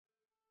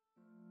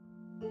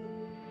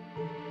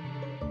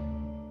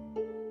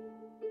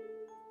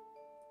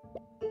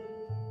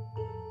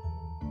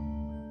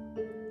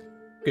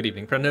Good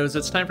evening, friendos.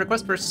 It's time for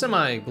Quest for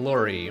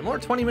Semi-Glory. More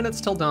 20 minutes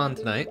till dawn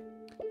tonight.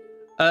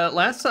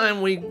 Last time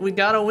we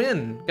got a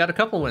win. Got a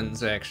couple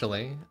wins,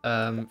 actually.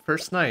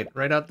 First night,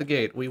 right out the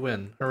gate, we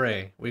win.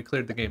 Hooray, we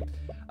cleared the game.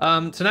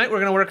 Tonight we're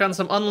gonna work on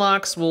some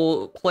unlocks.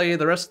 We'll play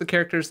the rest of the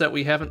characters that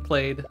we haven't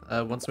played,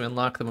 once we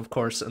unlock them, of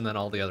course, and then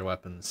all the other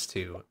weapons,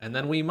 too. And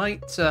then we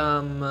might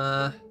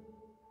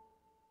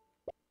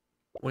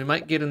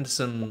get into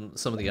some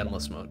of the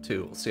endless mode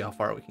too. We'll see how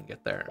far we can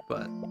get there.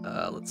 But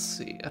let's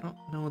see. I don't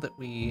know that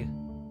we.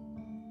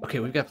 Okay,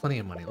 we've got plenty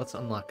of money. Let's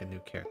unlock a new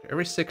character.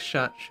 Every 6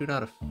 shot, shoot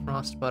out a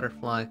frost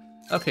butterfly.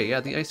 Okay, yeah,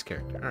 the ice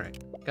character. All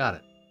right, got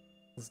it.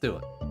 Let's do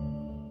it.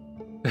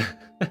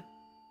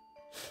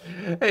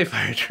 Hey,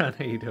 Firetron,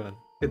 how you doing?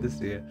 Good to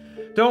see you.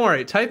 Don't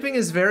worry, typing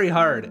is very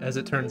hard, as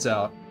it turns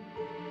out.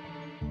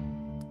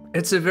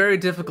 It's a very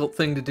difficult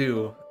thing to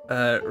do,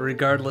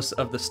 regardless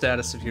of the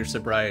status of your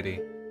sobriety.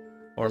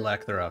 Or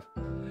lack thereof.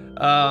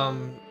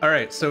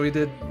 Alright, so we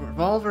did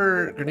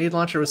revolver, grenade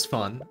launcher was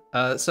fun.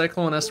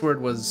 Cyclone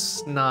S-word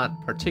was not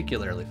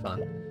particularly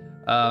fun.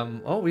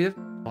 Oh, we have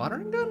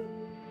watering gun?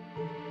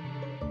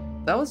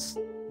 That was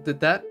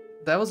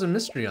a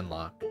mystery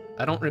unlock.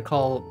 I don't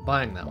recall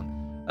buying that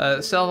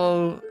one.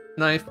 Salvo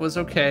knife was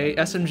okay.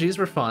 SMGs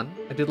were fun.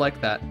 I did like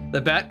that.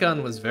 The bat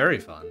gun was very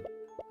fun.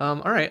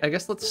 Alright, I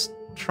guess let's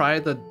try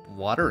the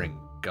watering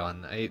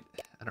gun. I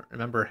don't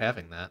remember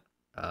having that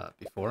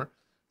before.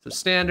 So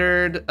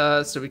standard,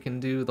 so we can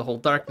do the whole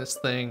darkness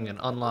thing and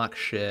unlock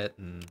shit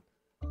and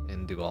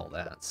do all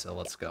that. So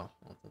let's go.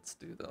 Let's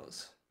do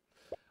those.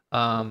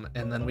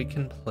 And then we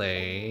can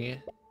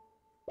play.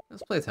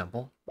 Let's play a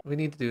temple. We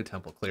need to do a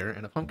temple clear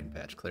and a pumpkin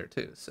patch clear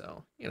too.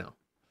 So you know,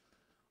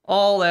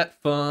 all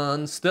that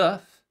fun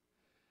stuff.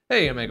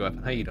 Hey, Omega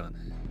Weapon, how you doing?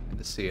 Good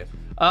to see you.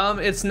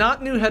 It's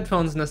not new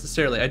headphones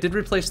necessarily. I did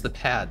replace the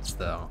pads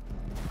though.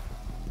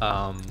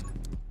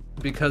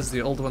 Because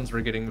the old ones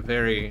were getting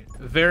very,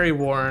 very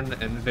worn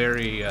and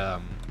very,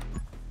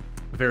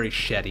 very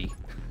sheddy.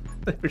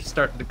 They were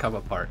starting to come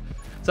apart.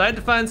 So I had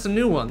to find some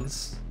new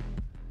ones.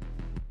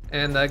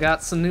 And I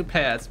got some new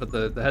pads, but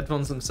the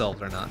headphones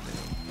themselves are not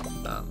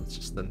new. It's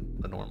just the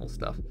normal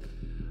stuff.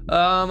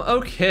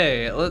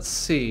 Okay, let's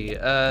see.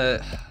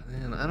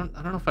 Man, I don't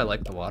know if I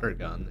like the water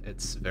gun.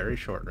 It's very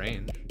short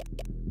range.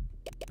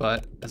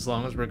 But as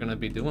long as we're gonna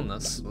be doing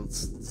this,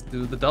 let's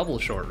do the double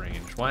short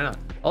range. Why not?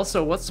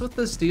 Also, what's with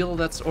this deal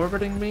that's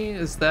orbiting me?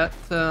 Is that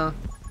oh,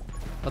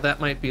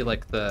 that might be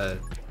like the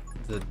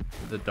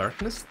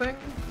darkness thing?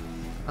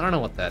 I don't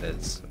know what that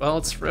is. Well,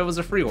 it was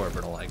a free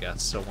orbital, I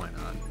guess, so why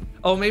not?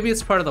 Oh, maybe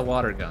it's part of the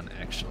water gun,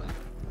 actually.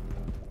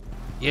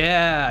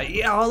 Yeah,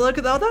 oh look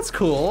at that, oh, that's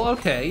cool.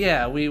 Okay,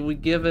 yeah, we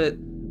give it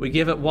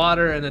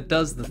water and it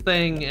does the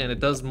thing and it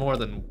does more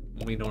than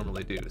we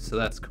normally do, so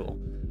that's cool.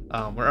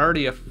 We're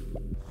already a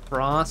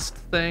frost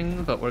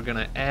thing, but we're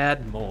gonna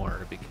add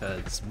more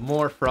because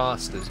more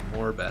frost is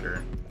more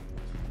better.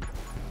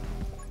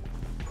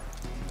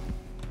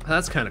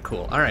 That's kind of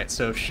cool. All right,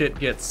 so if shit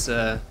gets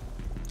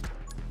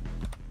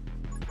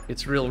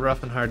real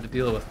rough and hard to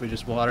deal with, we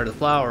just water the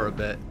flower a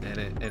bit,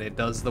 and it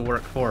does the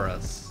work for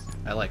us.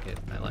 I like it.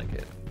 I like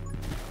it.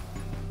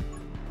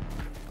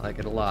 I like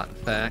it a lot, in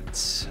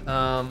fact.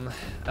 Oh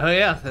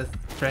yeah, the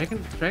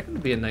dragon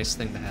would be a nice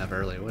thing to have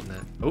early, wouldn't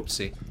it?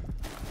 Oopsie.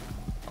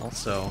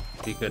 Also,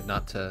 be good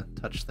not to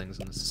touch things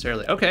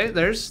unnecessarily. Okay,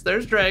 there's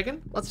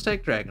dragon. Let's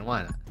take dragon.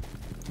 Why not?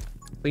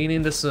 Lean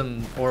into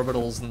some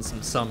orbitals and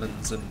some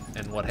summons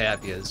and what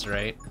have yous,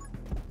 right?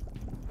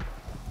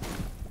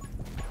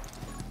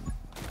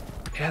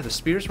 Yeah, the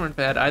spears weren't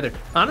bad either.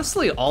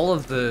 Honestly, all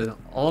of the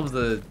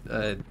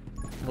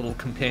little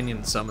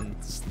companion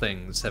summons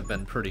things have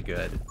been pretty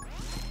good.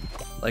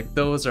 Like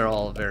those are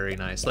all very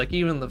nice. Like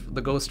even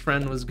the ghost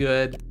friend was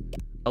good.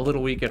 A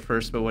little weak at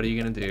first, but what are you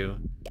gonna do?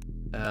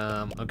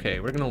 Okay,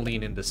 we're gonna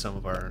lean into some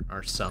of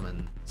our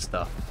summon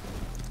stuff.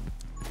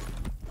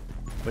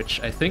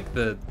 Which I think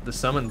the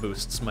summon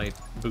boosts might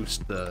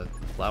boost the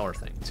flower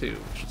thing too,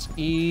 which is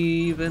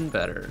even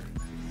better,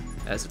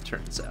 as it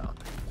turns out.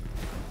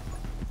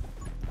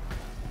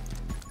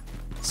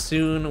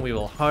 Soon we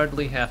will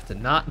hardly have to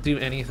not do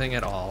anything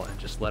at all and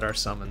just let our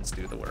summons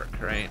do the work,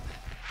 right?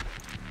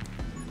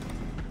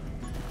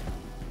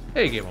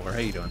 Hey, Game Over, how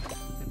you doing?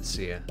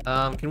 See ya.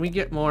 Can we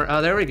get more?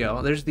 Oh, there we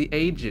go. There's the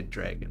Aged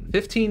Dragon.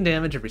 15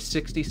 damage every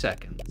 60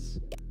 seconds.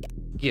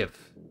 Give.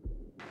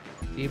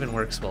 Even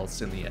works while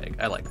it's in the egg.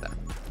 I like that.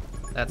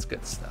 That's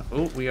good stuff.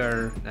 Oh, we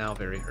are now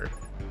very hurt.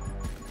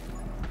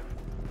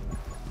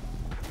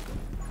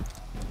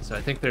 So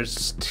I think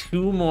there's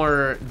 2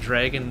 more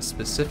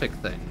dragon-specific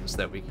things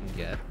that we can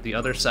get. The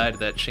other side of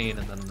that chain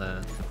and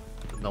then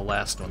the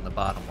last one, the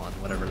bottom one,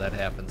 whatever that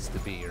happens to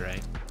be,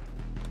 right?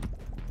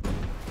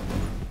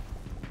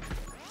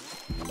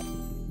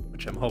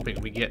 Which I'm hoping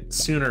we get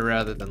sooner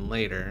rather than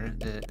later.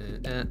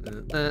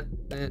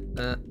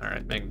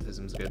 Alright,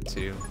 magnetism's good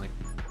too. Like,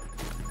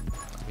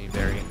 let me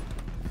very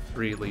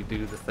freely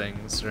do the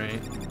things,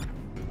 right?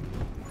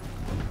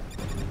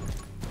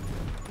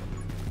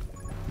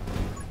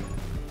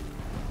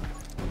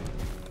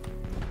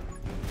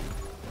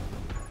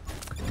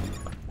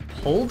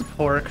 Pulled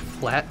pork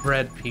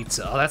flatbread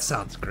pizza. Oh, that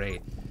sounds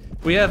great.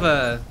 We have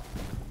a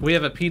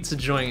pizza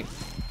joint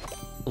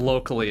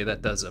locally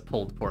that does a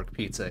pulled pork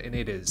pizza, and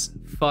it is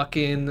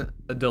fucking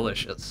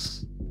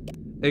delicious.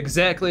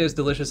 Exactly as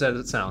delicious as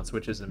it sounds,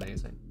 which is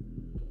amazing.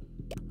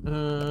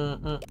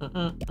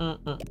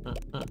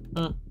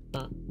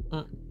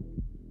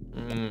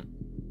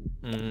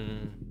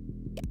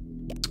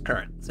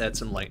 Alright, let's add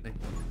some lightning.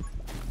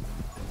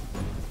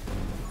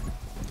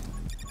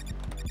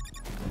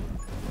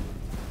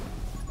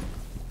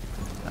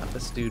 Thought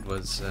this dude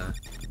was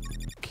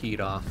keyed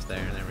off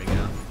there. There we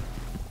go.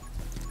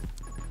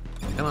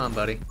 Come on,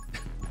 buddy.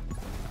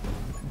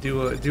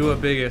 Do a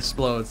big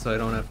explode so I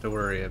don't have to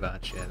worry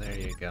about you. There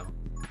you go.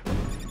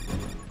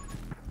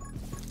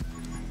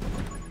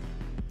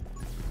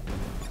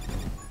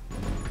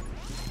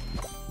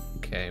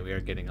 Okay, we are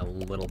getting a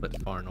little bit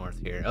far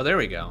north here. Oh, there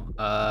we go.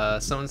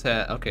 Someone's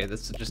had... Okay,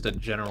 this is just a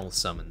general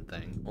summon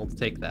thing. We'll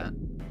take that.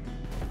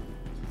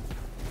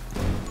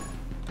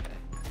 Okay,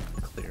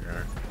 clear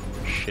our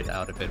shit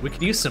out a bit. We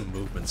could use some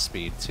movement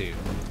speed, too.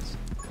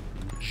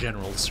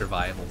 General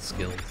survival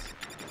skills.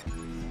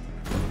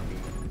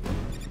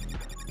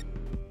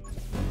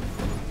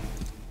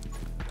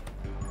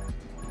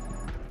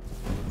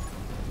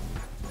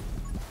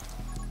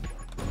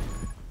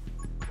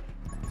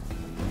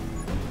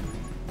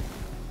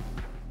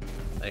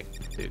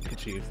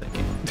 Thank you.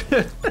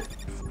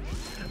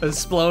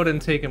 Explode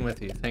and take him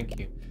with you. Thank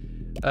you.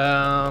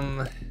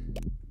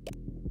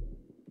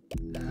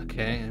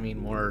 Okay, I mean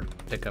more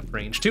pickup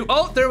range too.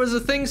 Oh, there was a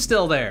thing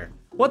still there.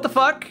 What the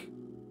fuck?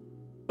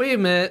 Wait a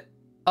minute.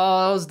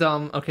 Oh, that was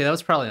dumb. Okay, that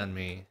was probably on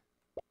me.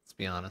 Let's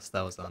be honest,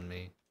 that was on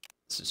me.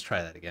 Let's just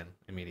try that again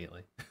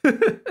immediately.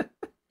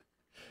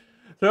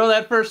 Throw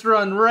that first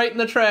run right in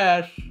the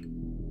trash.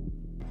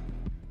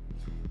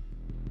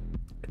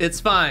 It's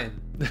fine.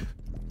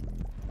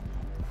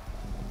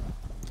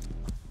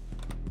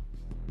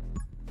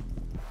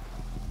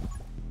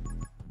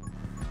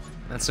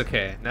 That's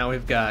okay. Now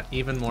we've got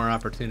even more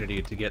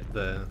opportunity to get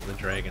the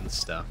dragon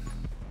stuff.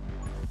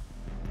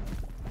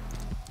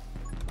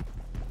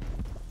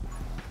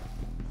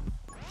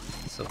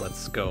 So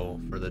let's go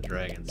for the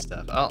dragon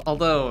stuff.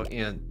 Although,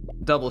 you know,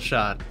 double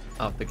shot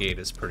off the gate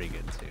is pretty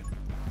good too.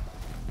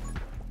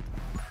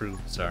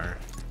 Proves our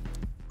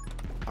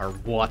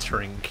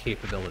watering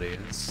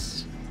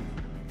capabilities.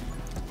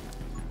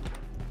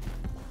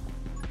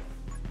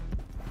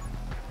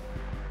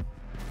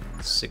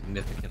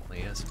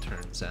 Significantly, as it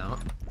turns out.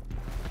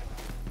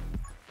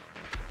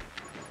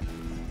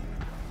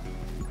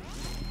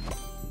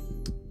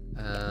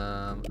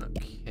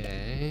 Okay.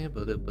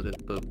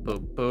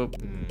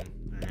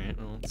 Alright,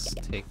 well, let's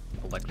take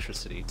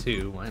electricity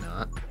too, why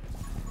not?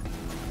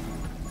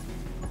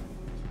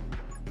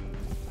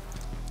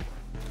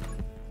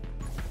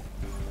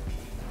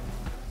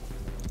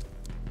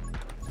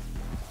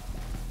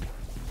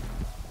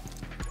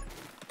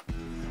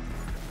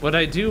 What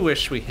I do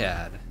wish we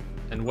had,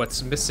 and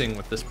what's missing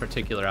with this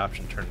particular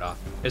option turned off,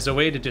 is a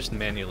way to just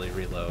manually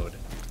reload.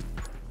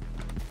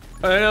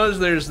 I know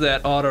there's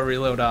that auto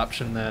reload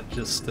option that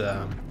just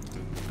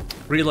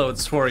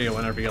reloads for you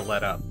whenever you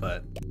let up,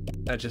 but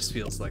that just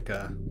feels like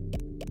a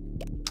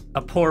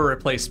poor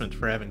replacement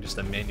for having just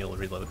a manual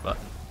reload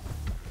button.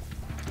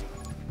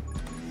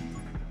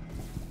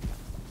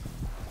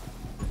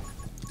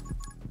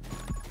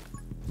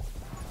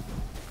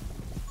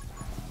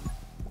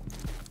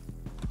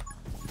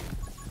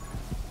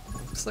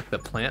 Looks like the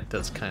plant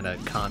does kind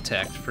of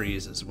contact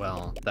freeze as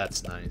well.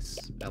 That's nice.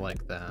 I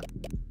like that.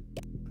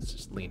 Let's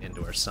just lean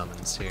into our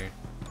summons here.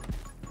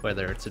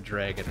 Whether it's a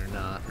dragon or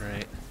not,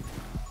 right?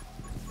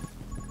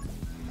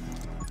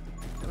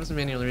 There was a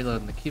manual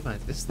reload in the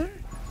keybinds. Is there?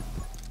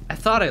 I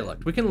thought I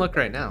looked. We can look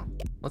right now.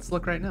 Let's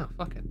look right now.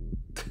 Fuck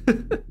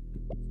it.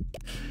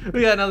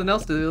 We got nothing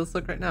else to do. Let's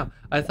look right now.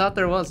 I thought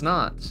there was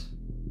not.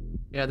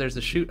 Yeah, there's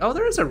a shoot. Oh,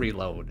 there is a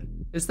reload.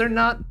 Is there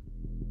not?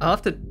 I'll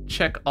have to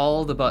check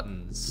all the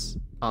buttons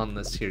on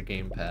this here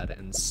gamepad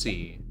and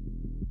see.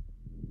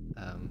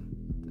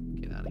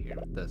 Get out of here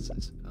with this, I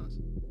suppose.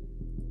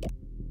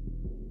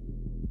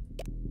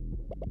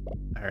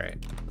 Alright,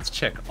 let's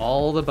check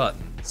all the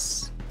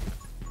buttons.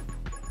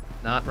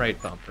 Not right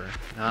bumper,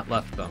 not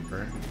left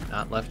bumper,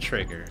 not left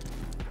trigger.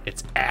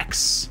 It's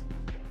X.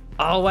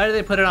 Oh, why do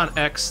they put it on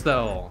X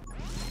though?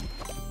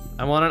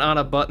 I want it on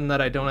a button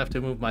that I don't have to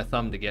move my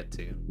thumb to get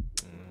to.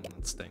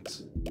 That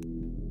stinks.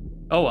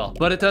 Oh well,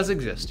 but it does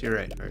exist. You're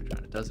right,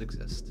 Bertrand. It does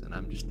exist, and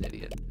I'm just an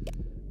idiot.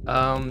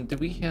 Do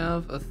we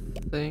have a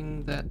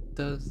thing that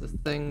does the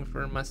thing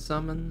for my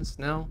summons?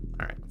 No?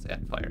 Alright, let's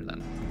add fire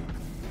then.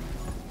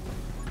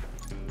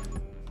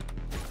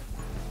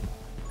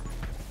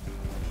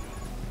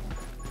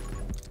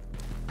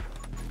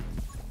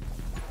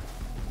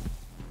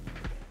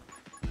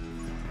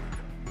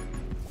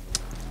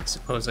 I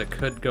suppose I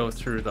could go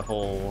through the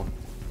whole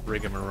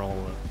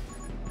rigmarole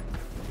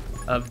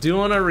of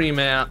doing a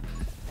remap.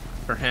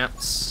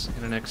 Perhaps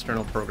in an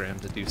external program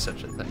to do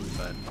such a thing,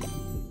 but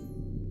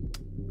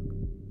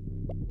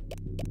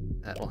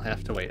that will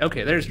have to wait.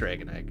 Okay, there's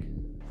Dragon Egg.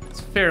 It's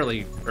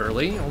fairly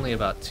early, only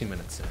about 2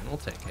 minutes in. We'll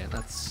take it.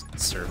 That's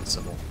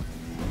serviceable.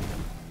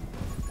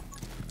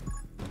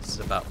 This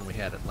is about when we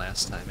had it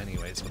last time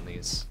anyways, when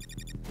these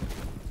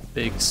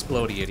big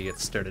explodey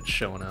idiots started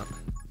showing up.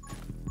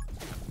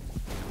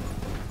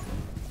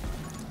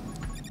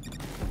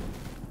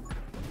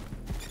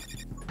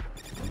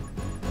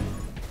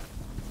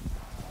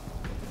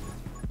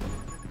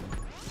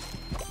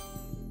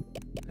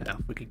 Now,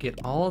 if we could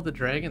get all of the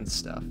dragon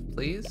stuff,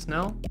 please?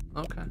 No?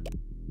 Okay.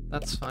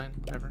 That's fine,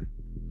 whatever.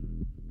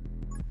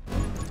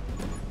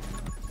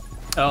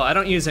 Oh, I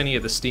don't use any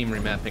of the Steam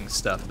remapping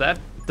stuff. That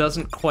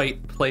doesn't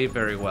quite play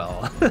very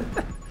well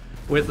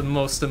with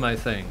most of my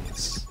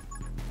things.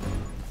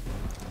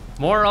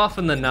 More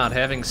often than not,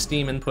 having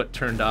Steam input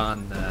turned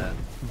on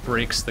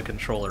breaks the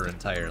controller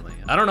entirely.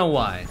 I don't know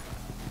why.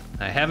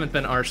 I haven't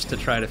been arsed to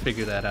try to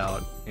figure that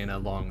out in a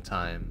long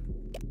time.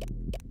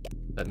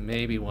 But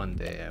maybe one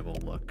day I will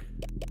look.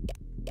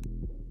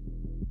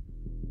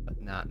 But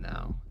not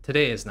now.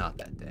 Today is not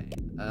that day.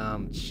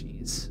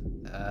 Jeez.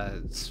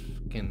 It's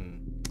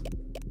fucking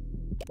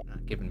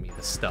not giving me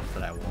the stuff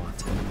that I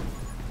want.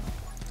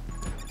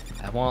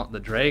 I want the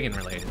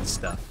dragon-related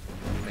stuff.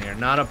 They are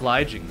not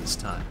obliging this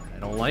time. I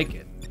don't like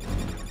it.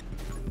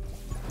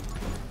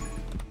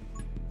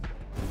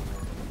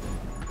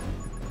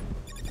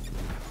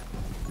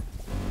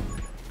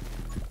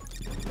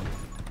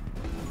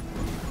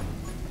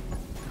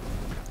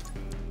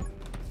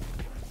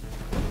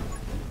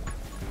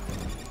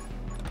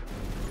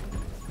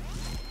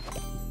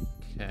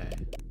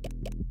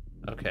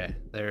 Okay,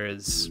 there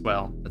is,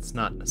 well, it's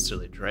not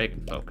necessarily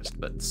dragon focused,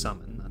 but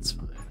summon, that's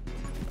fine.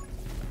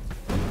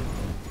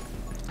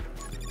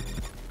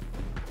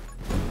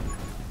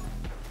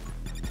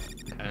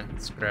 Okay,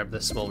 let's grab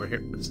this while we're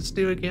here. What does this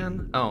do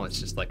again? Oh, it's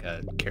just like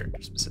a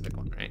character specific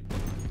one, right?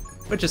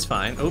 Which is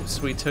fine.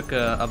 Oops, we took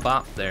a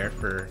bop there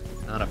for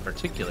not a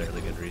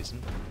particularly good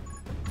reason.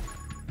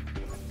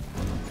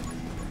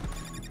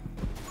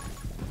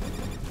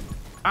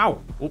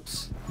 Ow!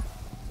 Oops.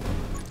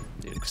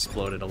 It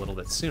exploded a little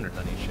bit sooner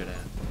than he should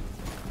have.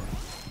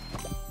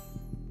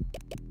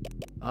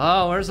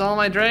 Oh, where's all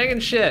my dragon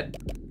shit?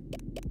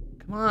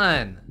 Come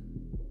on.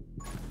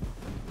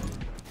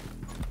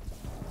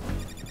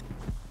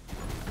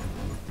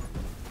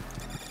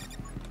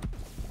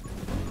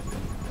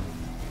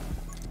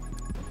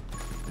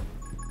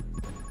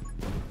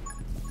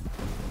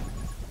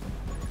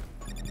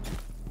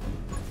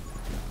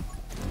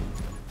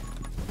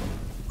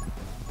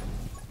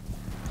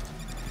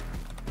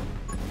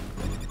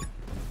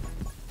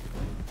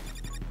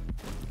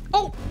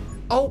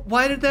 Oh,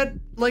 why did that,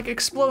 like,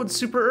 explode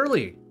super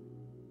early?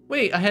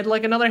 Wait, I had,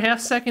 like, another half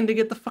second to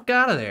get the fuck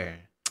out of there.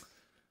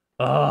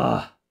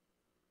 Ugh.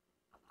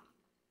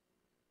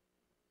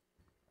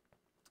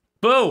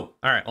 Boo!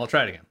 Alright, I'll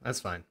try it again. That's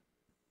fine.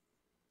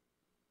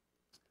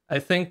 I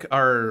think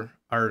our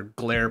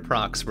glare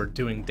procs were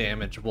doing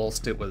damage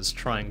whilst it was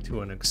trying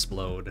to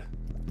explode.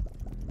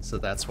 So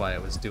that's why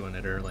it was doing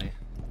it early.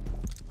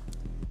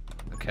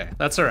 Okay,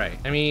 that's alright.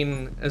 I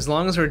mean, as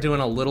long as we're doing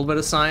a little bit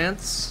of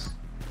science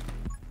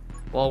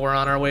while we're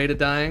on our way to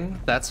dying,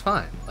 that's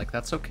fine. Like,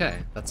 that's okay.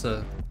 It's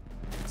a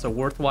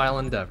worthwhile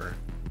endeavor.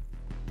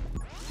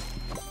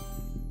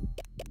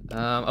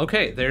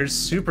 Okay, there's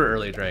super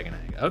early dragon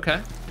egg.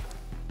 Okay.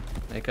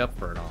 Make up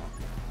for it all.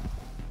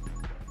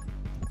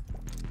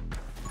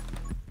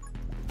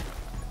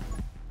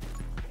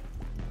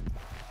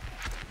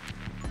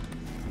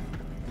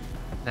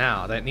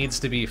 Now, that needs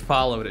to be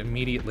followed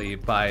immediately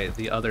by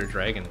the other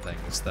dragon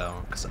things,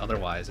 though, because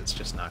otherwise it's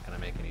just not going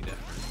to make any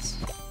difference.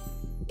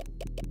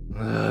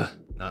 Ugh,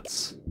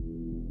 nuts.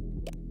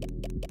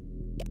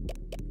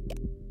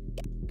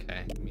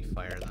 Okay, let me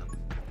fire them.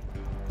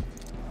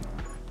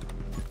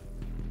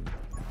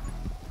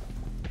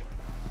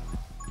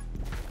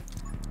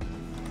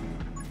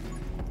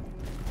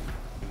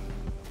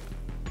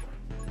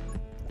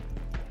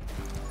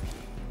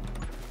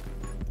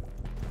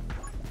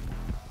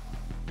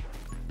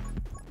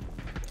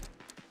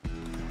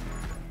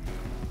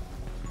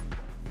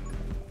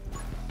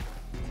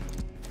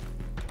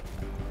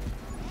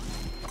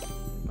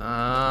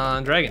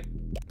 Dragon.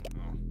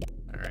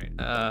 Oh,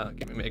 alright,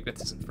 give me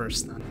magnetism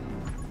first then.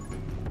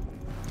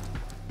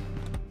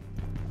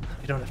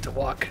 You don't have to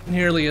walk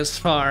nearly as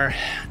far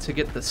to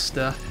get this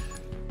stuff.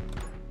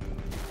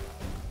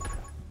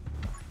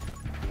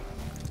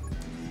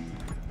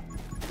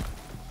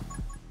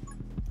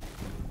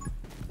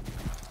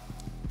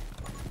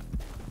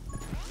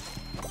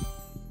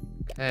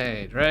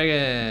 Okay,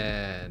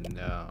 dragon.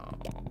 No.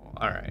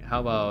 Alright,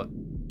 how about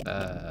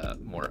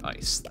more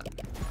ice then?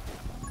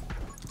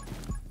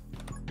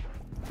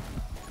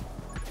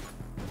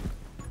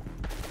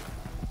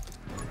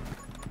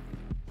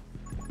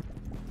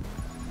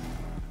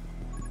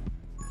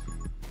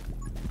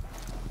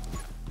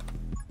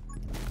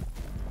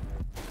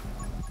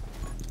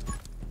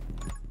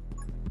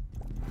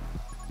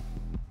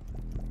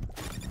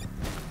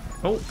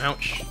 Oh,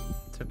 ouch.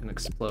 Took an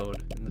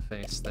explode in the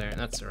face there.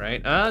 That's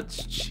alright.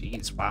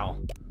 Jeez, wow.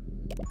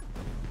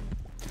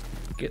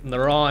 Getting the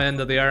raw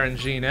end of the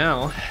RNG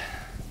now.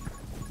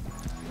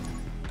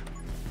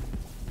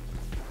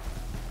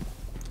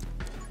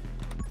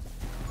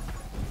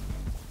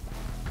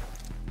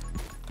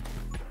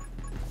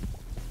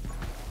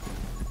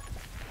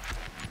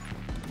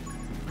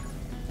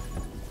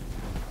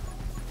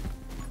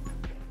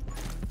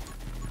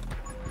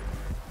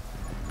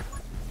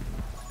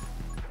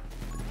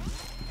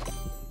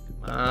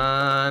 Come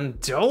on,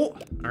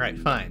 dope. All right,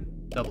 fine.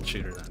 Double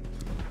shooter then.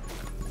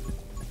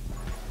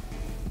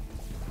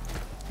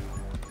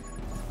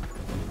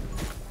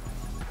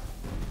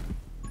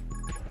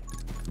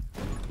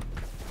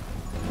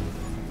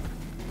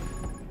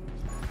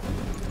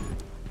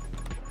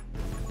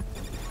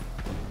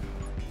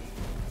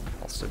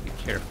 Also be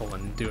careful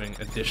when doing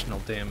additional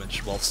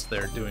damage whilst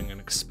they're doing an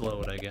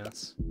explode, I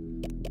guess.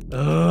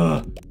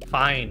 Ugh.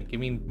 Fine, give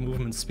me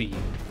movement speed.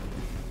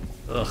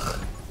 Ugh.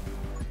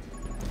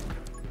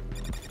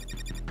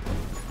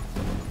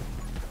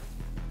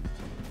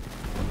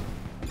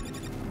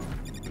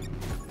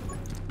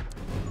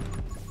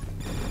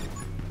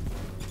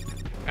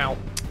 Ow.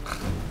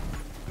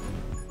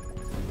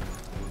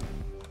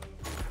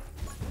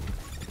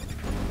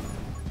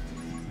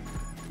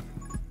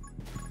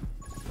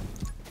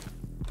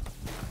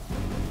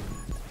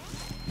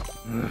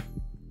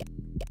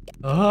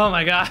 Oh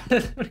my god.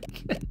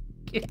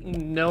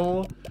 Getting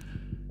no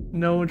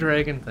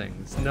dragon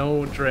things.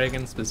 No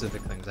dragon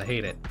specific things. I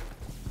hate it.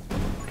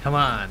 Come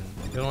on.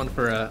 Going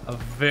for a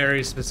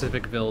very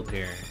specific build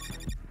here.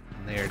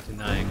 And they are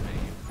denying me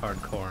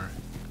hardcore.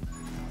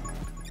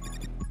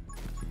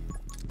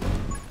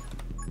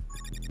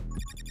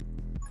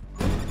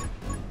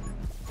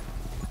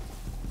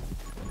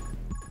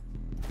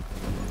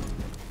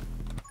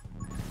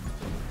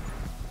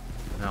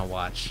 Now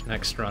watch,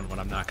 next run when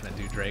I'm not gonna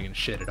do dragon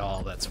shit at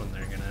all, that's when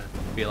they're gonna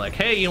be like,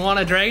 hey, you want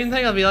a dragon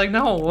thing? I'll be like,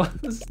 no,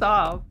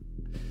 stop.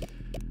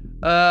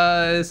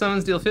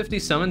 Summons deal 50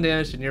 summon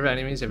damage to nearby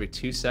enemies every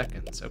 2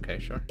 seconds. Okay,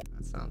 sure,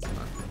 that sounds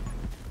fun.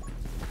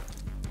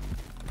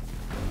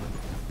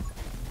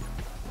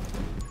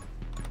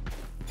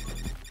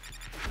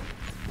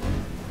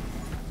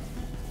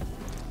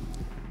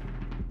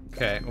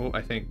 Okay, oh,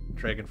 I think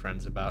Dragon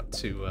Friend's about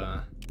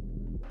to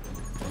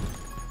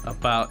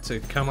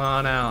come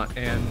on out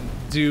and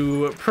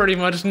do pretty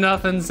much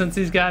nothing since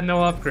he's got no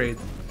upgrades.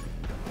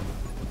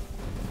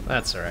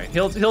 That's all right.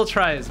 He'll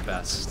try his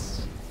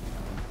best,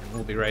 and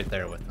we'll be right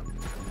there with him.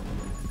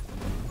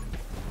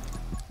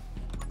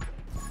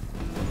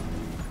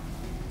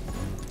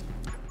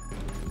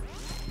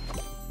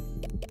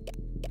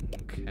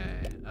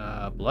 Okay,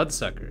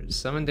 Bloodsuckers.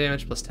 Summon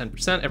damage plus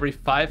 10%. Every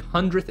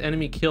 500th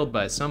enemy killed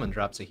by a summon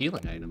drops a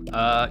healing item.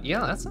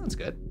 Yeah, that sounds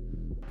good.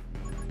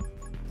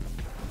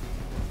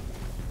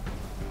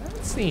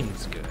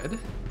 Seems good.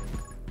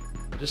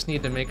 I just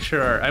need to make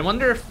sure. I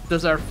wonder if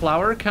does our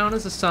flower count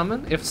as a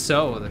summon? If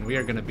so, then we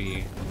are gonna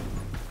be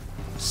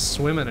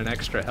swimming in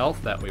extra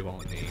health that we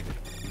won't need.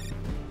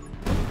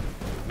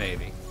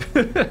 Maybe.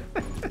 Oh,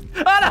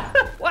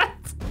 no! What?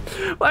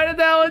 Why did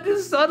that one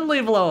just suddenly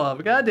blow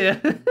up? God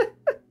damn.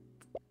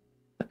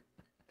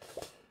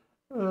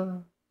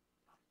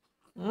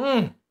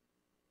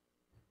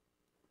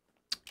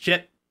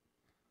 Shit.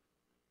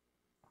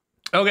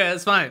 Okay,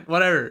 it's fine.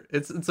 Whatever.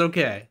 It's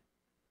okay.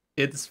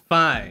 It's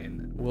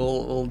fine.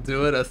 We'll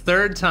do it a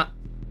third time.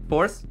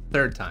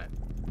 Third time,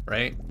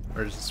 right?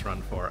 Or is this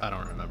run 4? I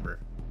don't remember.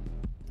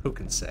 Who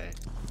can say?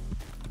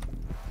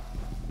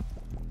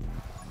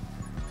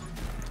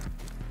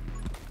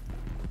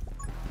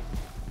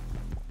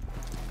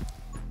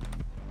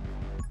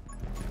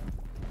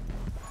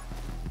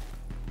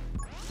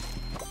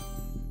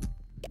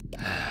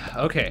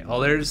 Okay,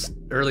 well there's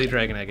early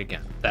dragon egg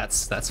again.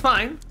 That's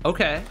fine.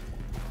 Okay.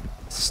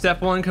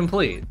 Step 1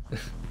 complete.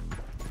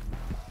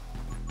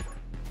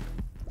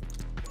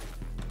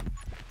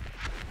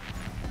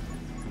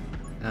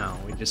 Now,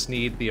 we just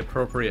need the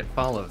appropriate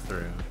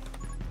follow-through.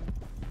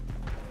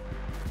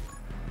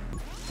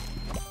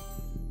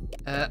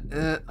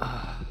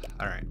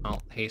 Alright,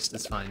 well, haste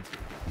is fine too.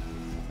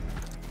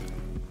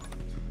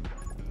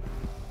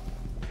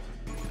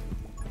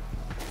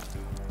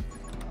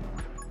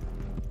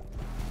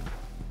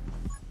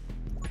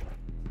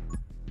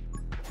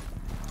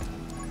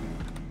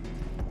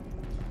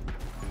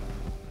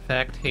 In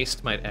fact,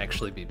 haste might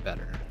actually be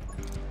better.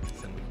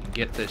 Then we can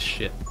get this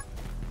shit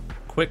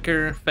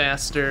quicker,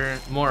 faster,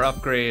 more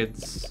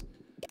upgrades.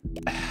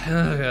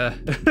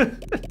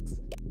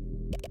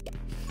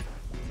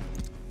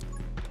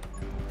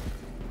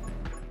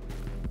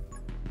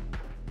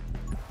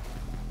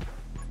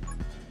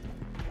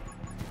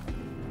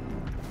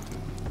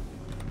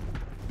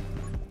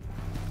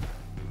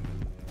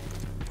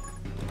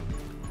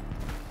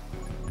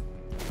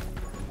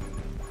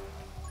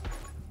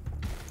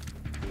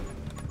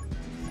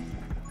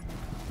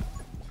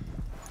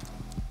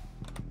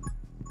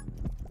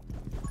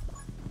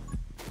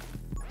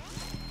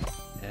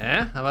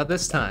 Yeah, how about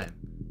this time?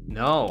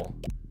 No.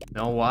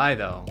 No, why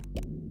though?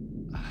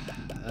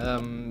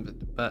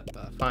 But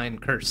fine,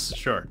 curse,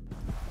 sure.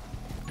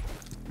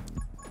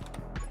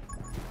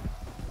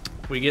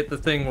 we get the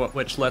thing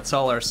which lets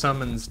all our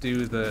summons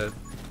do the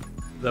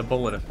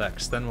bullet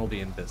effects, then we'll be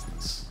in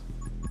business.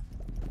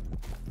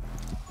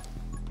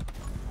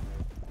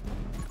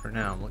 For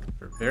now, I'm looking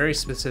for very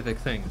specific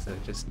things that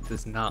it just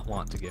does not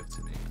want to give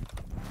to me.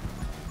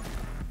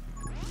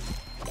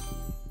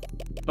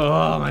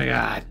 Oh my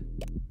god.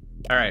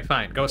 Alright,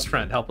 fine. Ghost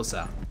friend, help us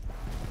out.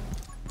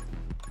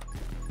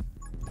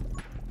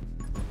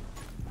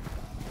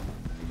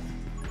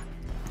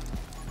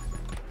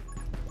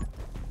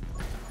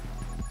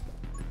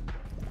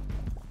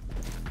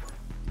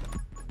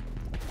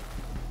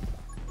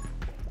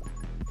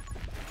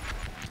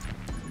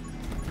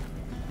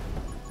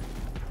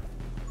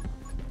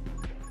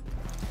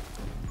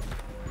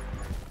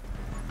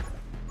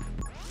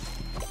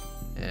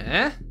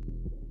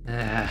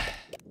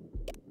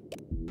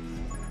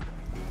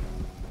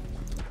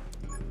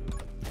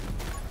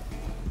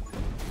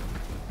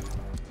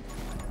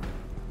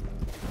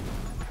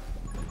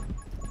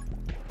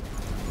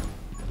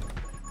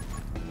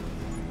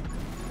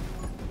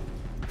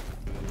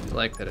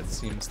 Like that it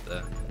seems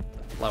the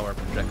flower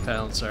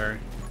projectiles are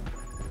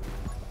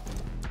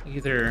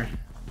either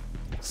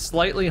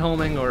slightly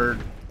homing or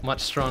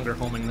much stronger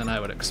homing than I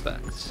would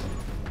expect.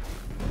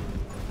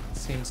 It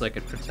seems like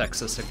it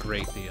protects us a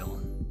great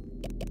deal.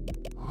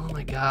 Oh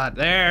my god,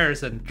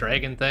 there's a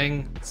dragon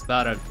thing. It's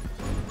about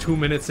 2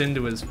 minutes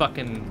into his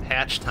fucking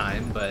hatch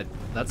time, but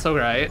that's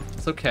alright.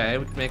 It's okay,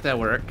 we can make that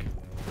work.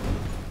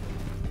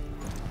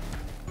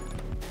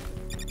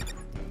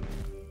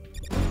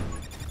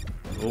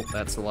 Oh,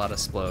 that's a lot of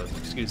splodes.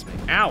 Excuse me.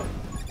 Ow!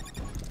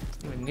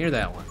 Wasn't even near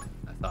that one,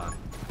 I thought.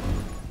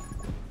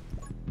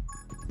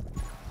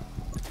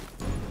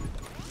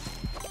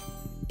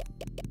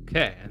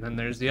 Okay, and then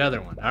there's the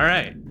other one.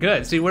 Alright,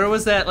 good. See, where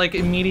was that, like,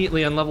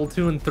 immediately on level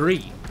 2 and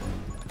 3?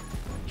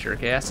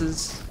 Jerk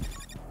asses.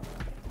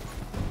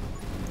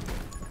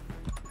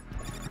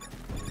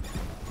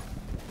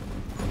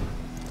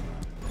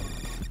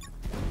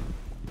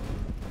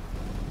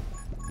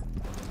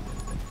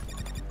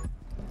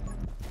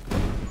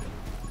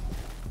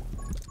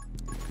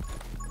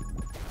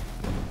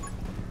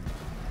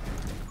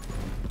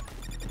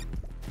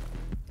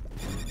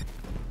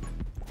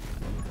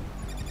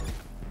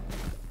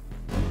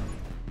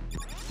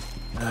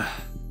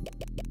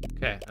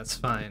 Okay, that's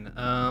fine.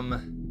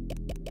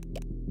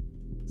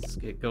 Let's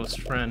get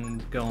Ghost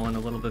Friend going a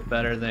little bit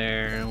better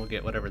there. We'll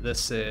get whatever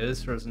this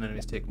is. Frozen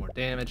enemies take more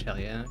damage. Hell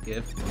yeah,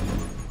 give.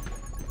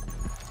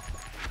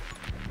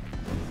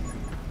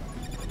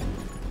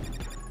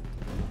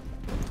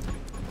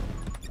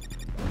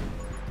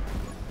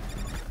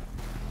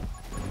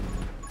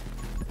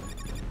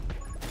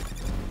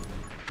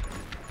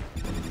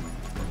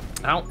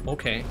 Ow,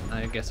 okay.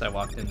 I guess I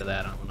walked into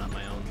that on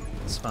my own.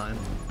 It's fine.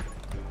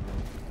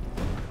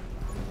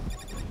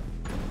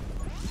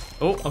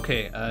 Oh,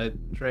 okay,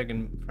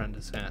 dragon friend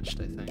is hatched,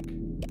 I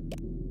think.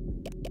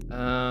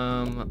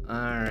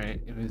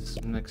 Alright, it was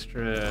some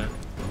extra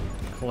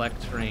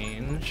collect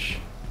range.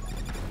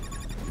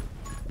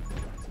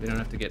 So we don't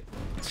have to get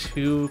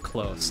too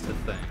close to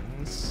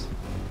things.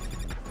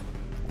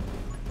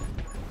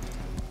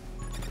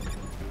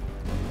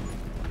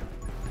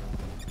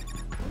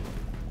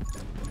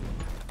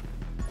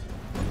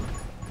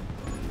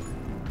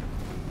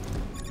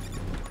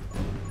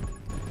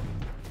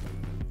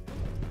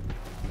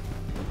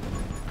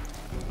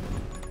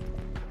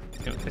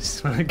 I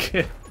just want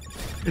to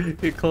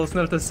get close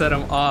enough to set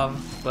them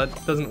off, but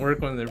it doesn't work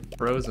when they're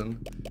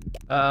frozen.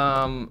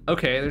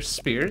 Okay, there's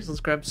spears. Let's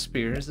grab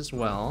spears as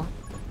well.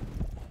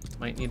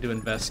 Might need to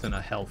invest in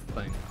a health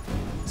thing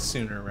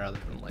sooner rather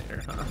than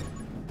later, huh?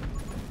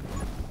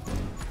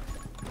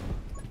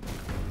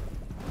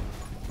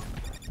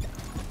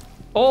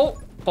 Oh!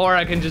 Or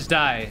I can just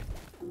die.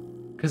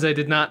 Because I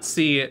did not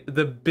see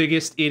the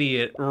biggest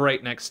idiot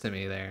right next to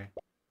me there.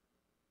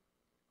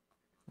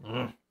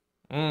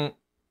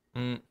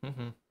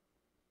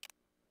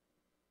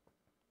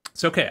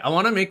 It's okay. I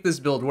want to make this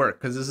build work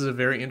because this is a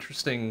very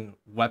interesting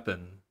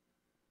weapon,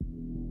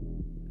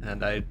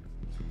 and I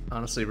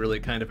honestly really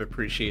kind of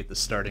appreciate the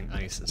starting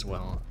ice as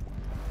well.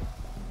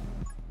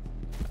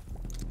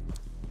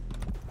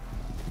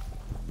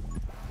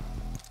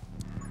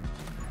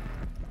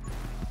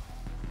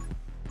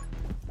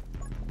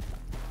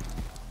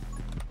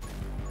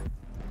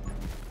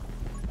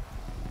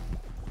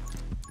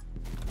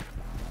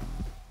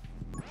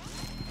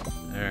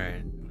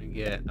 Alright, we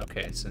get...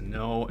 Okay, so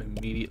no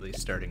immediately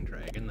starting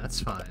dragon, that's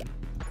fine.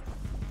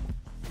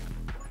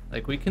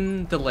 Like, we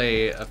can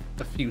delay a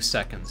few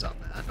seconds on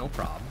that, no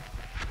problem.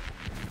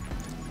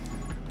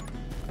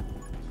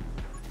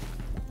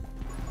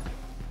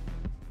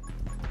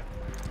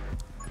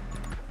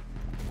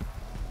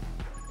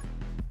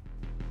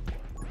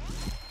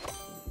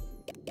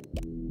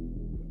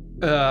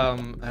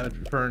 I would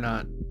prefer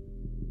not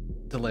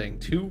delaying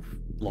too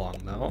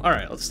long, though.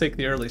 Alright, let's take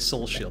the early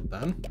soul shield,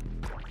 then.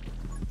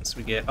 So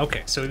we get...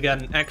 Okay, so we've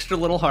got an extra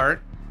little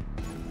heart,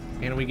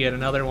 and we get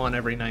another one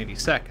every 90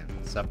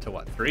 seconds. Up to,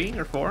 what, 3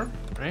 or 4,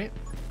 right?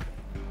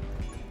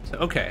 So,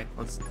 okay,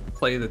 let's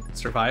play the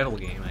survival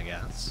game, I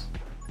guess.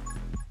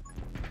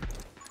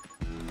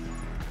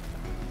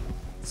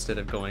 Instead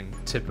of going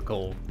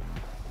typical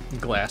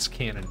glass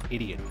cannon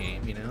idiot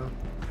game, you know?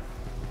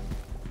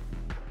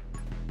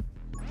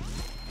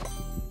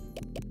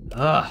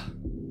 Ugh,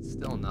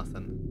 still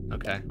nothing.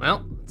 Okay,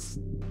 well, let's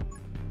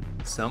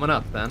summon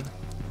up then.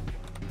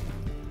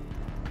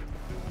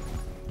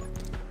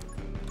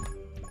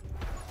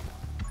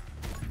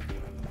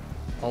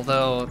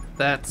 Although,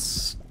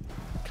 that's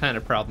kind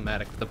of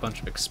problematic with a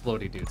bunch of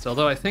explodey dudes.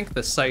 Although I think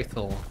the scythe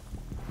will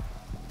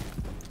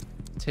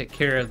take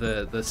care of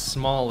the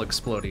small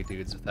explodey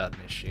dudes without an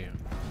issue.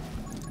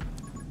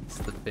 It's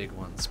the big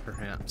ones,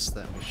 perhaps,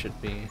 that we should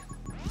be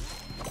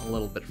a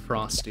little bit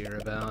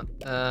frostier about.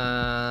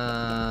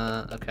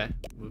 Okay,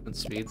 movement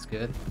speed's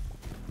good.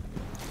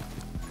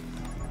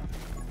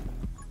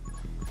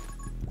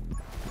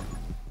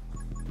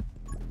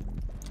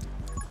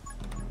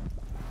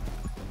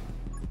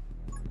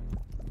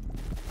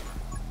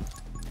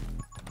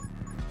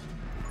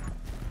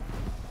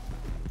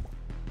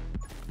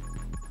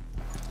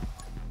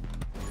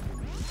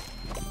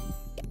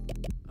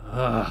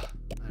 Ugh.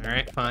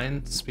 Alright,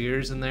 fine.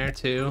 Spears in there,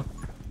 too.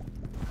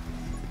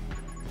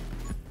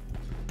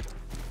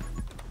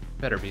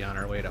 Better be on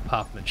our way to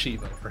pop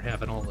Machivo for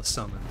having all the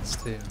summons,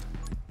 too.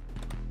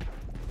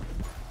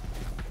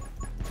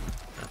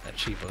 Not that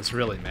Chivos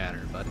really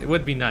matter, but it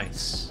would be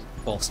nice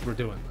whilst we're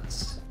doing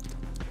this.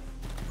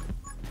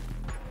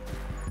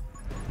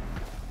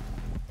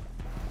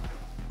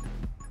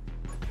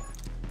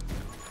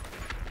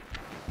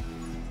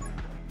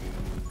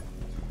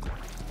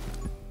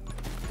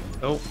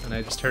 Oh, and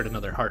I just heard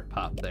another heart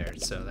pop there,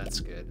 so that's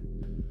good.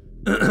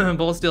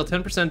 Bullets deal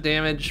 10%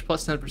 damage,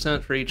 plus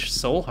 10% for each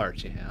soul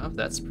heart you have.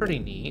 That's pretty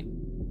neat.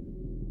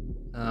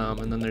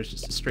 And then there's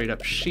just a straight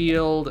up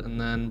shield,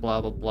 and then blah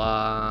blah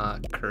blah,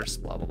 curse,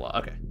 blah blah blah.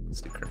 Okay,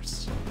 let's do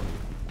curse.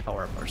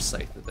 Power up our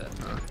scythe a bit,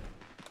 huh?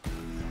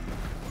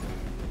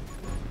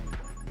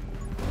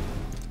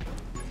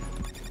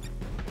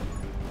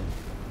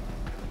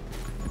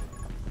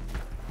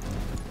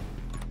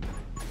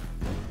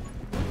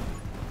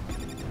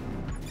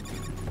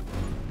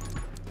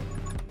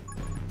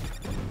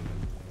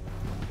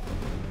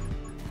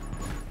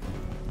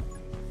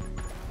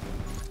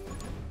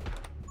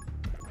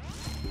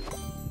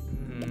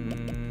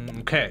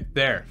 Okay,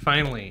 there,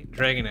 finally,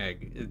 Dragon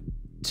Egg.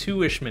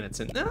 2-ish minutes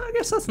in. No, I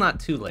guess that's not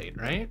too late,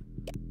 right?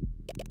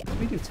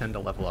 We do tend to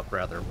level up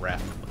rather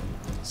rapidly.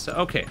 So,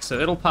 okay, so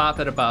it'll pop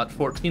at about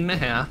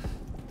 14.5.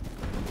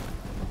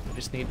 We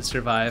just need to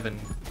survive and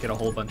get a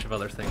whole bunch of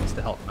other things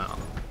to help them out.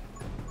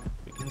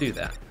 We can do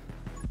that.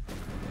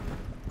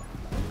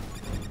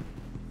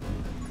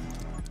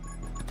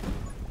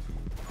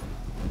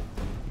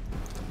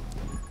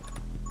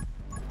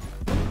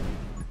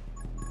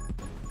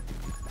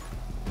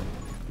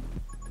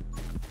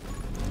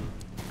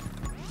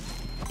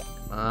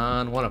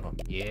 On one of them.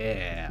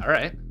 Yeah, all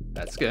right.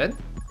 That's good.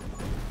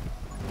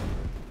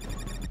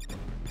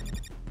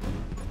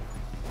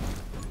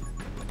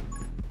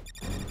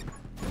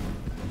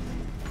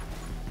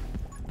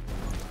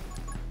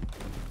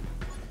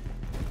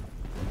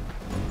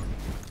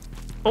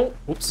 Oh,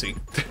 whoopsie.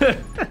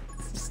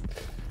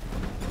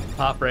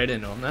 Pop right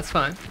into him. That's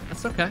fine.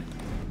 That's okay.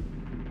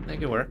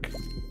 Make it work.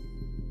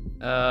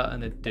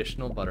 An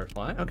additional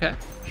butterfly. Okay,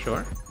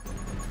 sure.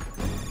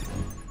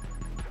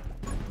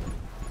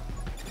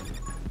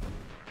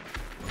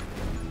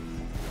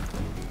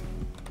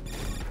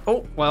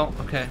 Oh, well,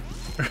 okay.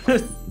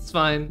 It's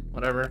fine,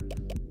 whatever.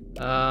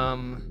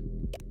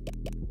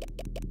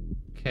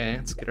 Okay,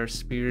 let's get our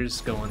spears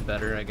going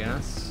better, I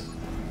guess.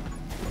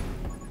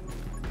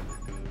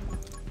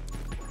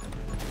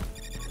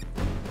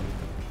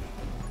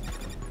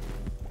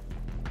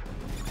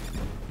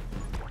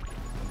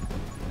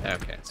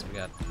 Okay, so we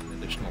got an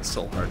additional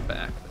soul heart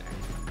back there.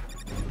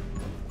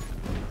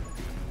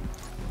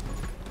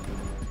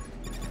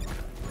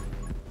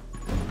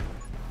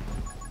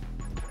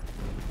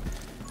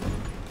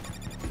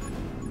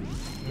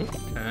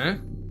 Okay.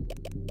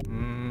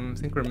 I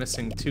think we're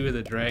missing 2 of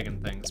the dragon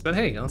things, but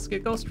hey, let's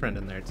get Ghost Friend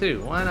in there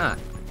too. Why not?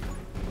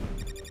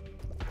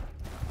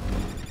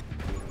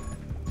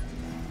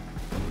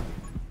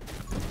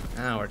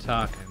 Now we're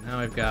talking. Now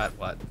we've got,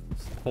 what,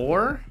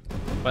 4?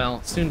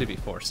 Well, soon to be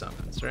 4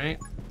 summons, right?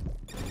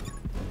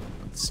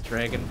 Once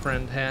Dragon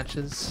Friend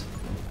hatches.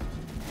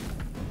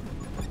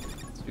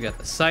 So we got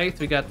the Scythe,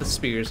 we got the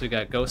Spears, we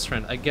got Ghost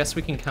Friend. I guess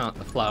we can count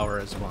the Flower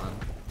as 1.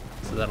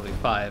 So that'll be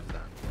 5 then.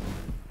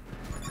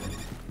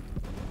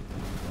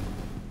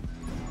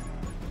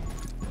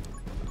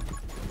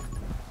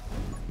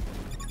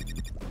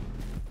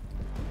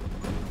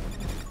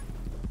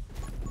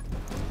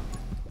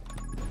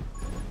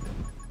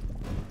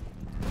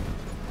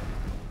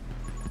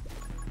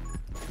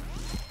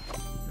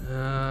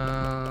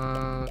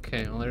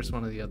 Okay, well there's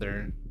one of the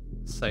other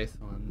Scythe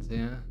ones,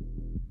 yeah.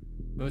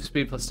 Move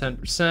speed plus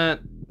 10%.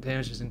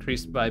 Damage is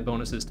increased by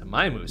bonuses to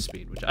my move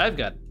speed, which I've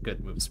got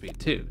good move speed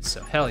too,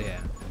 so hell yeah.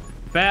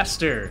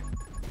 Faster,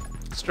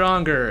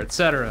 stronger,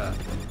 etc.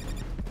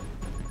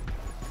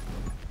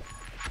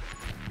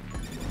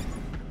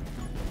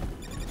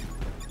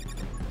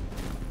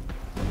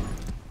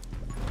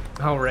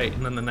 Oh, right,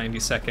 and then the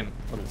 90-second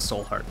little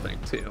soul heart thing,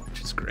 too,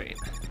 which is great.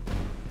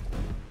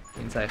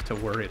 Means I have to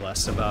worry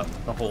less about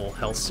the whole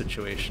health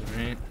situation,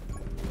 right?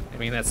 I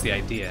mean, that's the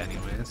idea,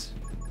 anyways.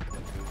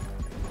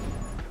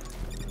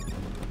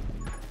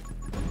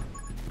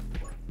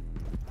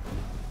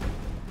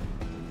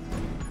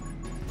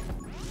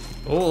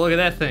 Oh, look at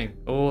that thing.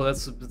 Oh,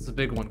 that's a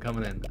big one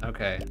coming in.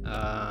 Okay.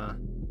 Yeah,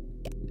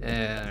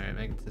 alright,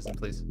 magnetism,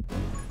 please.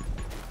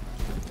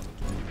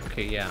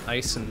 Okay, yeah,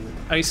 ice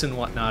and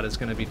whatnot is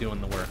gonna be doing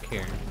the work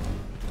here.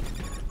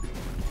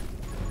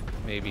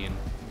 Maybe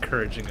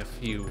encouraging a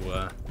few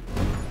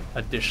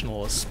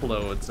additional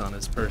explodes on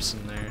his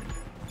person there.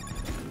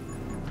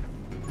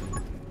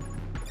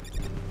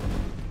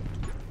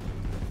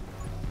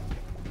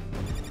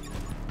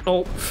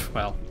 Oh,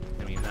 well,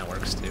 I mean, that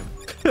works too.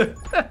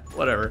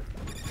 Whatever.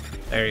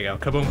 There you go.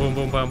 Kaboom, boom,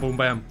 boom, bam, boom,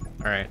 bam.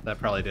 Alright, that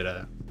probably did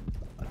a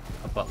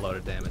buttload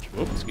of damage.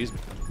 Whoop, excuse me.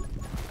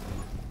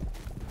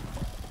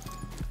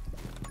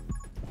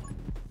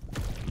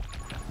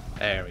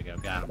 There we go,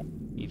 got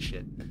him. Eat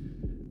shit.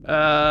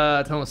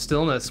 Total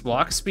stillness.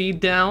 Walk speed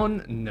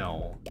down?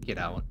 No. Get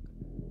out.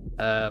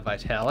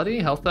 Vitality,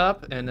 health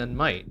up, and then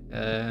might.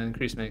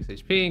 Increase max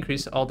HP,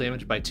 increase all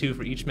damage by 2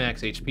 for each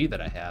max HP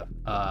that I have.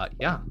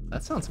 Yeah,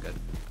 that sounds good.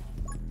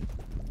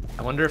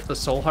 I wonder if the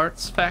soul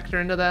hearts factor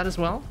into that as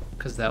well,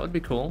 because that would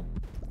be cool.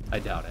 I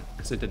doubt it,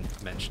 because it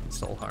didn't mention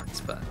soul hearts,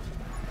 but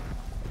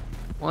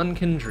one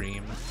can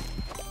dream.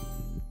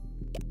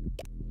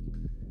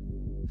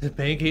 The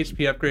bank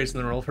HP upgrades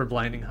and then roll for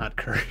blinding hot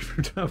curry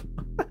for double.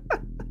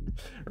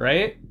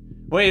 Right?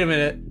 Wait a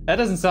minute, that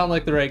doesn't sound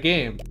like the right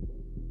game.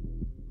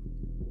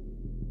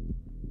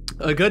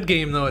 A good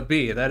game though it'd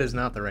be, that is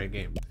not the right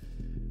game.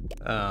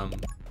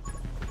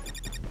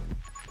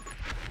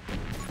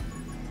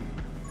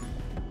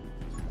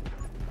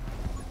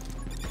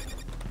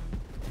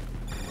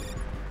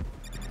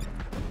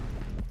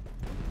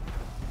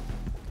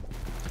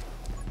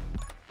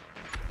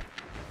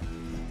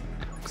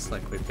 Looks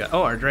like we've got,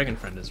 oh, our dragon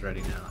friend is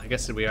ready now. I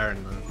guess we are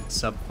in the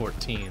sub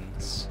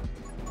 14s.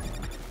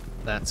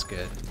 That's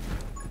good.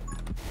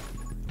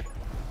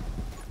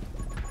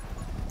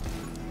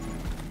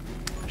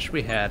 Wish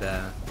we had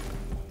a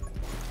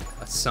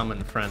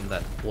summon friend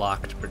that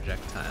blocked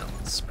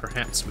projectiles.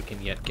 Perhaps we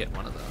can yet get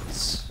one of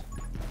those.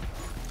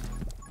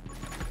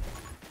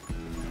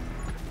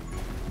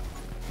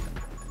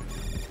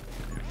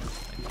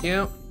 Thank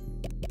you.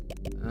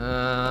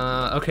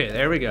 Okay,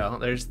 there we go.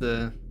 There's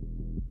the...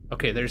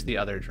 Okay, there's the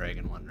other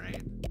dragon one,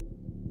 right?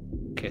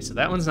 Okay, so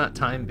that one's not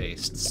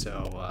time-based,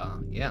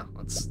 so, yeah,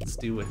 let's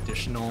do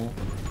additional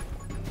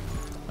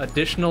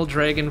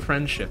dragon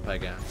friendship, I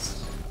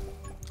guess.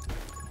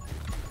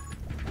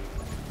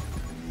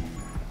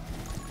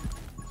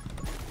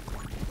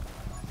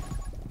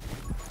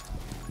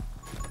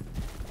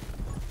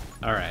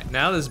 Alright,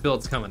 now this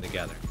build's coming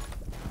together.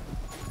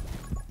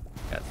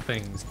 Got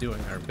things doing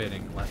our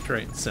bidding left,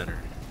 right, and center.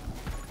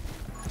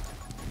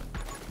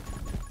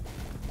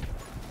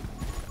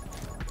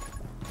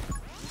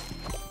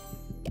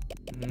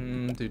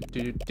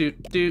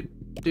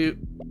 Do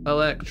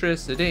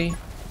electricity.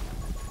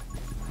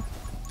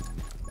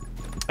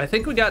 I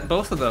think we got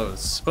both of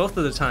those, both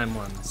of the time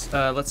ones.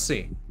 Let's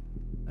see.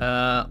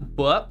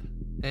 Bup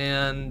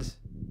and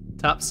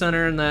top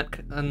center in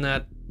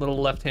that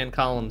little left-hand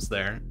columns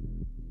there.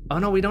 Oh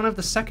no, we don't have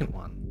the second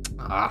one.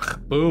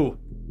 Ugh, boo.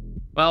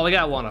 Well, we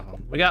got one of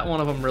them. We got one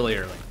of them really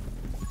early.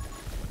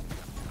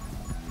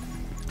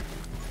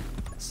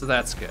 So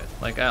that's good.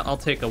 Like, I'll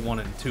take a 1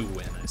 and 2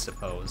 win, I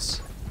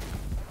suppose.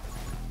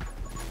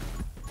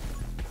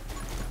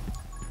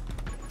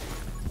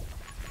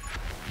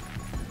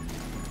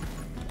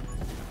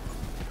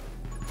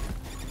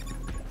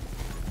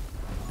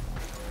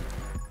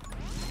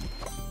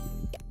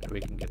 We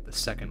can get the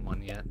second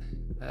one yet.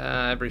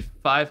 Every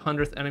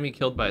 500th enemy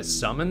killed by a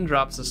summon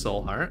drops a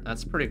soul heart.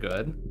 That's pretty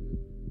good.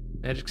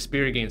 Magic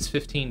Spear gains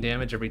 15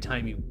 damage every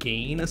time you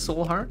gain a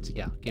soul heart.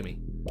 Yeah, gimme.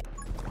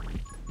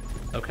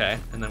 Okay,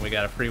 and then we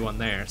got a free one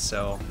there,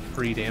 so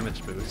free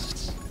damage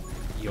boost.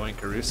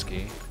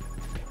 Yoinkarooski.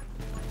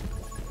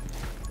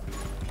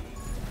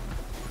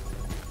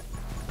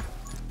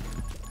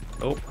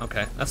 Oh,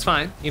 okay, that's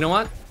fine. You know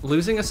what?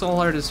 Losing a soul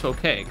heart is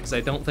okay, because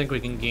I don't think we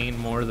can gain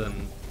more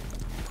than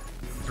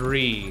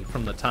 3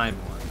 from the time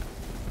one.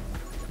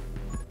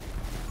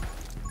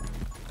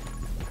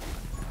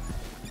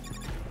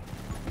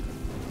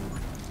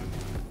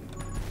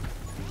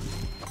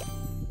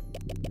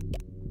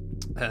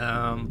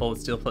 Bullet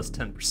Steel plus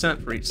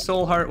 10% for each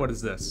soul heart. What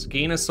is this?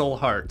 Gain a soul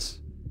heart.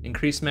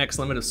 Increase max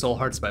limit of soul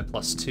hearts by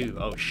 +2.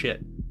 Oh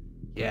shit.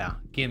 Yeah,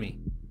 gimme.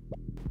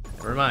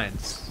 Never mind.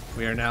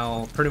 We are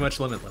now pretty much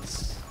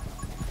limitless.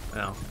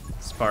 Well,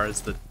 as far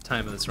as the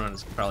time of this run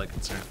is probably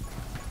concerned.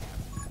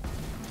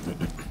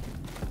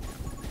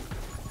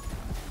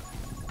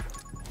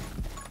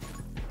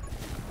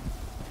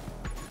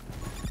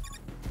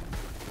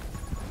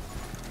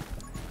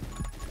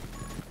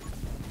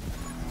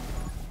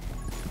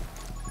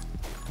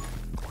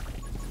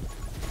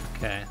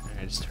 Okay,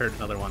 just heard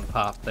another one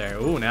pop there.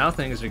 Ooh, now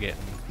things are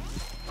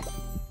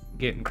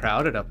getting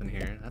crowded up in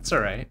here. That's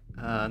alright.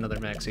 Another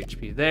max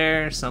HP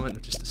there.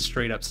 Summon, just a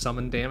straight up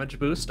summon damage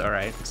boost.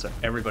 Alright, so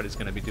everybody's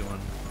gonna be doing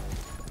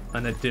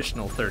an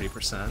additional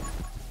 30%.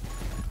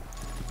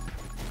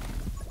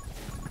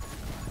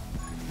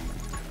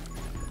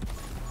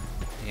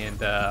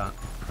 And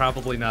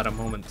probably not a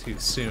moment too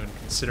soon,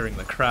 considering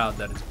the crowd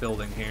that is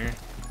building here.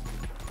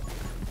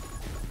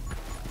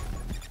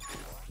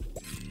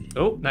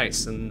 Oh,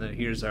 nice, and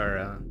here's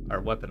our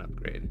weapon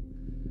upgrade.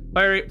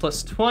 Fire rate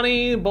plus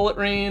 20, bullet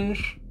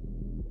range.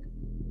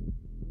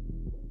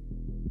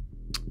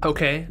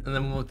 Okay, and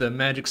then with the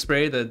magic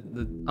spray, the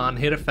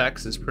on-hit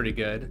effects is pretty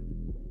good.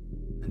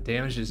 And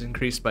damage is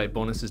increased by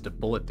bonuses to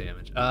bullet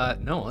damage.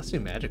 No, let's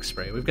do magic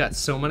spray. We've got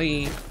so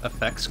many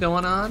effects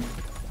going on.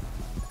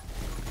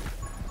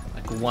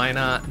 Like, why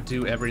not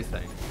do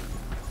everything?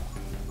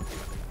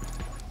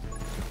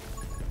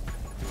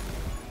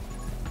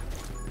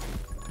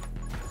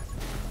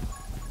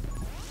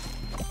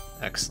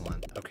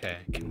 Excellent. Okay,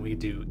 can we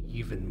do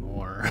even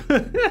more?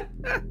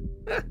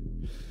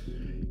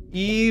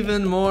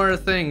 Even more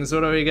things.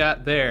 What do we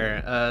got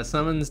there?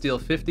 Summons deal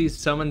 50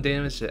 summon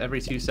damage to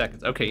every 2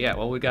 seconds. Okay, yeah,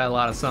 well, we got a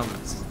lot of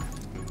summons.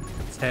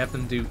 Let's have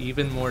them do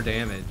even more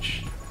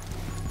damage.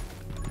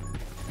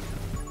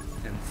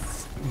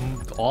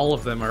 And all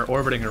of them are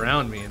orbiting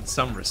around me in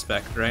some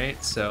respect,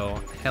 right?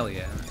 So, hell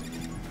yeah.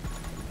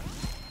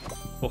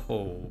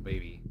 Oh,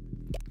 baby.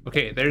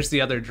 Okay, there's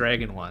the other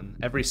dragon one.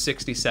 Every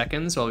 60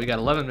 seconds. Well, we got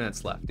 11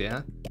 minutes left,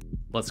 yeah?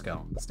 Let's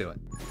go. Let's do it.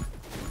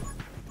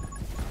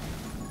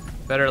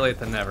 Better late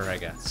than never, I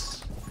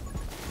guess.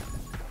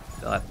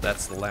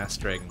 That's the last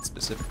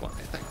dragon-specific one,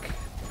 I think.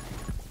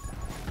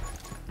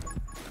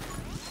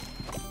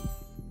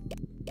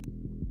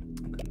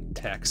 And then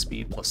attack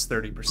speed plus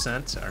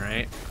 30%,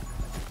 alright.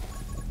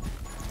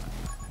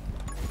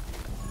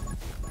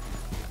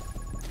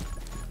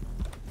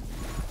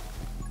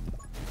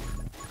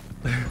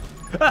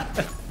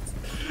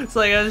 It's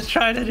like I was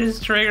trying to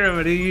just trigger him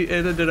and he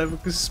ended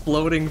up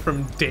exploding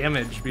from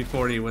damage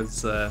before he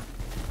was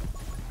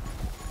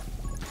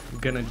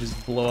gonna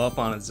just blow up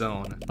on its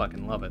own. I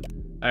fucking love it.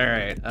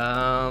 Alright,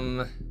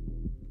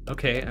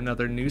 okay,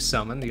 another new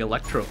summon, the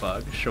Electro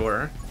Bug,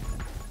 sure.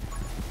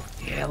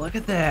 Yeah, look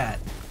at that.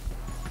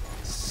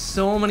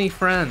 So many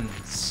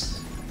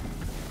friends.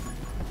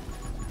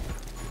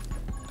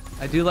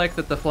 I do like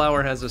that the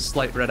flower has a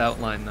slight red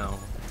outline though,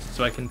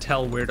 so I can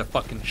tell where to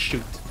fucking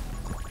shoot.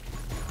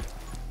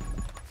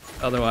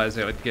 Otherwise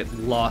I would get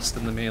lost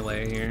in the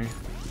melee here.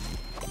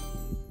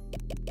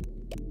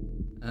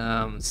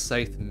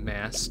 Scythe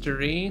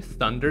Mastery,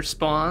 Thunder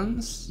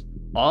Spawns.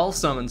 All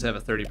summons have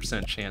a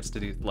 30% chance to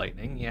do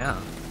lightning,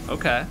 yeah,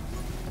 okay.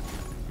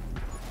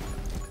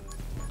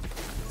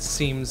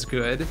 Seems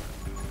good.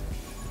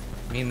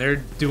 I mean, they're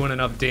doing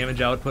enough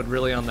damage output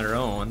really on their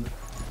own.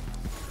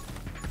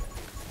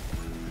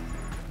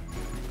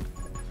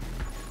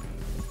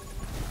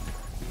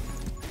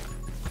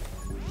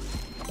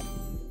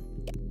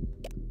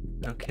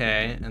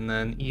 Okay, and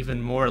then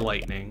even more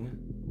lightning.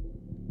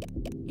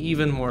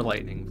 Even more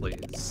lightning,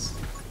 please.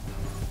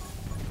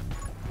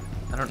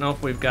 I don't know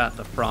if we've got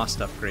the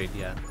frost upgrade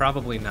yet.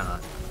 Probably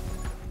not.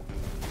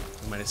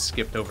 We might have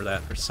skipped over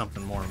that for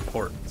something more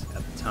important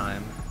at the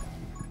time.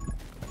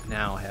 But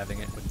now having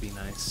it would be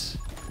nice.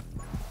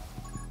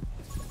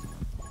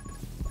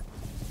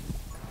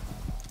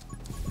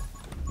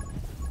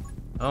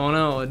 Oh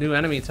no, a new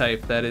enemy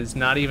type that is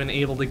not even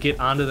able to get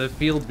onto the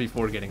field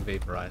before getting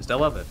vaporized. I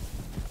love it.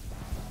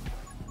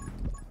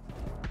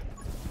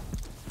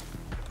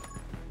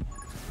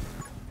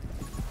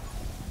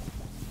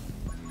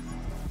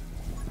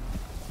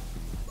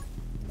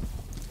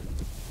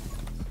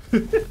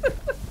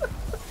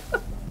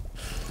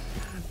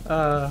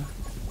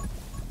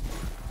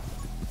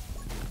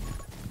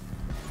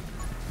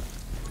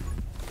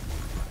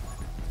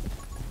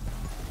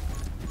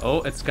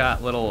 Oh, it's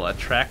got little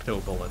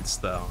attracto bullets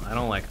though. I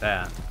don't like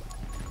that.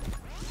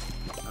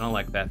 I don't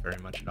like that very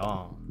much at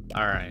all.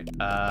 Alright,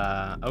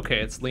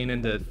 okay, let's lean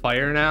into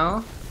fire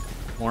now.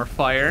 More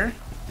fire.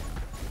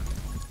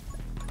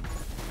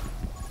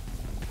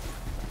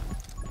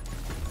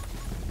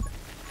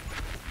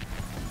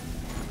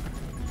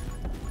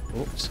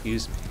 Oh,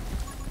 excuse me.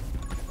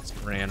 Just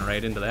ran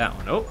right into that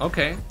one. Oh,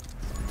 okay.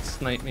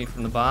 Sniped me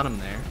from the bottom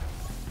there.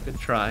 Good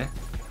try.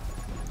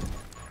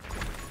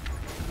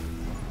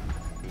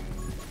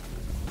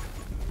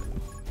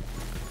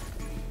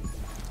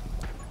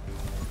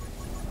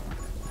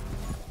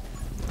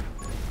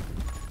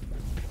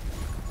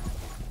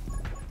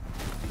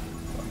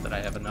 Thought that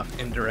I have enough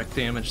indirect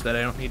damage that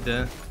I don't need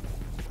to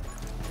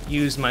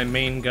use my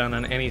main gun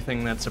on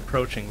anything that's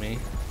approaching me.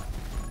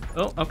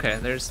 Oh, okay,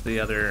 there's the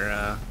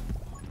other,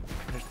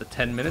 there's the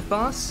 10-minute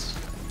boss.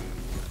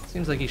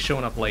 Seems like he's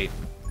showing up late.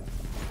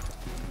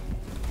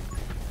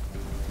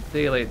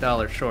 Day late,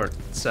 dollar short,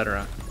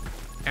 etc.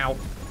 Ow.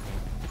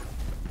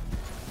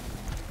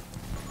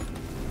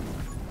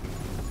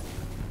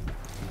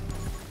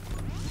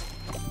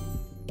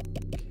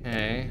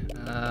 Okay,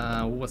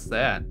 what's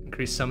that?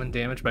 Increase summon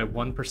damage by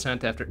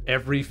 1% after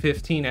every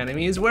 15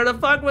 enemies? Where the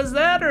fuck was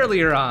that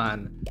earlier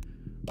on?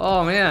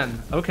 Oh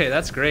man, okay,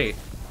 that's great.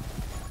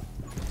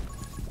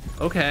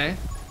 Okay.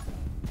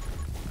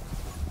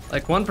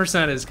 Like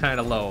 1% is kind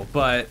of low,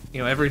 but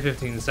you know, every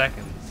 15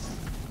 seconds.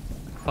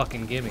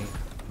 Fucking gimme.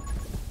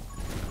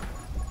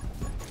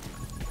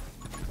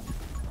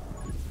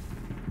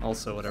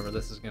 Also, whatever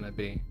this is gonna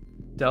be.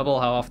 Double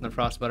how often the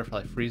frost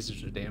butterfly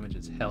freezes or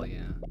damages. Hell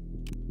yeah.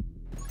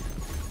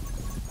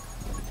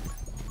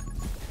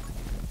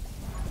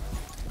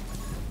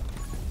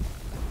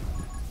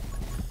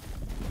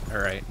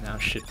 Alright, now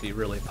shit be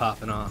really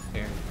popping off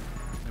here.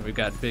 And we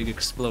got big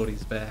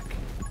explodies back.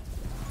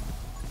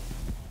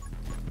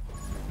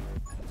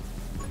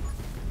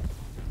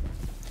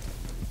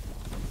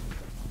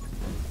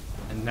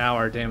 And now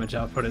our damage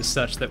output is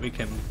such that we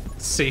can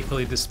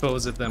safely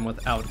dispose of them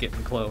without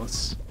getting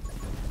close.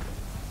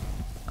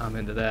 I'm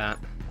into that.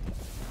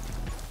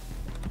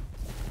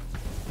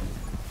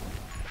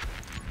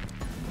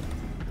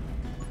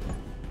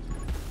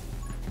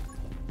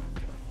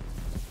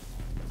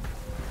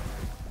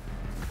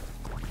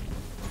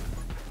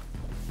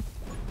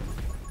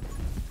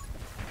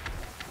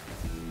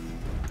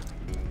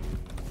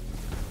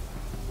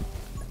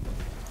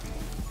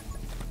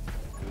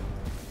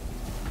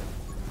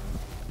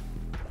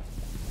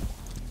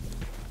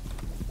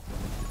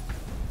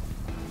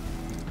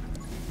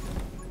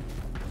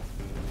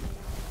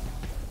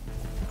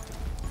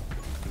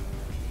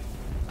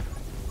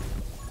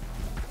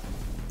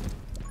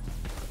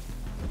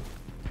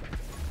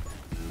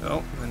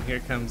 Oh, and here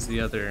comes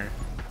the other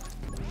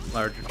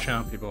larger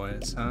chompy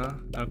boys, huh?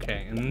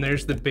 Okay, and then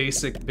there's the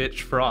basic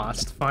bitch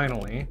frost,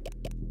 finally.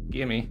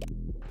 Gimme.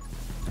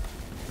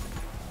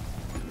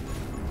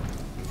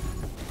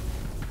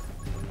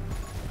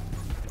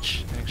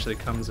 Which actually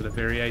comes at a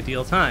very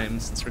ideal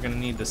time, since we're gonna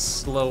need to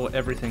slow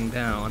everything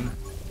down.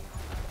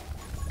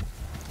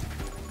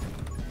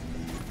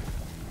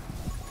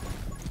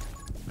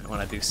 Might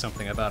want to do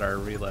something about our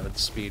reload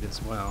speed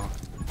as well.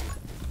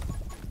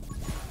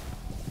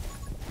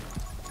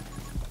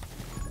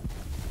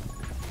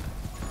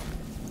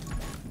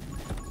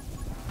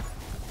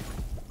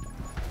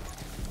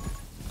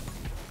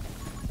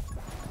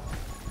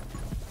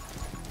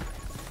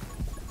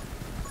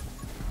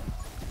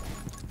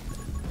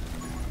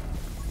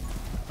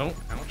 Oh,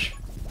 ouch.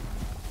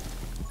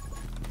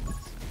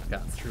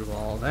 Got through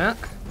all that.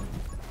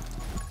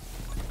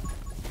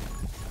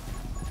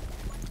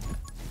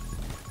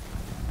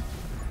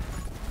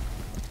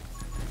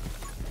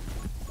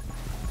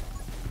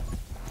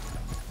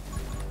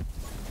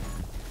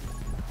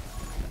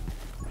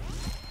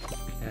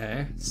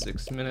 Okay,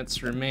 6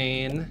 minutes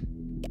remain.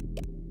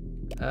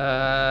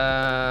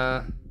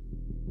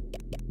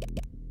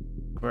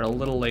 We're a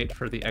little late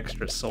for the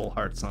extra soul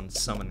hearts on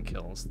summon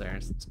kills there,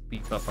 so let's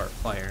beef up our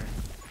fire.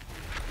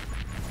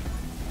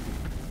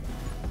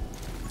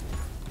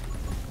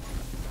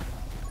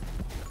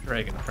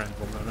 Dragon friend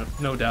will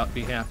no doubt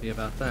be happy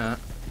about that.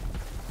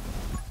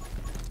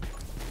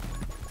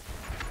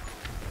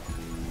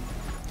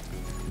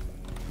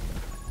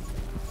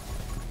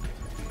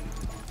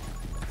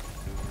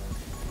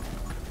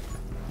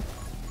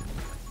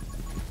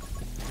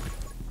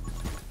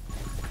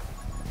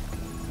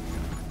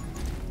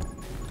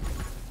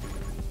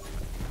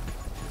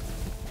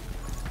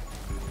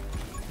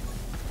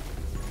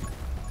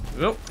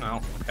 Oh,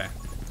 oh, okay.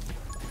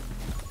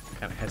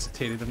 Kind of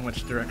hesitated in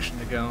which direction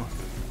to go.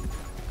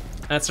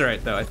 That's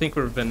alright though, I think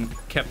we've been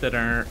kept at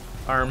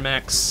our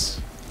max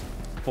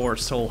 4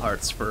 soul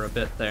hearts for a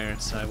bit there,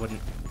 so I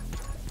wouldn't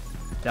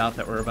doubt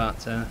that we're about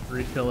to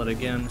refill it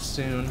again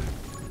soon.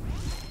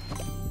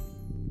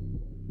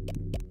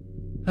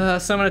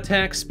 Summon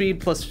attack speed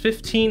plus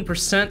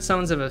 15%.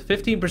 Summons have a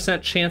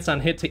 15% chance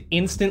on hit to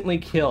instantly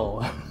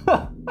kill.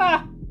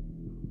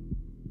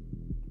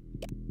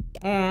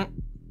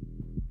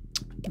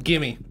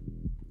 Gimme.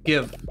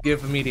 Give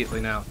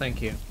immediately now,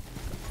 thank you.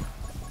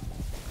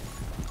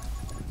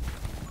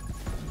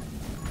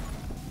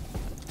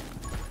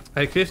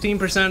 Like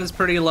 15% is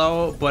pretty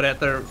low, but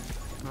at the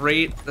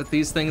rate that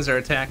these things are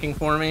attacking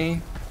for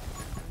me,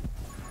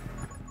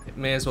 it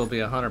may as well be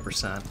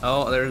 100%.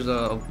 Oh, there's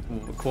a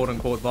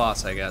quote-unquote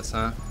boss, I guess,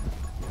 huh?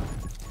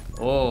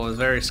 Oh, it's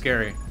very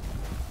scary.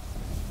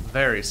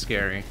 Very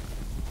scary.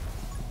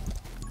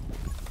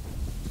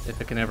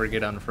 If it can ever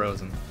get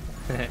unfrozen.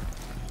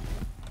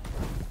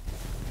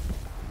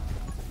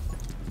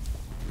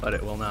 But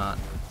it will not,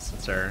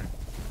 since our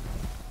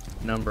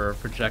number of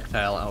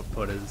projectile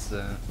output is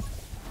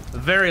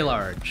very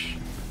large.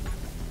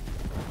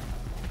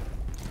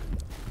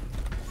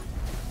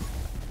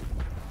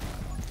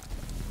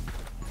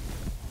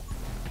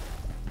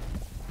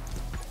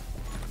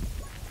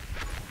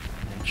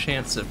 And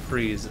chance of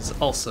freeze is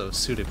also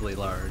suitably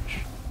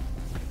large.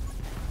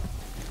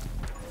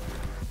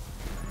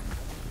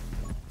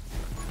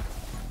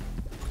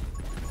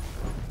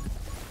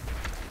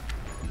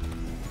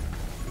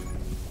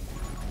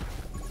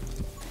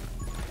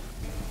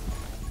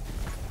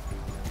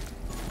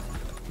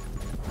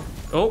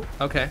 Oh,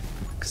 okay.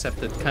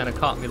 except it kind of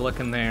caught me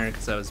looking there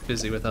because I was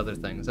busy with other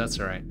things. That's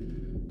alright.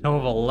 Tome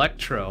of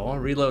Electro,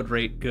 reload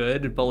rate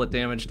good, bullet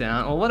damage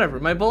down. Well, whatever.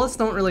 My bullets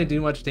don't really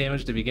do much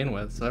damage to begin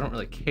with, so I don't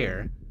really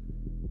care.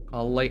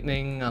 Call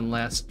lightning on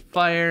last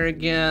fire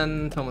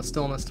again. Tome of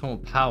Stillness, Tome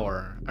of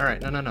Power.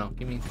 Alright, no.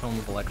 Give me Tome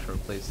of Electro,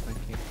 please. Thank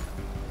you.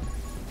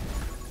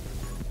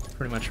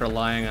 Pretty much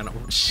relying on...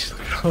 Oh, shit,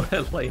 look at all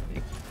that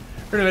lightning.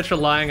 Pretty much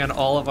relying on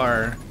all of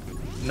our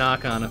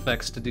knock-on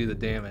effects to do the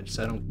damage,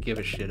 so I don't give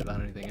a shit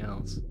about anything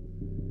else.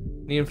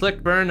 When you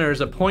inflict burn, there's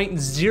a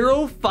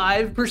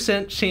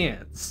 0.05%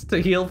 chance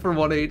to heal for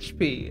 1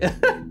 HP.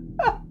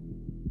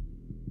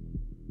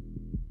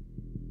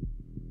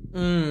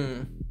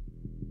 Hmm.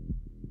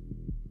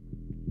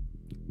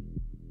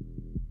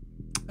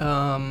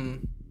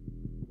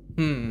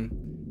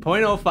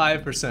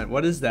 0.05%.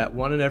 What is that?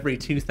 1 in every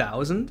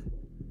 2,000?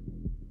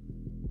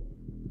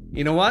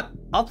 You know what?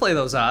 I'll play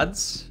those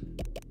odds.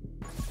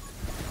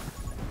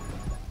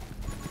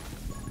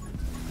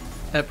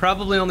 It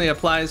probably only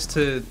applies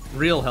to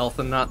real health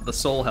and not the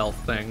soul health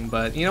thing,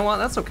 but you know what?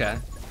 That's okay.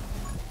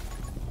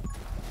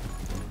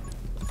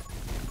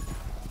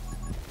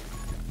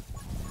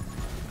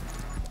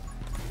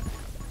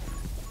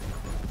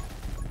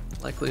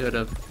 Likelihood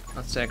of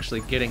us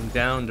actually getting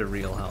down to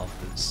real health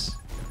is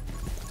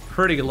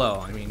pretty low.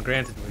 I mean,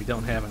 granted, we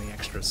don't have any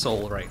extra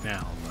soul right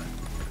now,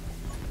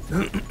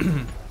 but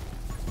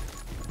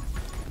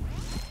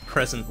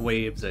present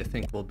waves I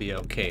think will be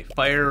okay.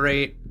 Fire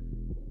rate,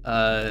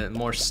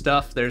 more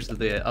stuff. There's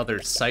the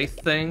other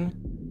scythe thing.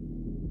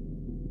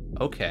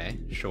 Okay,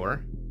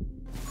 sure.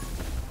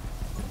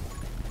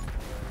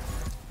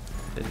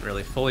 Didn't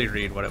really fully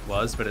read what it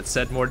was, but it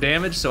said more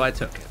damage, so I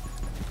took it.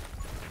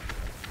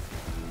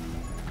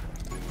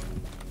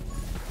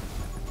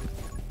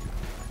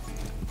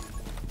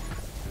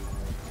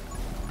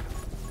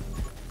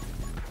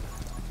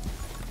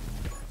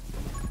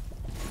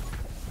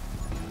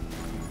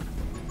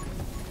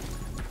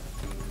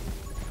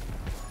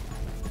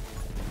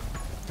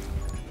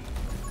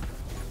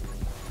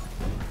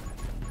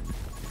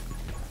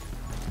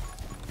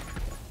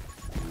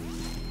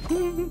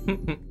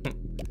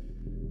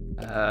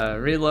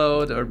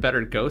 Reload or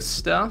better ghost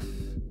stuff.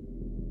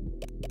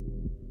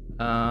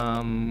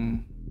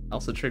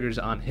 Also triggers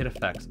on hit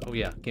effects. Oh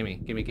yeah, gimme.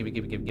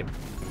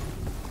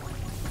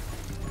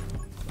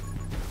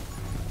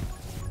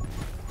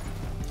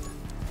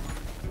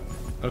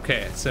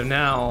 Okay, so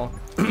now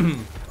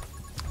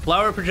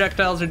flower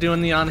projectiles are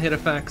doing the on-hit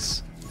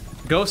effects.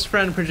 Ghost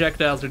friend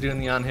projectiles are doing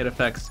the on-hit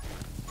effects.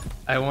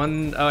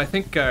 I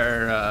think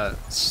our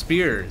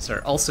spears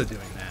are also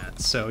doing that.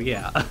 So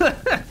yeah.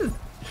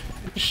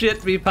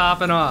 Shit be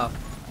popping off,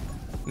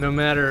 no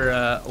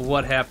matter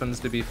what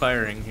happens to be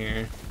firing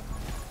here.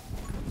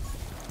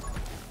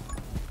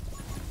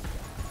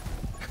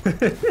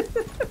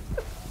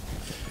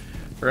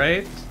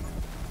 Right?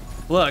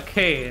 Look,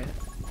 hey,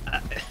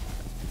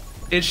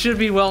 it should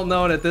be well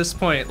known at this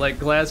point, like,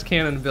 glass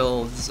cannon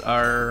builds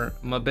are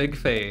my big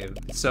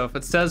fave, so if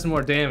it says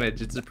more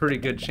damage, it's a pretty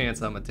good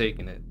chance I'm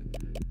taking it.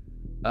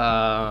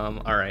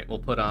 Alright, we'll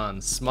put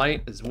on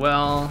Smite as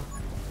well.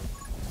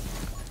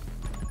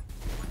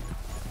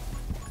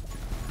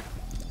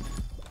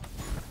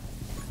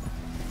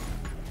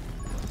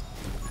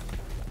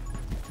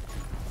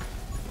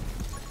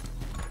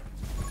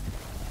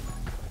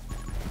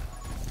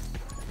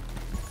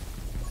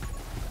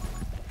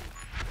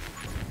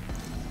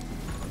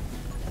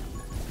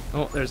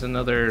 Oh, there's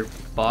another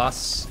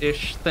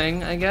boss-ish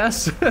thing, I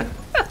guess.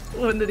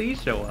 When did he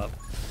show up?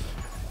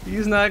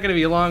 He's not gonna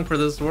be long for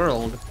this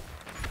world.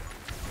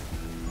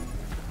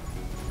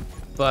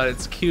 But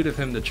it's cute of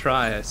him to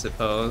try, I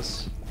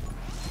suppose.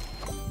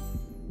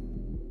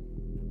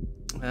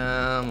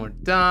 More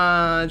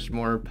dodge,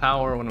 more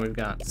power when we've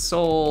got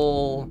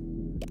soul,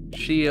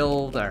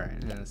 shield.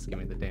 Alright, let's give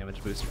me the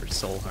damage boost for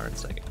soul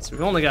hearts, I guess.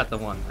 We've only got the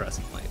one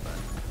presently, but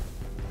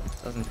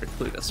it doesn't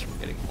preclude us from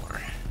getting more.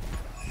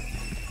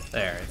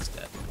 There, it's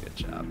dead. Good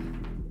job.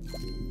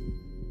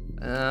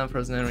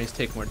 Frozen enemies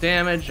take more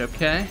damage,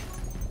 okay.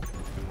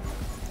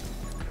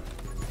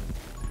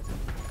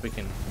 We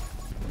can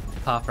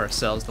pop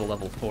ourselves to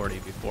level 40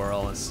 before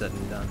all is said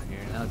and done here.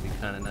 That would be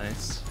kind of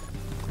nice.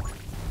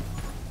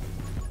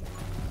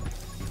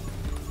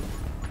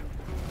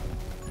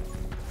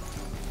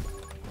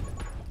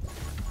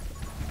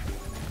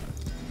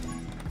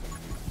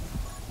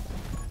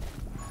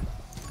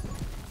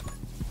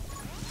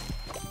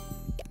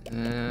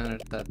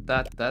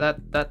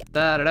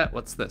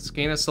 What's this?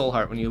 Gain a soul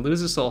heart. When you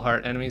lose a soul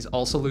heart, enemies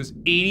also lose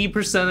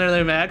 80% of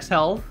their max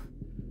health.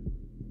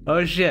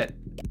 Oh shit.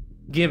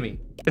 Gimme.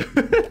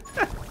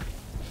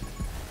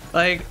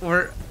 Like,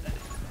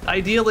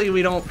 ideally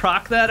we don't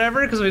proc that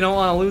ever because we don't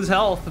want to lose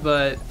health,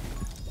 but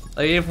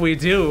like, if we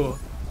do,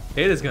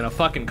 it is gonna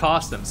fucking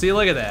cost them. See,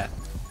 look at that.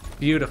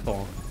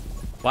 Beautiful.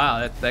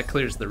 Wow, that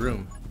clears the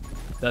room,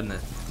 doesn't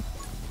it?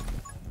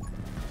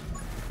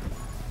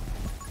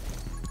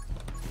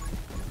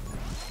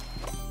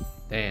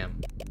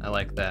 Damn, I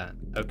like that.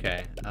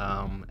 Okay,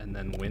 and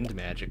then wind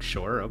magic,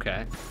 sure,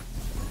 okay.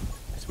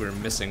 Because we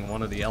were missing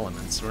one of the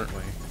elements, weren't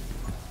we?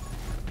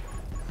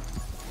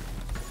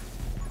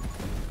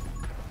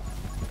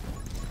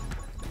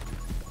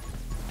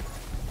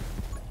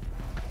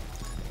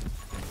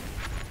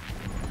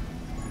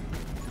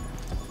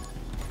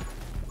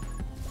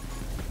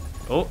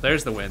 Oh,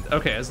 there's the wind.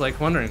 Okay, I was like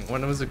wondering,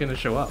 when was it gonna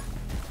show up?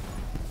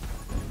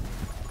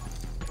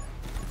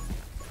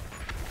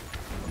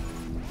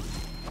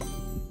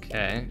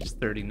 Okay, it's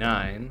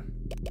 39.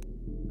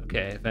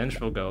 Okay,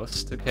 Vengeful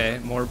Ghost. Okay,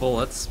 more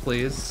bullets,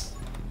 please.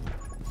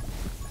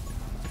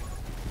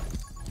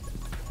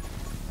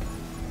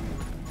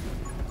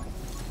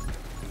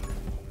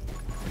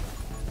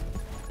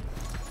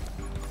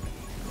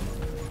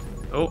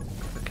 Oh,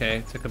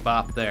 okay, took a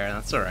bop there.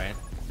 That's alright.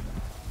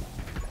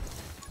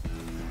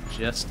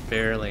 Just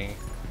barely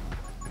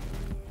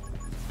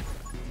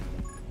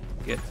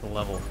get to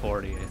level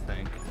 40, I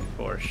think,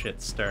 before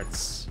shit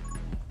starts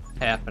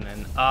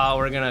happening. Oh,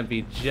 we're gonna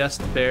be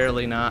just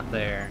barely not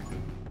there.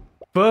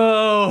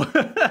 Boo!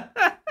 But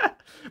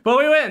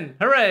we win!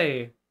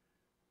 Hooray!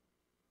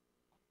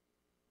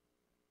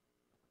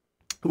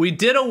 We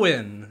did a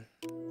win.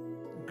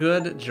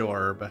 Good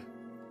job.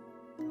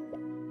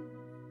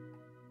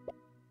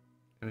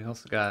 And we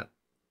also got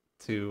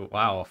to,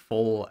 wow, a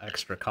full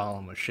extra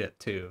column of shit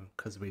too,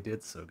 because we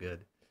did so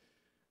good.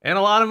 And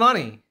a lot of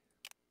money.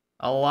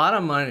 A lot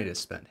of money to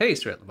spend. Hey,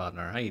 Straight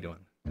Labadnar, how you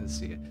doing? Good to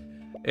see you.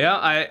 Yeah,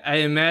 I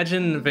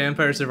imagine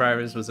Vampire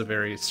Survivors was a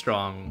very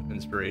strong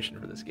inspiration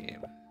for this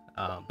game.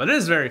 But it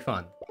is very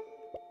fun.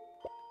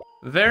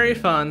 Very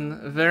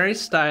fun, very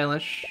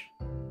stylish.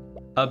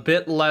 A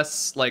bit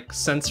less, like,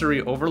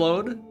 sensory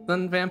overload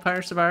than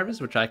Vampire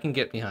Survivors, which I can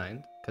get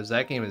behind, because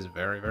that game is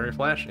very, very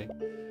flashy.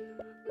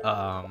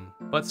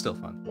 But still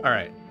fun.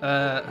 Alright,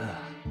 I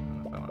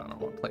don't want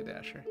to play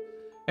Dasher.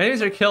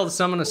 Enemies are killed,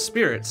 summon a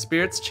spirit.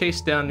 Spirits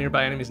chase down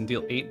nearby enemies and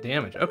deal 8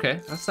 damage.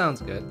 Okay, that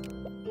sounds good.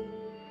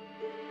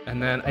 And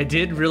then I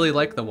did really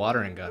like the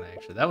watering gun,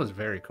 actually. That was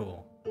very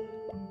cool.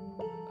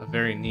 A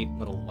very neat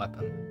little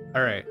weapon.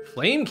 Alright,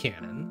 flame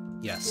cannon.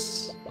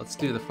 Yes, let's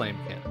do the flame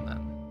cannon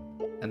then.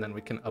 And then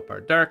we can up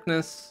our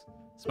darkness.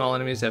 Small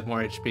enemies have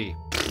more HP.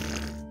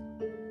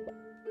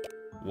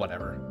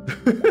 Whatever.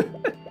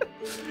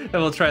 And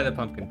we'll try the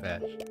pumpkin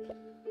patch.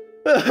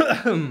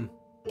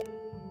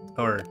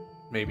 Or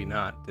maybe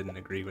not. Didn't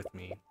agree with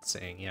me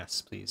saying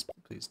yes, please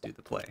do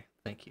the play.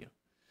 Thank you.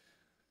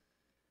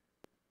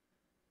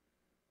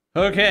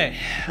 Okay.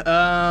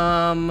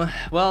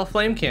 Well,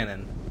 flame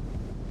cannon.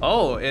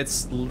 Oh,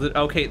 it's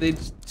okay. They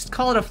just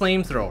call it a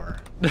flamethrower.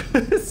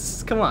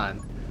 Come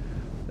on.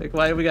 Like,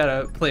 why do we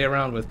gotta play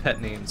around with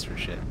pet names for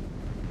shit?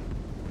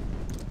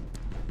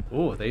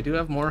 Oh, they do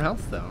have more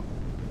health though.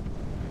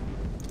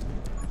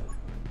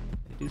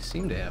 They do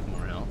seem to have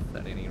more health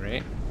at any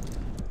rate.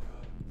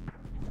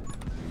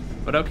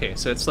 But okay,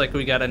 so it's like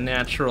we got a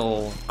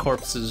natural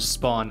corpses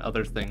spawn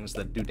other things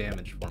that do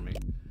damage for me.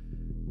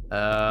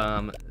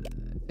 I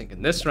think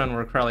in this run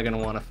we're probably going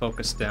to want to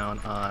focus down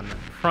on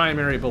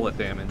primary bullet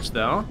damage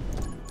though.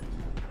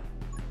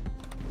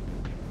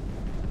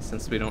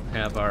 Since we don't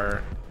have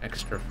our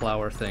extra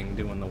flower thing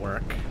doing the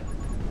work.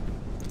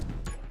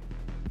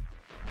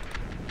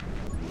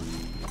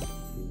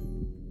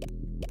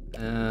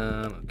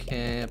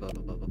 Okay, blah,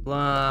 blah, blah, blah,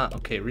 blah.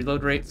 Okay,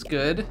 reload rate's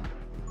good.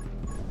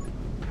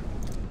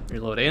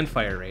 Reload and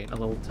fire rate. A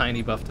little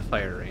tiny buff to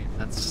fire rate.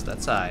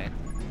 That's high.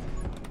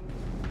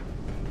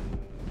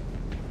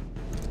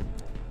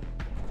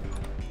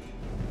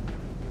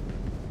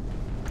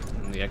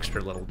 And the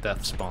extra little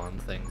death spawn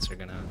things are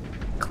gonna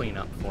clean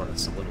up for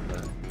us a little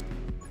bit.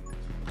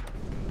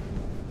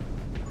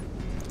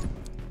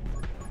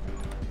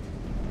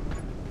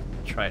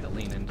 Try to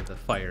lean into the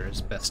fire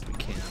as best we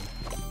can.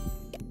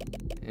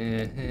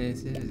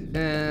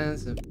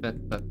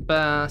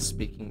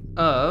 Speaking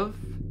of...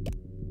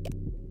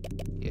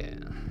 yeah.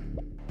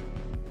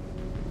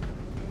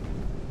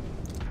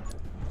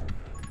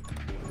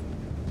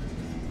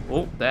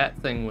 Oh, that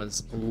thing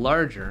was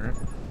larger.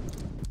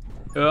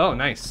 Oh,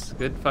 nice.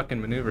 Good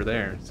fucking maneuver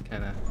there. Just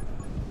kind of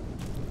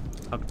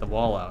hucked the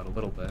wall out a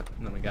little bit.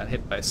 And then we got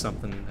hit by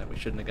something that we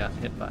shouldn't have gotten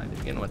hit by to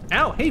begin with.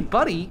 Ow, hey,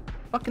 buddy!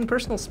 Fucking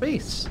personal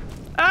space.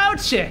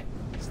 Ouch!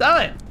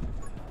 Stop it!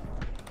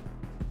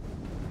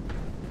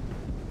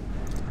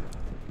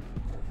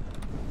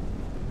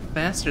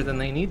 Faster than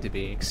they need to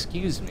be,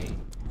 excuse me.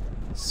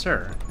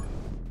 Sir.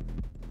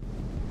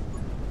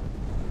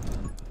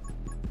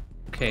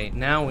 Okay,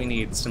 now we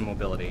need some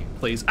mobility,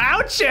 please.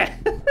 Ouch!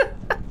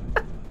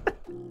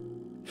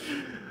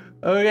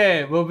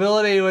 Okay,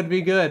 mobility would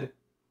be good.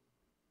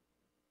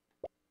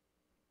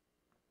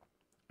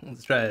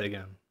 Let's try it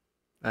again.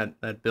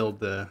 That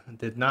build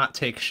did not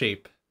take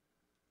shape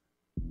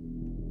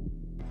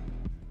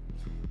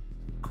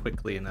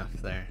quickly enough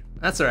there.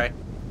 That's alright.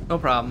 No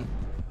problem.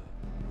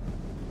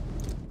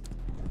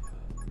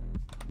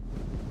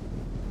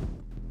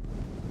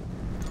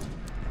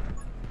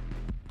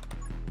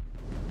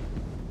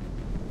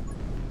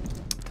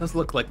 Does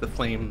look like the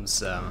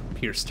flames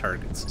pierce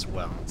targets as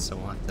well, so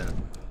we'll have to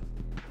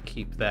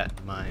keep that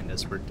in mind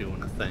as we're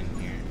doing a thing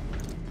here.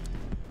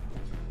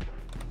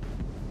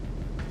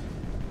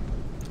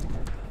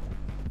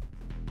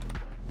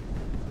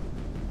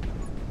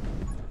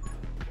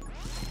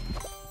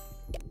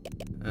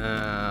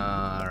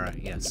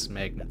 advanced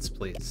magnets,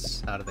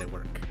 please. How do they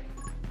work?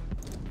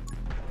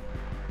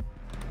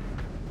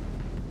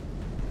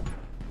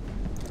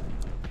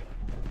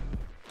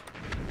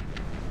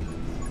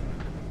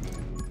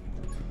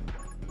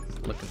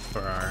 Looking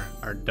for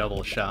our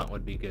double shot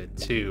would be good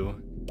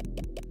too.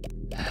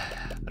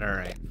 But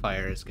alright,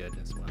 fire is good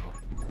as well.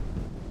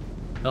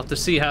 We'll have to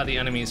see how the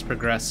enemies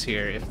progress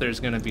here. If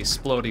there's gonna be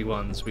splody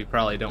ones, we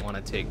probably don't want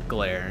to take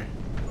glare.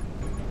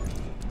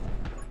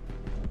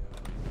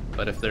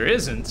 But if there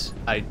isn't,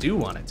 I do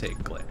want to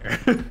take glare.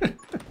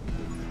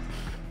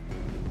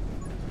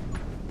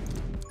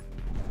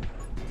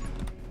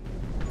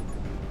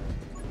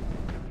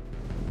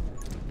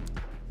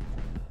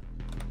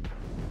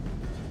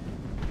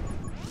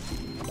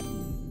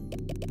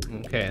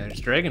 Okay, there's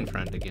Dragon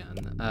Friend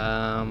again.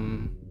 I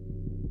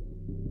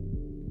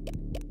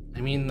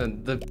mean,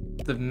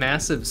 the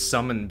massive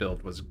summon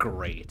build was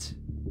great,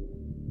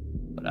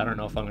 but I don't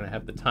know if I'm gonna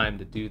have the time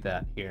to do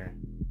that here.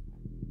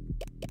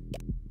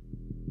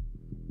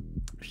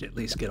 I should at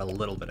least get a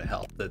little bit of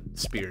help. The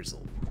spears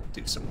will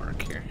do some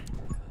work here.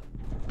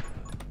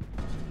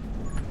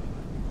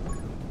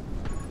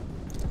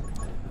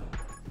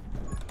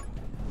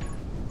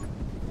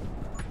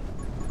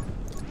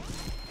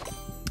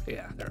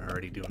 Yeah, they're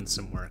already doing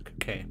some work.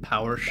 Okay,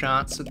 power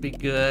shots would be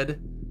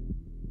good.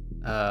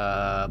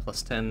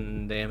 Plus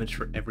 10 damage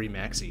for every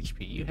max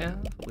HP you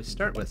have. We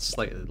start with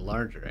slightly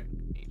larger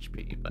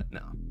HP, but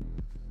no.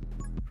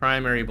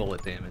 Primary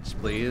bullet damage,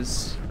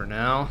 please, for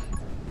now.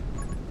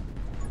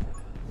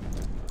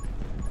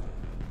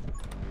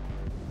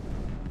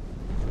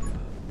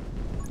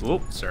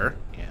 Whoop, sir.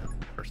 Yeah,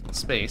 personal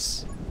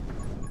space.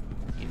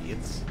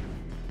 Idiots.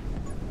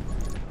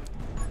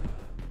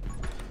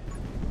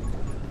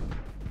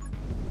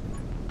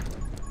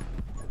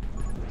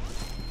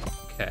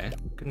 Okay,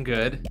 looking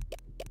good.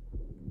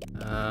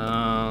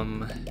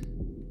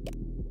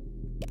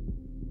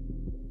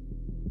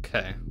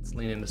 Okay, let's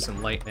lean into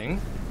some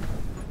lightning.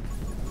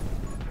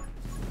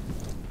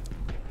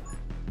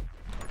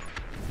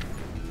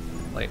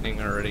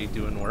 Lightning already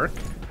doing work.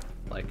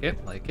 Like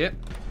it, like it.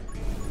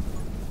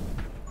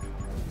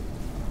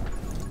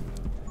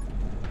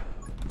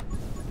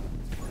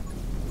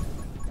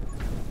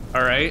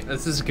 Alright,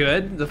 this is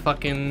good. The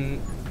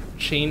fucking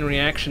chain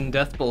reaction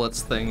death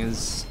bullets thing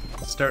is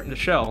starting to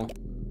show.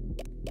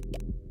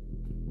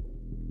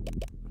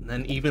 And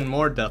then even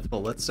more death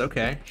bullets.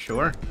 Okay,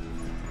 sure.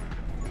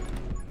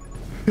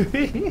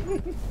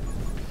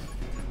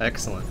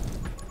 Excellent.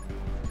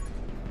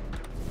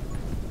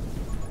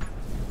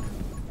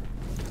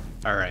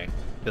 Alright,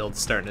 build's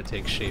starting to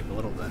take shape a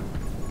little bit.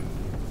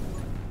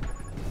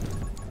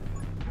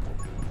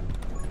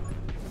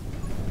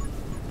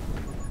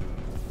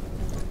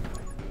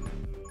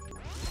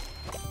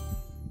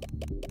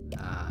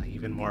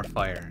 Even more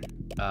fire.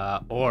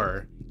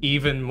 Or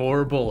even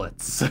more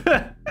bullets.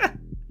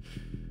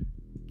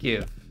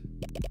 Give.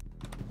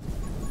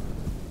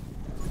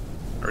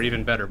 Or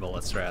even better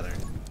bullets, rather.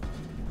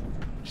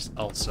 Which is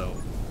also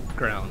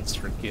grounds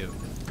for give.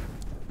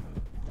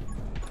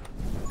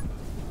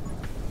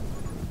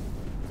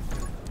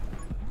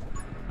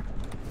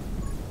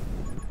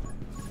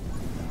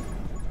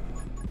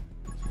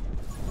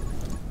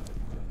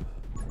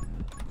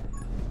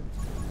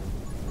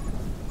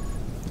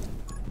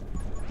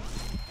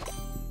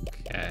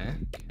 Okay,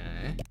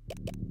 okay.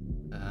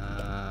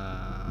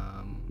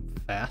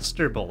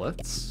 Faster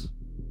bullets.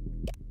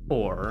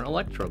 Or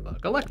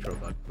Electrobug.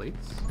 Electrobug, please.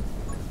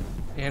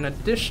 An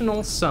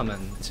additional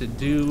summon to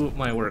do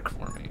my work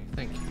for me.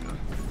 Thank you.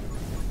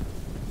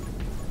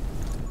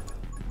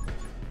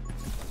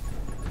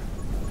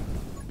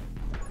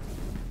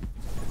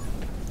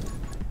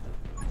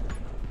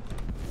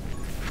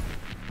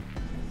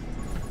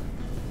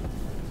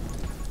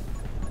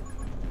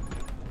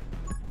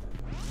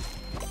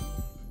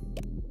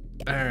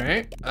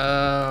 Alright,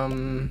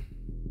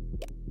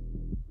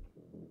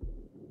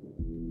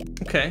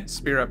 okay,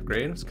 spear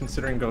upgrade. I was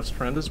considering Ghost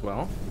Friend as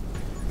well.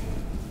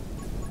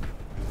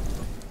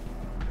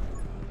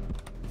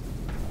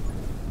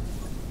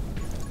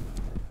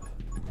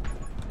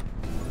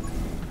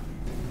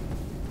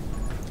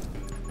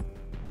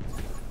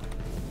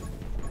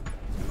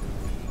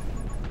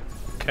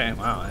 Okay,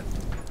 wow, that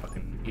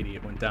fucking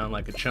idiot went down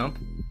like a chump.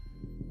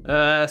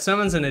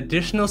 Summons an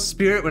additional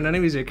spirit when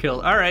enemies are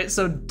killed. Alright,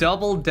 so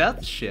double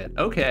death shit.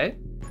 Okay.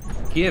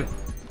 Give.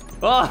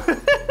 Oh!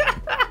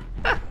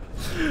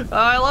 Oh,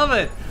 I love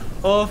it!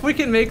 Oh, if we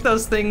can make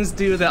those things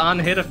do the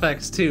on-hit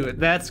effects too,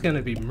 that's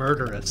gonna be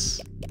murderous.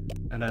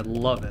 And I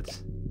love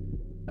it.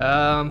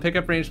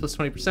 Pickup range plus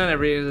 20%,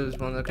 every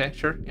one. Okay,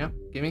 sure, yeah,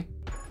 gimme.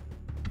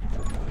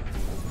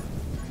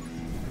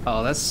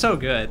 Oh, that's so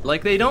good.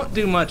 Like, they don't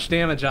do much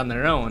damage on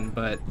their own,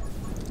 but...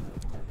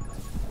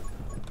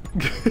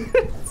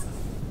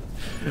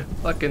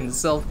 Fucking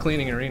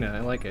self-cleaning arena, I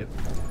like it.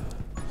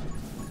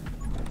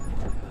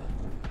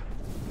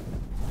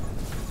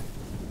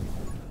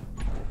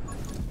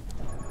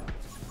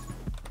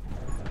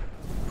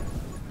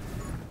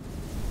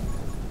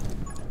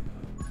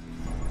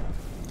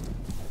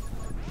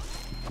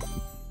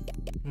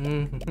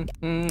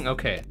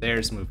 Okay,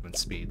 there's movement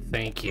speed.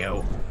 Thank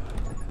you.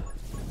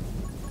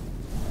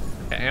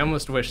 Okay, I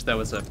almost wish that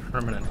was a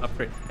permanent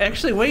upgrade.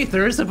 Actually, wait,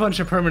 there is a bunch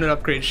of permanent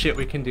upgrade shit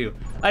we can do.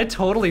 I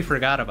totally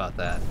forgot about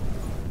that.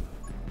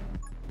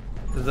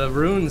 The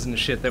runes and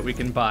shit that we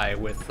can buy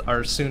with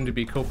our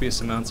soon-to-be copious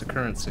amounts of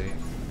currency.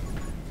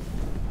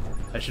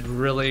 I should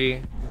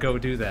really go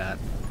do that.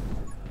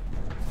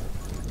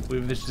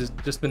 We've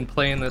just been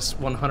playing this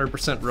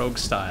 100% rogue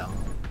style.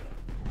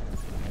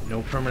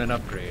 No permanent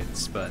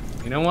upgrades, but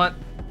you know what?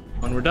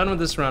 When we're done with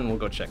this run, we'll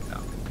go check it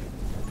out.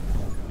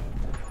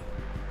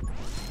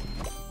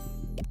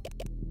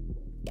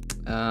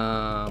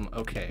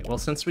 Okay, well,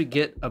 since we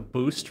get a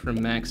boost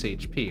from max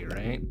HP,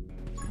 right?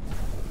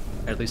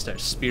 Or at least our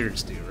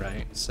spears do,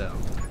 right? So,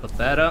 put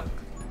that up.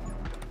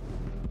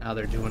 Now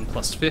they're doing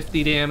plus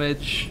 50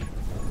 damage.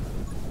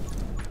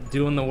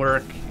 Doing the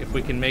work. If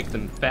we can make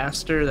them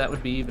faster, that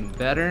would be even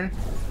better.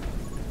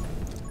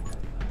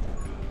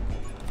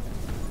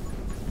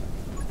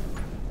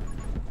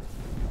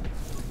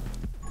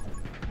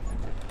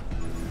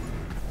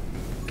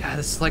 God,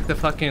 this is like the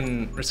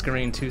fucking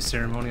Riskarine 2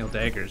 ceremonial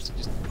daggers.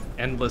 Just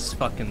endless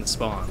fucking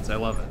spawns. I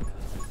love it.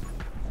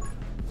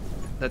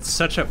 That's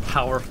such a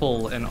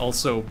powerful and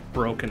also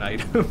broken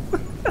item.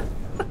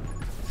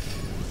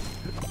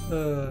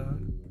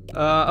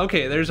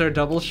 Okay, there's our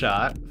double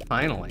shot,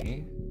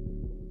 finally.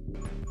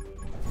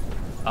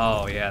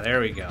 Oh yeah,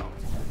 there we go.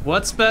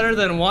 What's better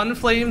than one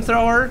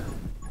flamethrower?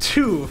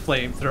 Two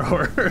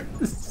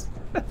flamethrowers.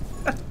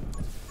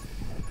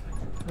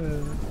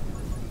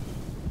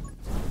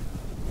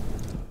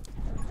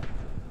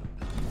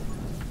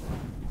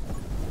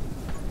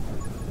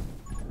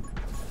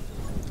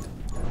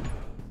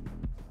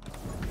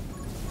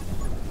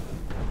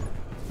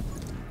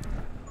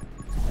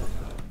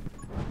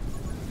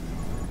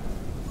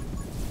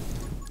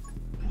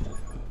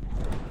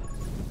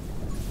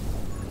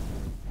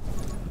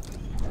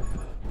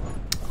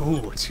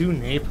 Ooh, 2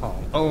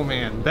 napalm. Oh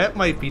man, that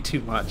might be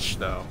too much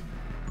though.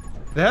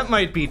 That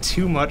might be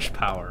too much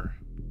power.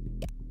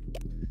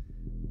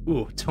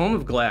 Ooh, Tome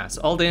of Glass.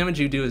 All damage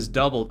you do is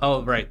doubled.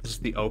 Oh right, this is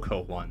the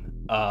Oko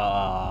one.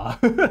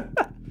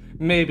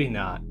 Maybe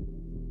not.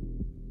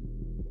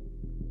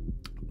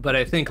 But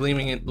I think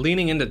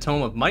leaning into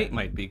Tome of Might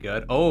might be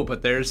good. Oh,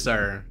 but there's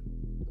our...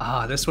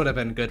 this would have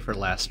been good for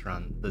last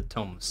run, the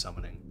Tome of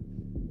Summoning.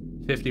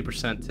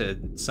 50%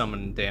 to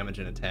summon damage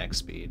and attack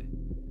speed.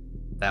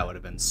 That would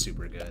have been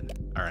super good.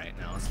 Alright,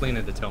 now let's lean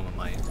into Tome of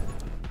Might.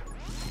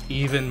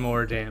 Even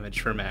more damage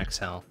for max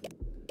health.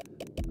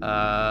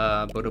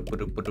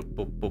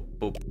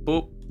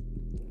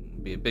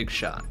 Be a big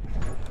shot.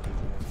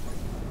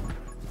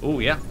 Oh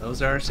yeah,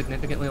 those are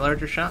significantly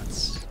larger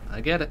shots.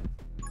 I get it.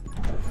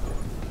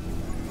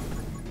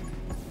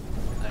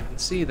 I can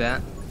see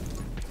that.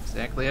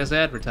 Exactly as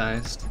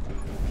advertised.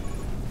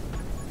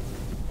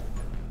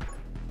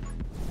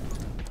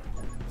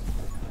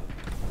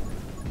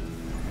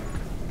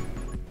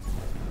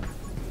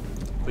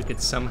 We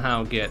could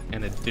somehow get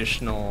an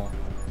additional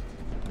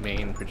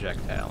main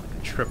projectile,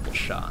 like a triple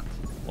shot,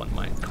 one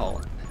might call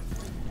it.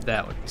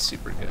 That would be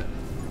super good.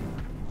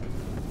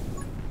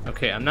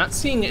 Okay, I'm not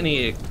seeing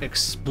any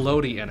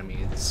explodey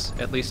enemies,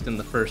 at least in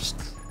the first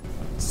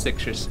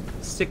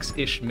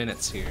six-ish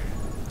minutes here.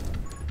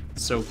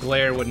 So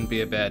glare wouldn't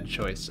be a bad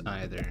choice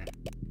either.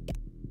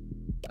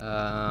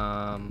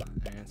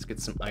 Let's get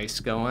some ice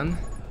going.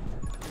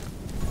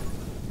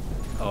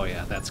 Oh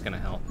yeah, that's gonna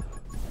help.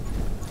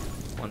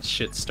 Once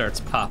shit starts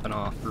popping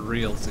off for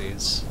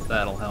realsies,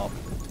 that'll help.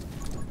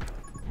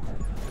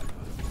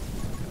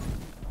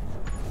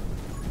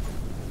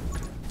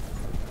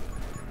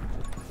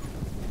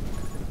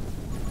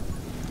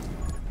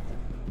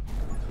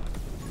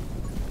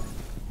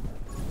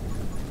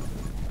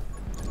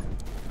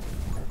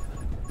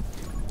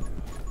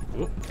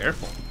 Ooh,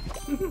 careful.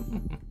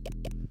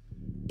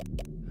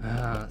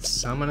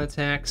 Summon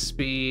attack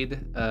speed,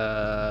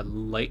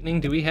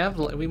 lightning. Do we have?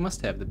 We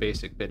must have the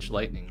basic bitch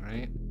lightning,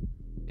 right?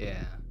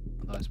 Yeah.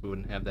 Otherwise we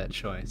wouldn't have that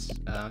choice.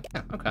 Yeah.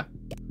 Okay.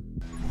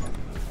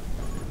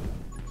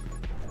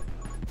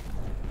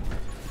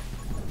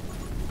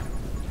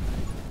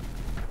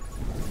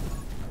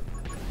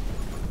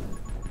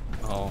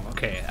 Oh,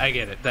 okay. I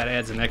get it. That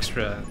adds an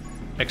extra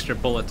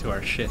bullet to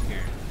our shit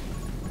here,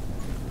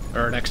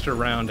 or an extra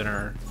round in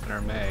our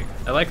mag.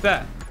 I like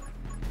that.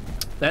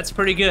 That's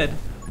pretty good.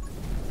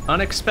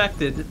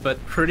 Unexpected,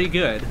 but pretty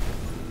good.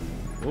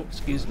 Oh,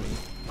 excuse me.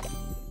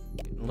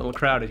 Getting a little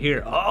crowded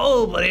here.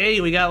 Oh, but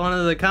hey, we got one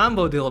of the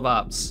combo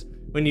dillabops.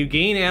 When you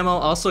gain ammo,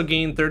 also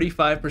gain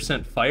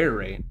 35% fire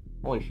rate.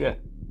 Holy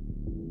shit.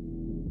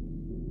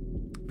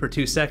 For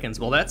 2 seconds.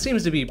 Well, that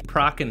seems to be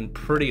proccing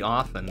pretty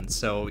often,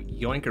 so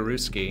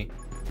yoinkarooski.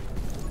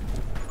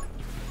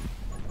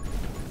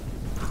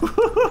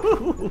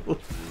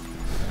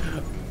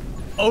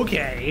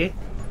 Okay.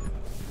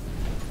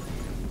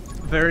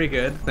 Very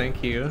good,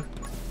 thank you.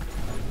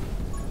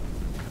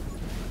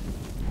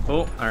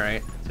 Oh,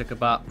 alright. Took a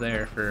bop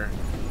there for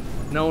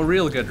no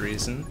real good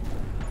reason.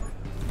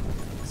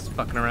 Just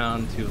fucking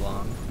around too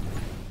long.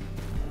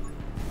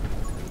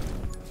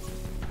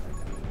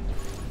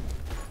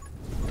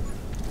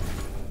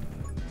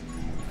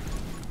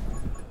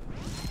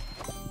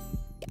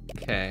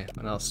 Okay,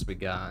 what else we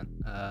got?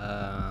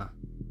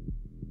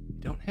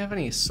 Don't have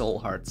any soul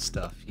heart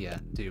stuff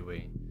yet, do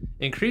we?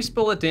 Increase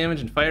bullet damage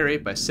and fire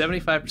rate by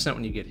 75%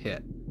 when you get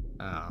hit.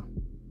 Oh,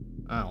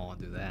 I don't want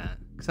to do that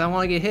because I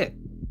want to get hit.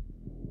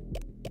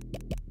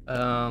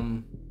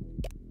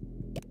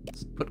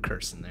 Let's put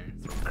curse in there.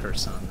 Throw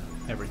curse on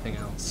everything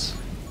else.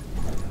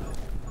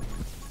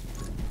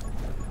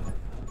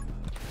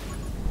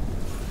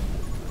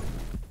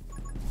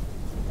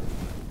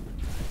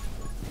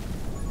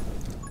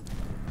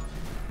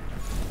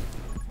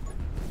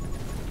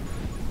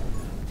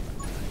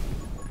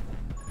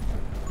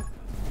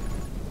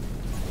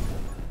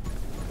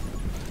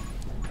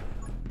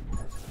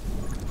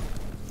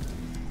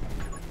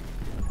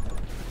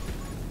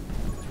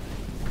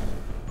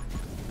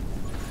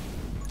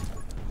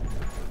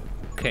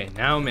 Okay,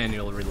 now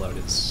manual reload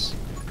is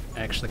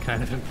actually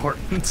kind of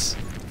important.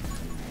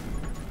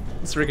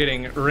 So we're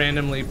getting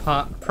randomly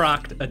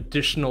procced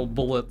additional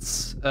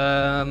bullets.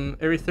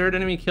 Every third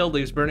enemy killed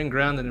leaves burning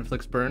ground that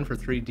inflicts burn for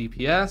 3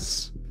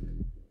 DPS.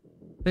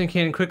 Then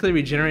cannon quickly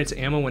regenerates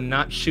ammo when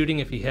not shooting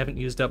if you haven't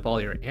used up all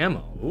your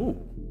ammo.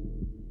 Ooh.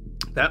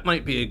 That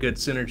might be a good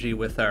synergy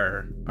with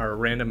our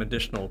random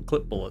additional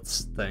clip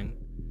bullets thing.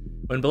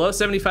 When below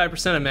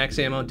 75% of max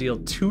ammo, deal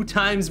 2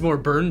 times more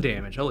burn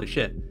damage. Holy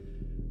shit.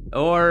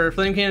 Or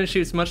flame cannon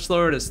shoots much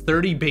slower, it does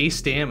 30 base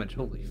damage.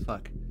 Holy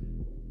fuck.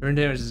 Burn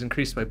damage is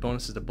increased by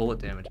bonuses to bullet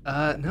damage.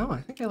 No,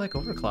 I think I like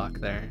overclock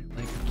there.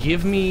 Like,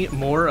 give me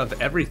more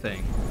of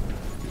everything.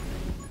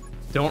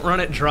 Don't run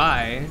it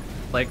dry.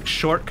 Like,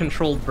 short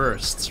controlled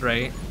bursts,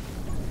 right?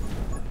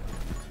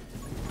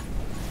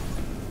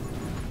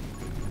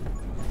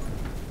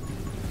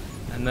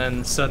 And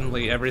then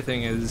suddenly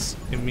everything is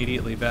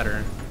immediately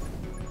better.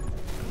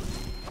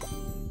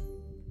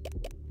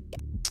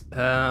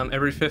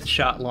 Every 5th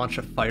shot launch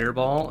a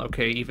fireball.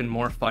 Okay, even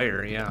more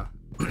fire, yeah.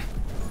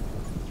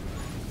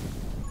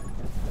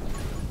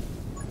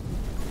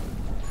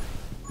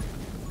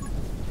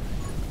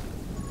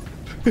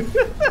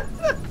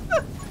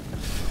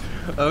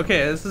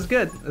 Okay, this is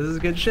good. This is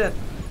good shit.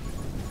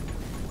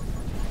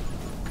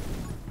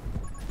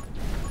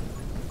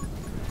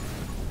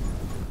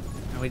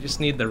 Now we just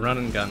need the run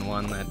and gun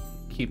one that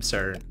keeps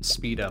our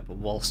speed up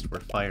whilst we're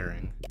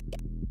firing.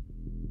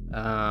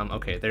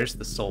 Okay, there's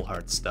the soul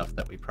heart stuff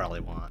that we probably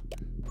want.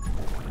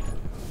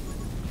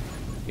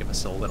 Give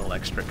us a little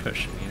extra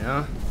cushion, you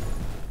know?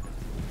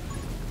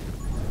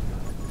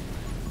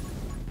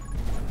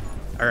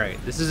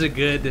 Alright, this is a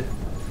good,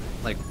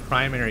 like,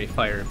 primary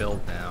fire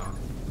build now.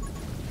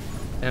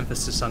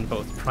 Emphasis on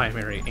both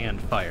primary and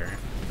fire.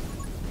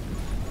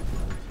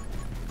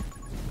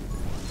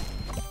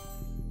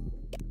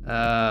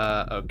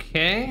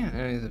 Okay.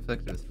 Enemies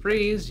afflicted with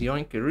freeze,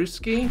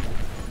 yoinkaruski.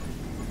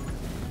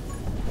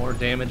 More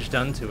damage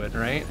done to it,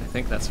 right? I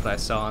think that's what I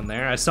saw on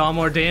there. I saw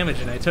more damage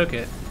and I took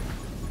it.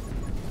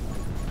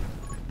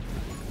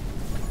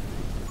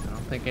 I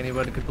don't think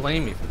anybody could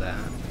blame me for that.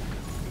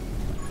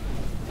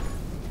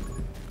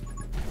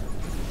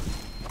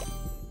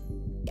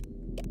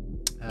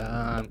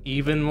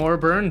 Even more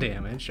burn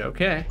damage,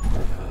 okay.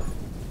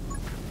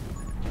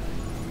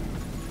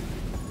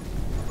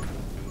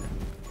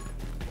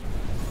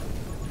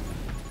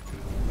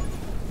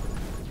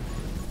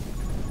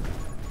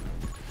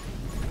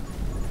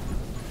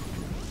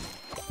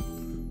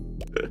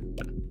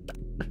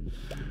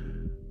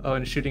 Oh,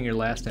 and shooting your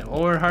last ammo.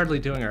 Oh, we're hardly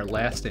doing our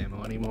last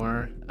ammo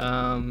anymore.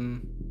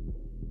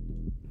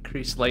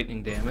 Increased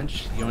lightning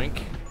damage.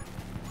 Yoink.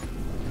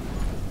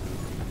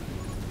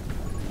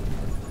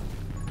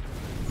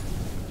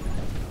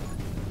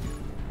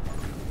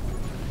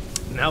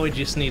 Now we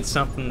just need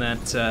something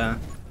that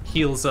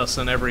heals us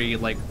on every,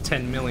 like,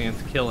 10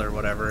 millionth kill or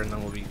whatever, and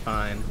then we'll be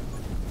fine.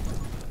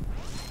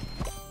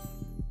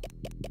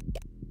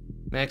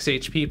 Max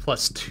HP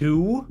plus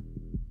 2?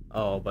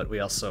 Oh, but we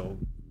also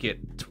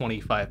get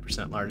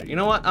 25% larger. You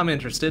know what? I'm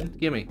interested.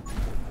 Gimme.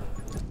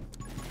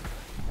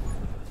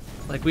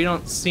 Like, we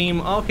don't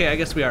seem... Okay, I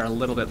guess we are a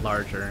little bit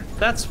larger.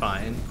 That's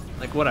fine.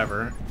 Like,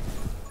 whatever.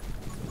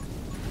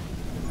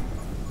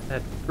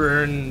 That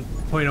burn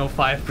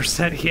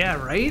 0.05%.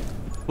 Yeah, right?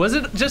 Was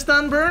it just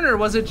on burn, or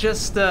was it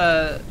just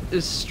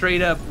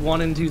straight up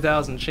 1 in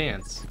 2,000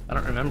 chance? I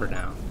don't remember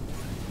now.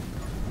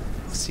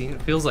 See, it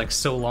feels like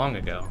so long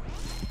ago.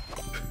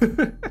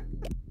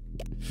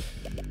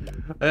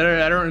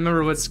 I don't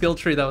remember what skill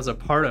tree that was a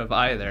part of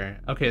either.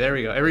 Okay, there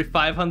we go. Every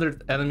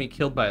 500th enemy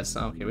killed by a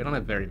summon. Okay, we don't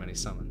have very many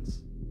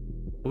summons.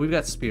 But we've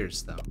got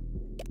spears, though.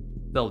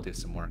 They'll do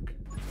some work.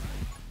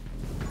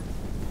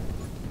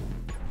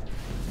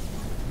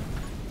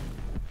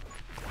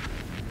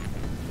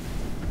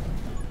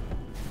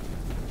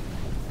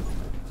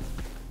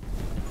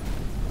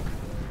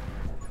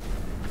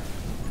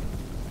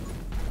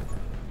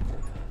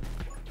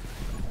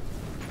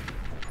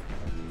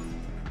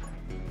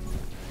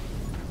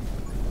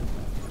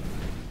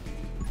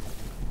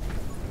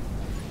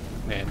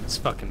 Man, this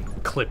fucking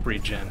clip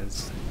regen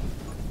is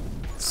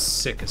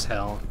sick as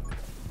hell.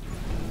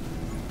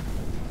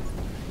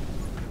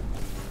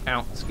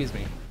 Ow, excuse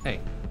me. Hey.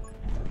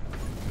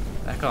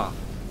 Back off.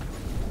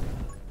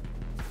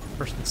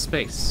 Personal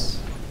space.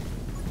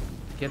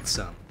 Get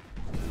some.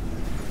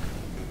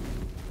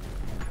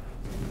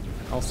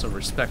 Also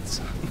respect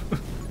some.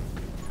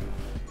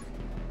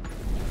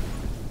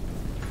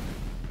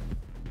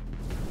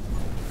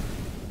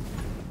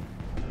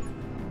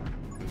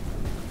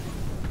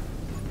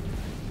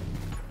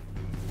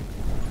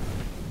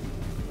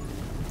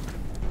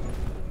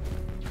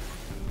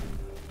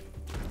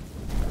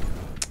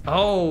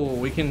 Oh,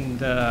 we can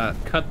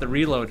cut the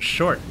reload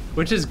short,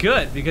 which is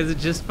good because it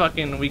just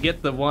fucking, we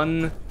get the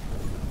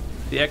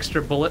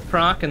extra bullet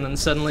proc, and then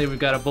suddenly we've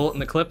got a bullet in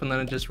the clip, and then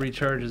it just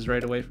recharges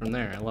right away from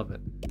there. I love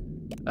it.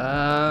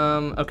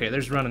 Okay,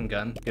 there's run and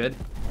gun. Good.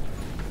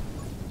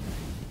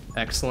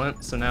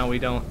 Excellent. So now we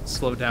don't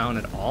slow down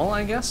at all,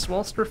 I guess,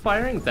 whilst we're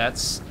firing.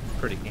 That's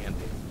pretty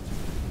handy.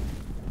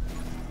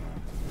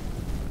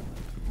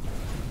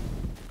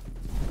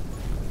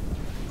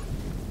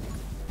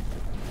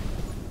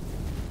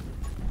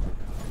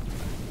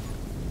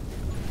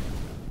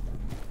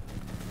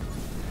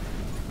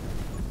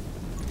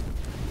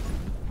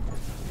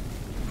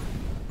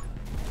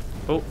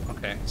 Oh,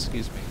 okay,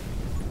 excuse me.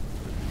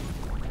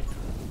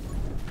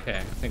 Okay,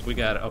 I think we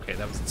got it. Okay,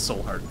 that was the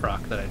soul heart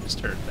proc that I just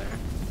heard there.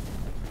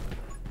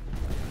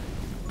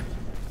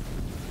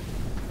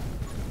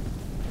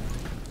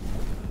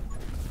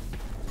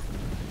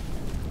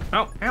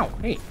 Oh, ow,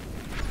 hey.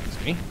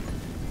 Excuse me.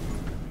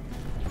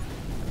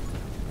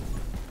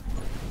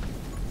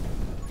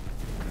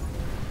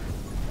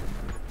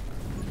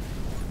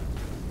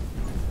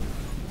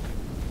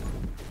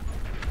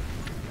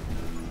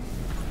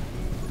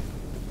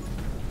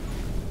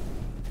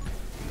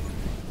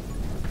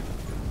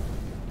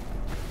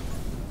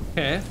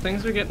 Okay,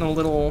 things are getting a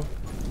little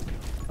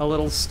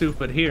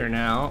stupid here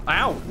now.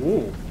 Ow!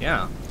 Ooh,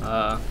 yeah.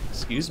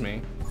 Excuse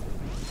me.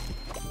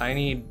 I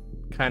need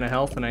kind of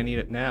health and I need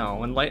it now.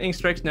 When lightning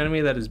strikes an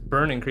enemy that is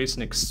burning, creates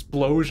an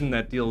explosion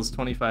that deals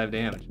 25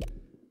 damage.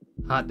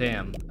 Hot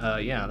damn.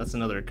 Yeah, that's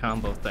another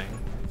combo thing.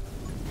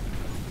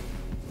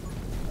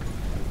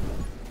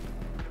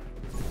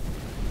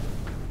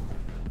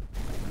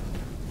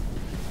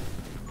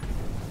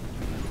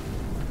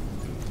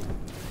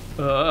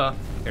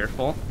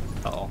 Careful.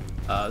 Uh-oh.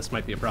 This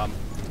might be a problem.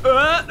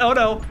 Oh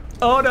no!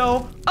 Oh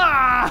no!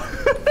 Ah!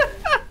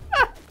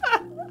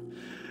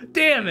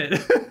 Damn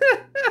it!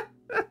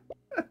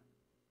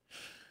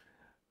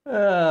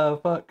 Oh,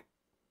 fuck.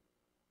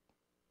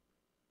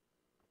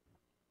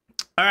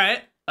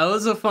 Alright. That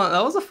was a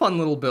fun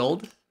little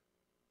build.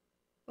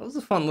 That was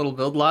a fun little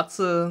build. Lots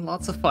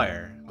of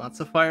fire.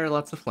 Lots of fire,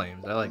 lots of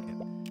flames. I like it.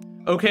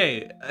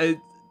 Okay, I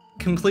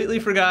completely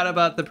forgot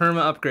about the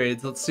perma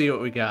upgrades. Let's see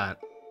what we got.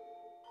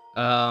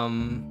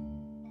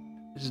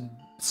 Just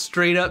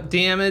straight up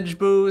damage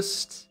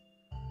boost,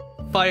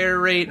 fire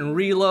rate and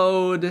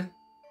reload,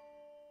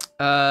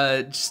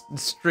 just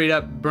straight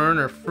up burn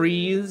or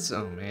freeze.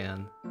 Oh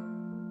man.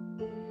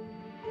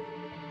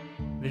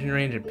 Vision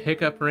range and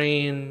pickup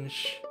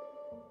range.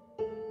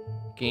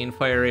 Gain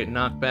fire rate and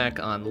knockback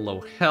on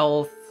low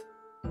health.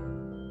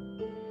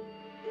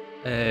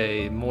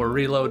 More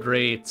reload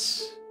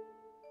rates.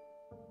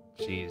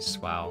 Jeez,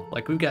 wow.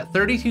 Like, we've got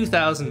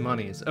 32,000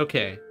 monies.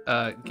 Okay,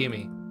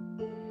 gimme.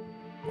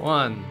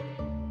 1,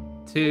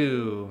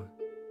 2,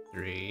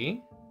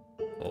 3,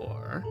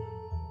 4,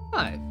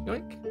 5.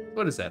 Yoink.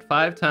 What is that?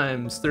 5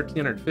 times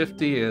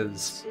 1,350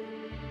 is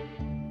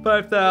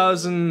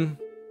 5,000,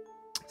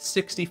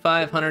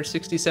 6,500,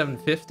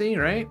 6,750,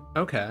 right?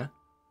 Okay.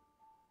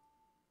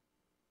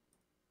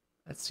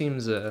 That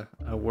seems a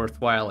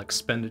worthwhile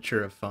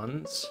expenditure of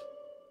funds.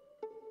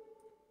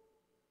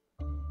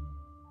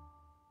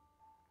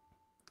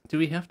 Do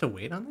we have to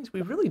wait on these?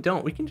 We really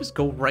don't. We can just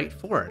go right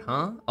for it,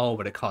 huh? Oh,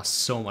 but it costs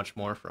so much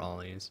more for all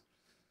these.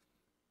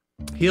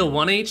 Heal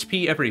 1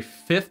 HP every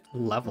 5th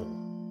level.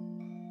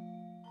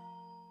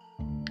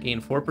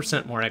 Gain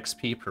 4% more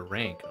XP per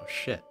rank. Oh,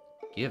 shit.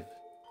 Give.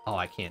 Oh,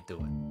 I can't do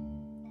it.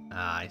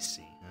 Ah, I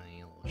see. Oh,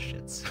 you little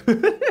shits.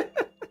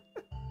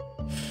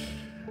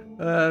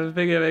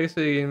 Big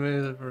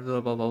XP,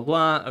 blah, blah, blah,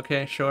 blah.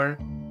 Okay, sure.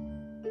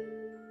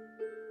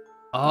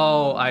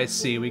 Oh, I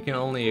see. We can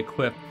only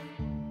equip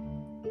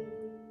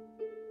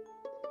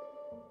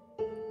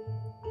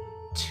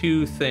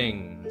 2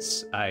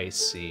 things. I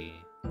see.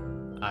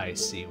 I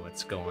see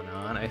what's going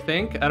on, I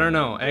think. I don't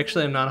know.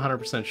 Actually, I'm not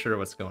 100% sure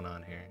what's going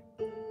on here.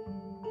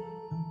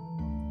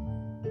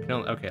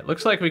 Okay, it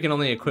looks like we can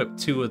only equip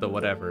 2 of the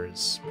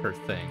whatevers per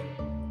thing.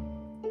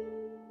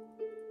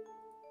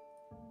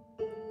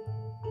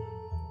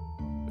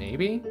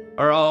 Maybe?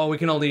 Or, oh, we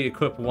can only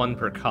equip 1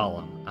 per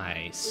column.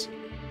 I see.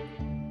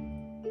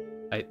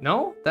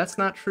 No, that's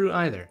not true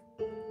either.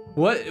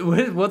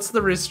 What's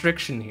the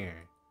restriction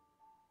here?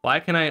 Why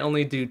can I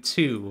only do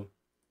 2?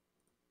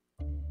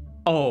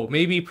 Oh,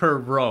 maybe per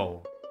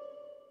row.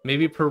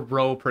 Maybe per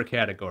row per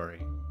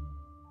category.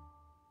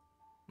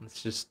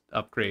 Let's just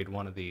upgrade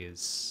one of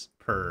these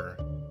per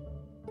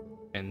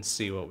and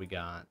see what we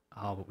got.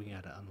 Oh, but we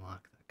gotta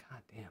unlock that.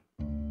 God damn.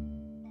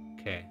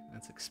 Okay,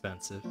 that's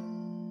expensive.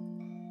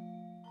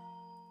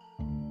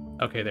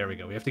 Okay, there we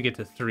go. We have to get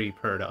to 3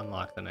 per to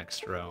unlock the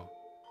next row.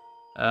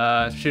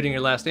 Shooting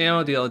your last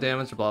ammo, deal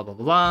damage, blah, blah,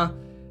 blah, blah.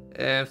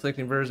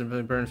 Inflicting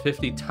burn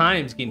 50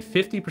 times, gain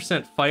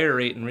 50% fire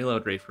rate and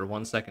reload rate for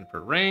 1 second per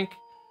rank.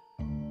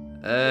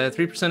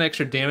 3%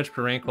 extra damage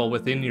per rank while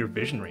within your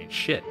vision range.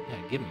 Shit,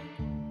 yeah, give me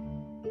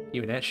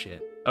that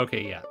shit.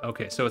 Okay, yeah,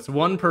 okay, so it's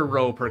 1 per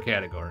row per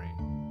category.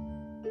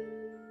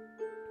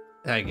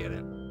 I get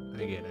it,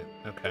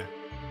 okay.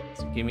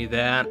 So give me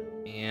that,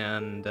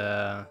 and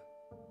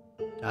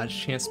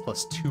dodge chance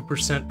plus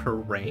 2% per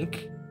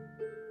rank.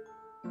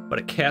 But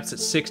it caps at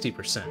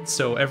 60%,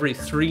 so every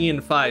 3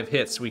 and 5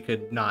 hits, we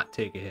could not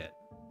take a hit.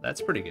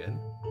 That's pretty good.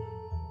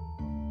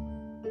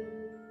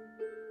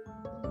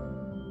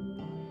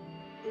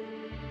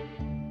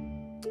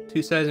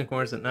 Two sizing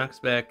corners that knocks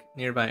back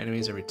nearby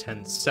enemies every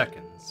 10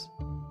 seconds.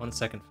 1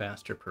 second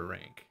faster per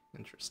rank.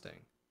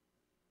 Interesting.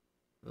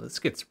 Well, this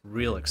gets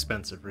real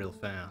expensive real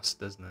fast,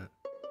 doesn't it?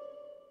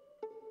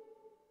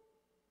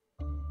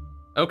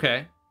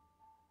 Okay.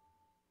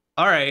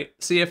 Alright,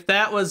 see if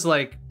that was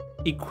like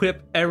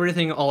equip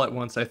everything all at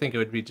once, I think it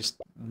would be just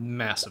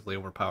massively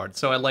overpowered.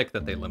 So I like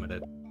that they limit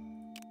it.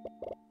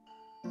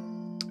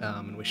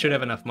 And we should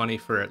have enough money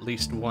for at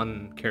least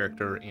 1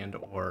 character and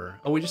or...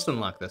 Oh, we just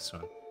unlocked this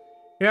one.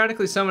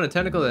 Periodically summon a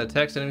tentacle that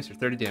attacks enemies for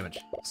 30 damage.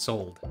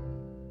 Sold.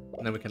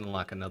 And then we can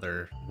unlock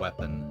another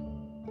weapon.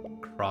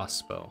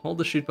 Crossbow. Hold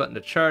the shoot button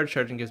to charge.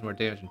 Charging gives more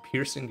damage and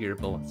piercing to your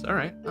bullets.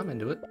 Alright, I'm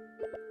into it.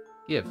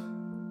 Give.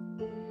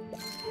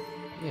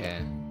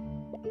 Yeah.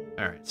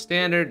 Alright,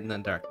 standard, and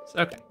then darkness.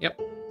 Okay, yep.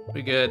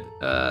 We good.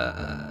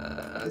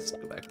 Let's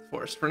go back to the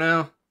forest for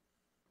now.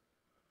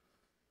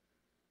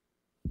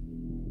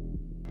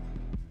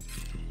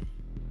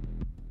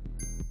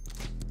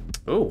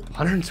 Oh,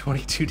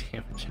 122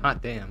 damage.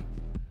 Hot damn.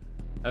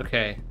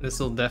 Okay, this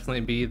will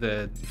definitely be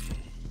the...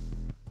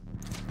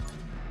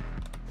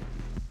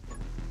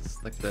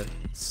 It's like the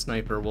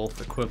sniper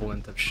wolf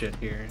equivalent of shit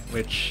here,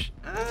 which...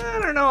 I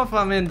don't know if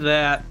I'm into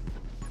that.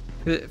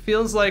 It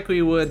feels like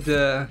we would,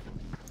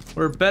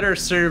 we're better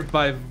served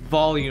by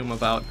volume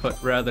of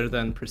output rather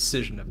than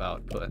precision of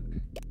output.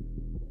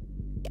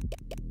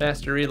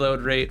 Faster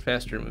reload rate,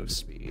 faster move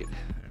speed.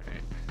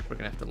 Alright, we're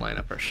gonna have to line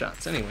up our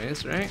shots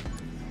anyways, right?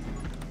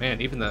 Man,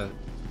 even the...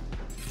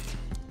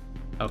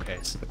 Okay,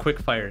 so the quick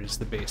fire is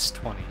the base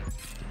 20.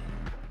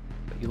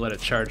 But you let it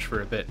charge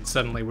for a bit and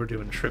suddenly we're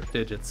doing trip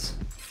digits.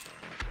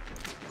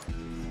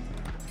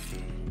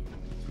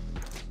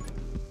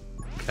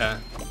 Okay.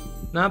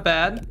 Not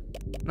bad.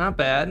 Not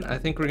bad. I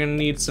think we're gonna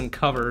need some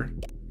cover.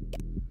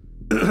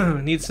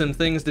 Need some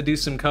things to do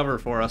some cover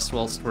for us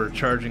whilst we're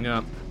charging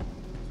up.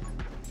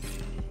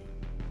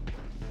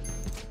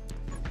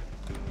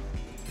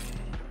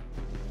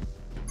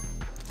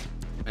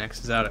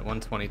 Max is out at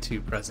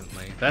 122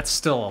 presently. That's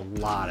still a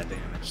lot of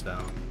damage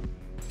though.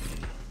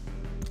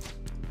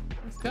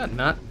 It's got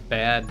not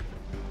bad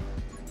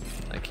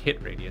like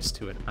hit radius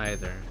to it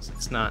either. So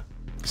it's not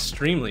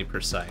extremely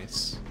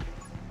precise.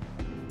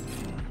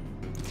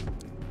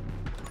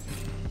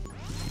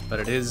 But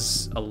it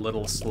is a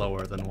little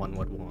slower than one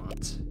would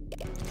want,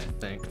 I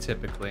think,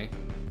 typically.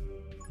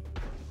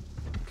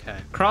 Okay,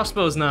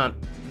 crossbow's not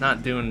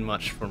doing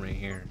much for me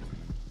here.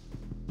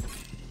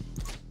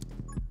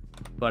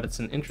 But it's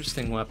an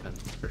interesting weapon,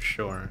 for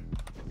sure.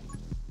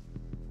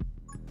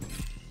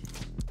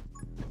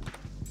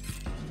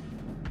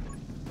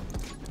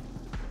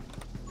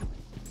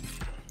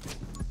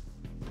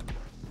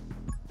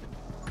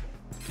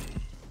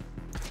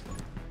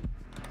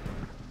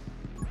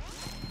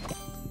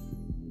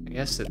 I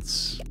guess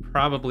it's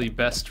probably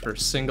best for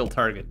single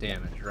target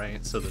damage,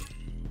 right? So the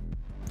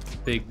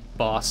big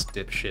boss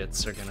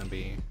dipshits are gonna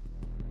be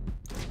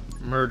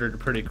murdered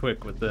pretty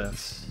quick with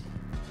this.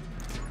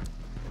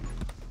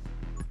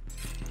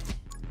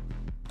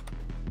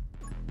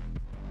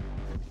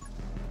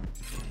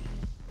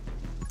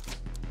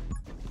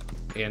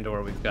 And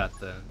or we've got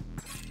the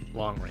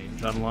long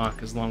range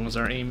unlock as long as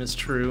our aim is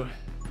true.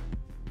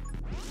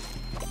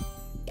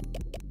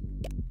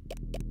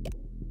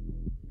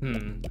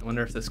 I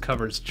wonder if this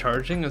covers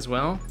charging as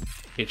well.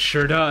 It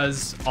sure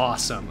does.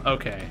 Awesome.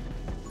 Okay.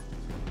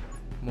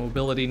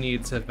 Mobility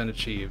needs have been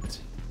achieved.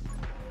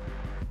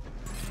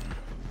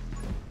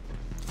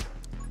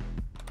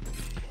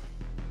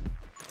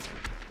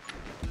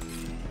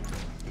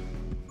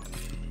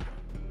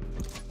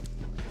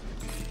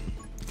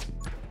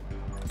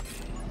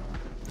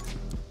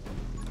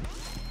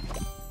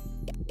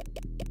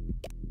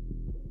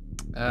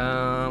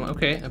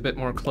 Okay, a bit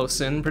more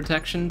close-in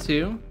protection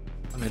too.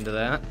 I'm into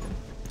that.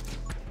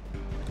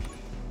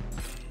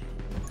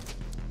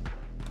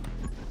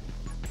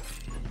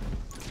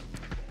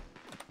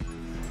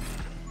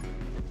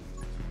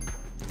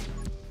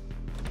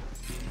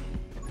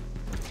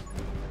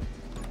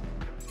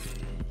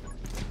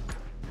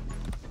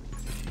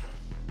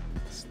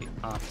 It's the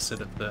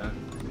opposite of the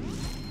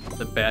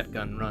bat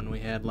gun run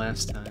we had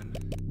last time.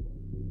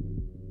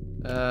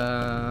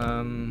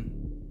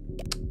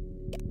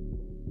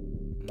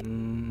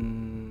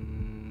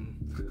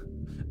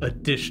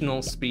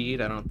 additional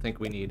speed. I don't think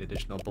we need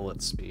additional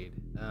bullet speed.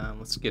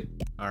 Let's get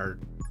our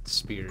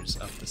spears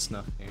up to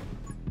snuff here.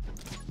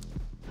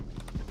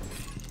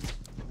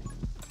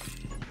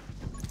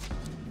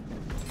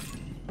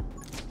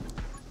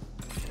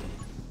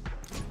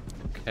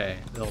 Okay,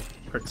 they'll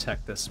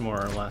protect us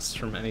more or less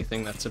from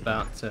anything that's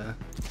about to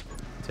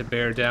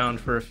bear down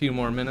for a few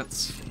more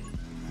minutes.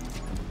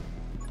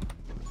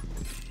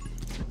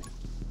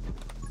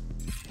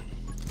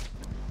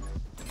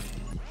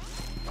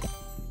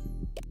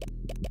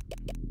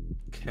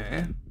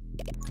 Okay.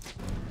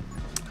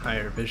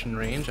 Higher vision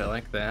range, I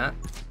like that.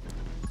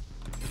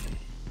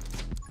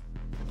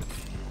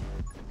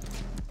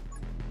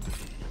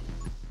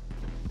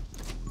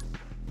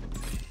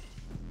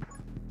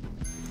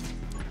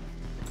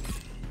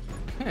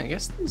 Okay, I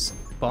guess these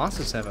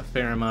bosses have a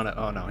fair amount of...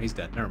 Oh no, he's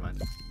dead. Never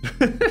mind.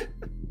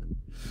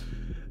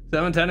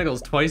 7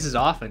 tentacles twice as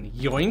often.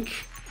 Yoink!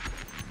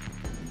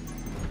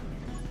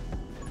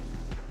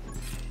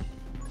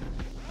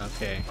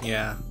 Okay,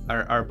 yeah,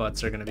 our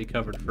butts are gonna be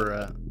covered for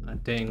a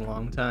dang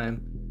long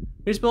time.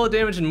 Increase bullet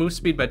damage and move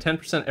speed by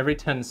 10% every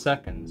 10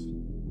 seconds.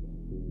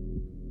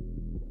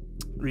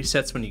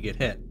 Resets when you get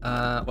hit.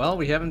 Well,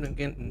 we haven't been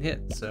getting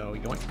hit, so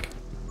yoink.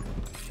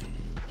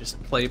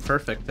 Just play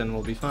perfect and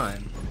we'll be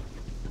fine.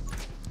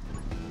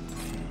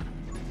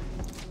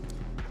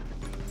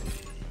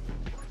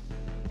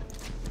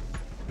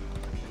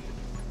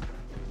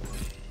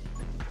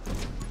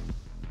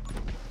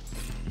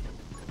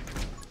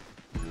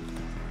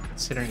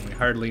 Considering we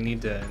hardly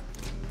need to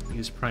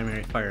use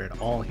primary fire at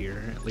all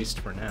here, at least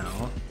for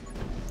now.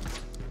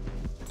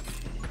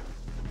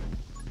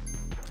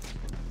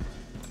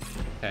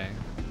 Okay,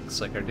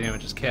 looks like our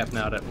damage is capping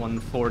out at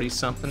 140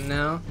 something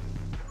now.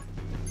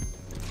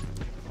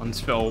 I'm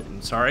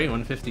sorry,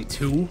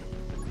 152.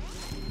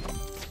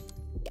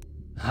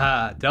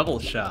 Ha, double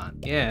shot.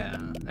 Yeah,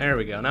 there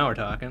we go. Now we're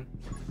talking.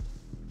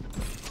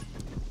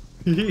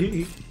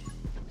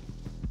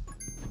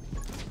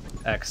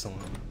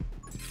 Excellent.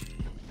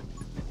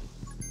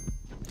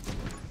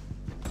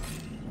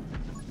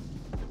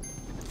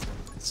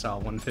 Saw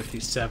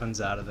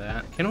 157s out of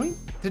that.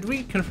 Did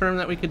we confirm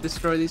that we could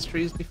destroy these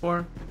trees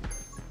before?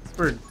 If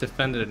we're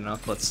defended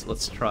enough,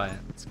 let's try it.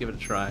 Let's give it a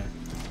try.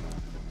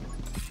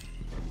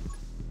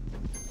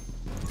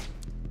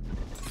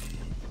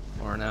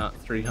 Pouring out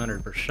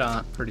 300 per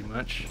shot, pretty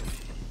much.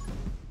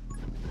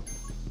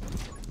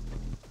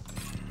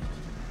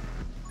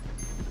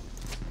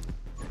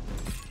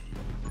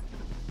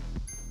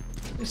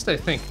 At least I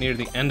think near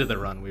the end of the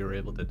run we were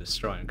able to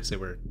destroy them because they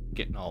were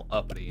getting all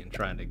uppity and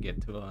trying to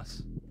get to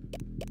us.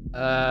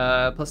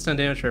 Plus 10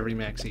 damage for every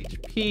max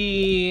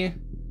HP.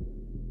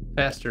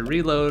 Faster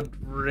reload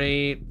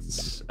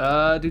rates.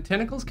 Do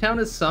tentacles count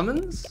as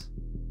summons?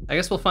 I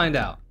guess we'll find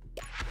out.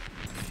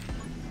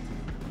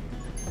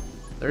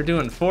 They're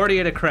doing 40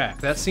 at a crack.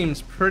 That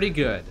seems pretty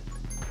good.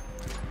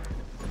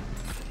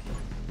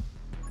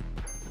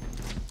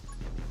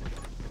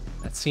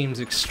 That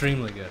seems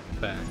extremely good, in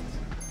fact.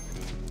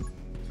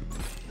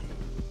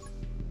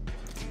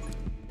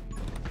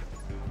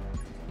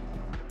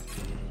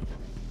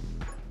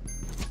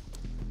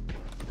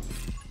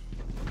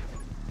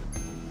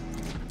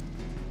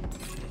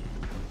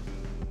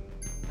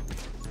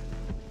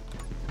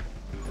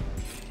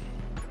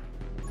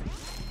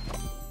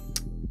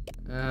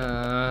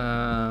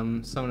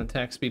 Summon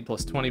attack speed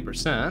plus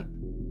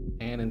 20%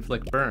 and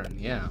inflict burn.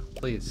 Yeah,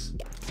 please.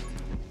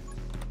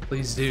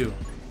 Please do.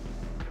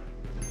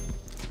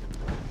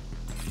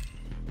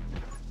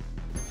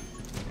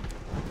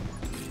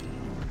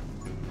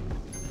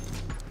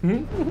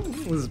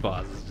 This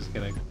boss is just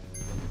gonna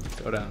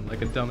go down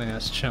like a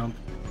dumbass chump.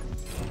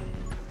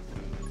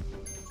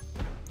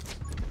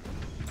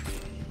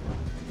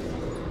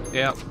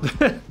 Yeah.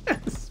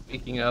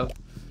 Speaking of.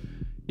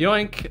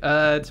 Yoink,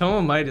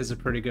 Tome Might is a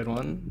pretty good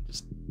one,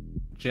 just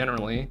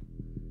generally.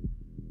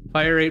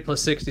 Fire rate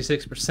plus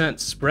 66%,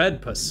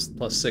 spread plus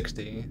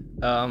 60.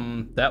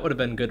 That would have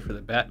been good for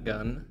the bat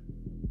gun,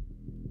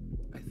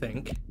 I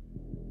think.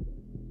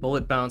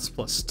 Bullet bounce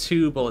plus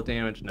 2, bullet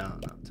damage, no,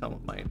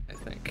 Tome Might, I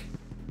think.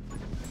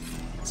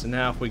 So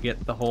now if we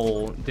get the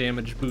whole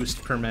damage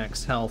boost per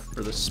max health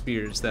for the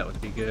spears, that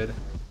would be good.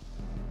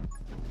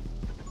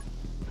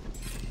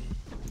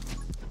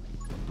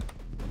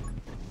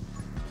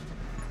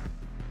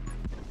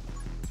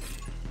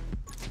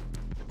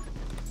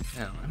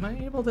 Now, am I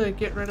able to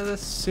get rid of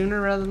this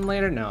sooner rather than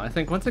later? No, I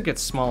think once it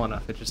gets small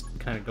enough, it just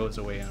kind of goes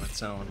away on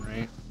its own,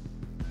 right?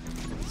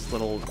 This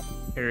little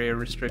area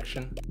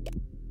restriction.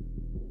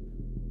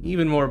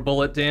 Even more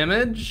bullet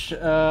damage.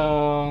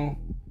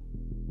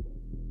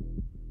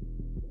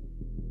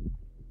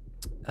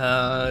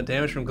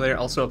 Damage from glare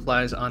also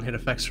applies on hit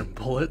effects from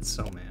bullets.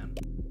 Oh man.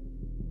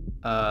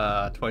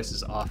 Twice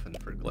as often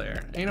for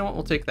glare. You know what?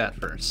 We'll take that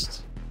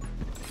first.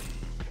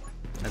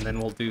 And then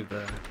we'll do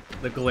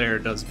the glare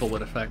does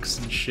bullet effects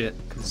and shit,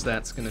 because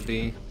that's gonna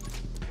be...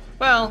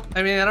 Well,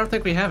 I mean, I don't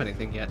think we have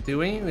anything yet, do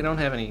we? We don't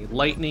have any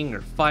lightning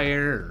or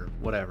fire or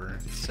whatever,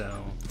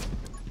 so...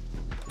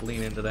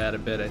 lean into that a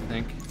bit, I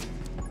think.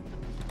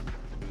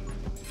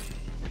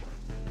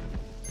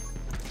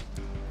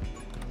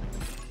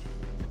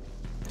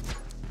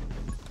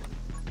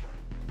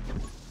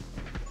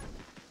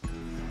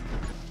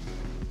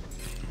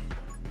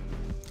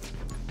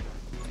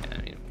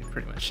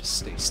 just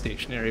stay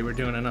stationary. We're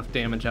doing enough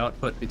damage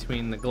output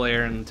between the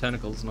glare and the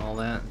tentacles and all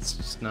that. It's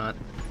just not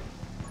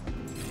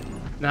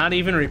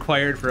even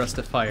required for us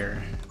to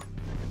fire.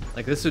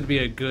 Like, this would be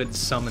a good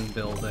summon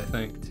build, I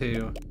think,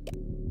 too.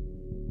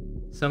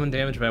 Summon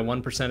damage by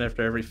 1%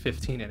 after every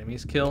 15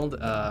 enemies killed.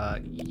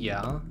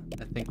 Yeah.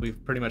 I think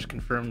we've pretty much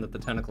confirmed that the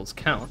tentacles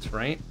count,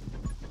 right?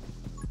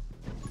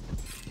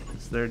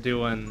 So they're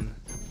doing...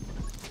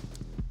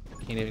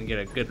 Can't even get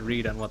a good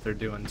read on what they're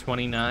doing.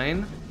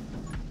 29?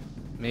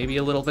 Maybe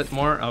a little bit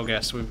more? Oh,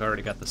 guess we've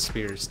already got the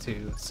spears,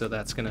 too, so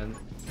that's gonna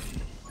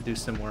do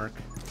some work.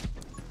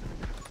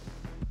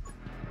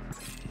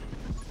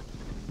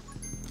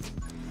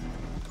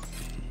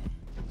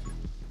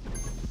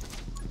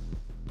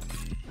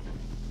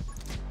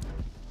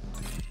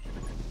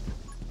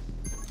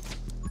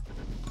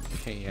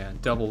 Okay, yeah,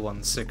 double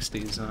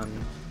 160s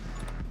on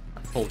a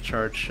full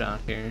charge shot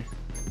here.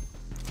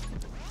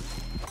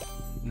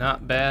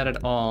 Not bad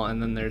at all,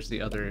 and then there's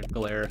the other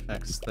glare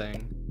effects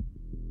thing.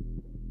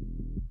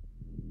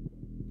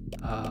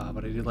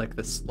 But I do like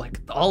this,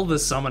 like, all the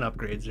summon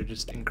upgrades are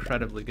just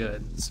incredibly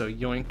good. So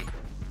yoink,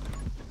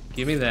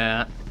 give me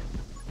that.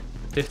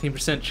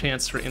 15%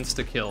 chance for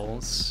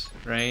insta-kills,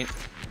 right?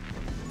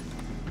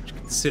 Which,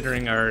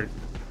 considering our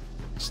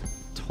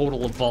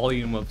total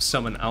volume of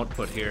summon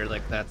output here,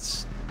 like,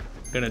 that's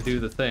gonna do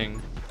the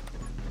thing.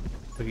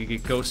 We could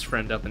get Ghost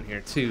Friend up in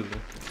here, too.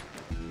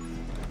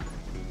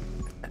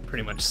 That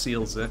pretty much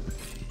seals it.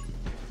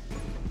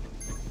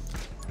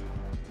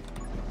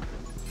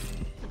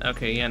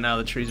 Okay, yeah, now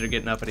the trees are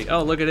getting uppity.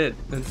 Oh, look at it.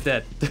 It's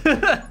dead.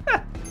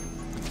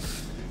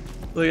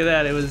 Look at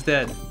that, it was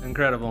dead.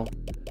 Incredible.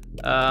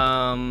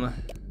 Okay,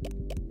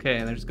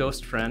 there's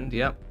Ghost Friend,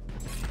 yep.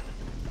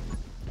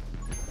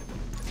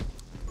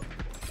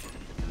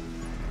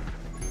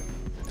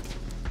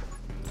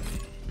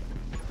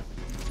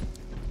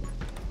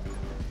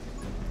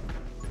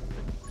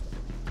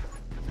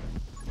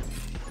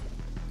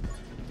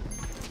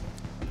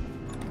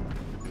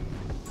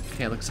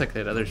 Okay, it looks like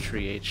that other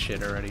tree ate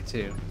shit already,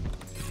 too.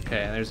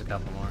 Okay, there's a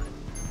couple more.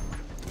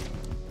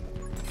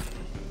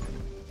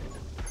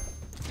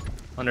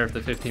 Wonder if the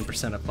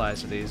 15%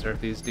 applies to these, or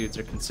if these dudes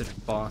are considered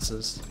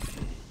bosses.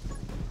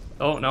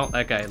 Oh, no,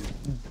 that guy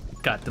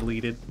got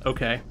deleted.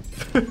 Okay.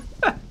 I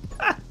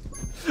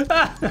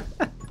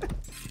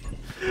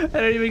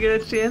didn't even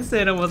get a chance to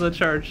hit him with a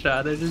charge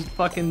shot. They're just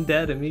fucking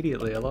dead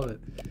immediately. I love it.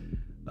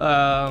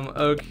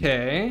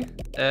 Okay.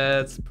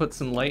 Let's put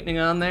some lightning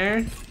on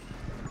there.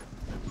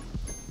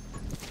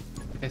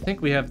 I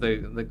think we have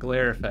the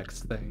glare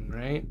effects thing,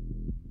 right?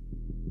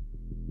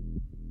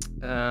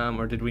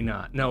 Or did we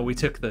not? No, we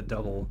took the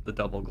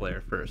double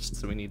glare first,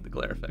 so we need the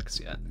glare effects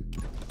yet.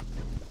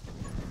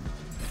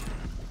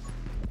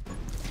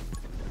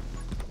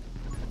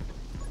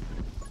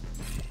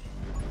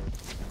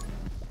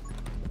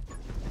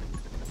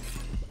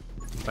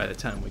 By the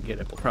time we get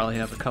it, we'll probably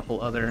have a couple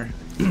other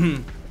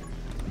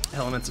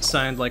elements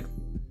assigned, like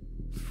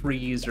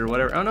freeze or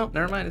whatever. Oh no,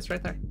 never mind, it's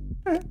right there.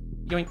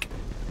 Yoink.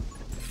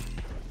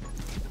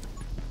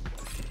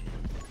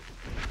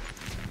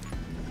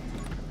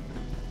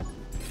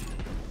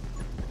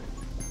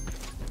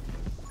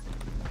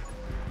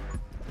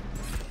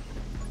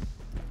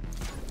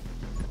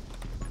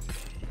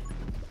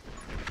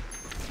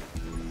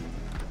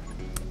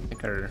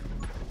 Our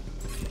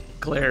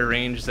glare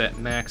range is at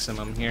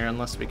maximum here,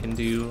 unless we can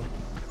do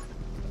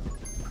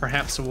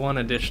perhaps one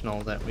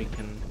additional that we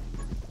can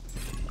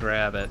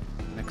grab at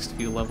next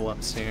few level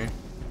ups here.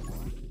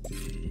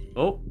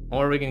 Oh,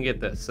 or we can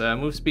get this.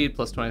 Move speed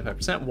plus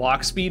 25%,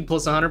 walk speed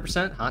plus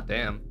 100%. Hot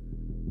damn.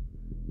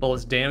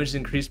 Bullets damage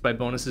increased by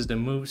bonuses to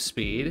move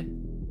speed.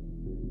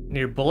 When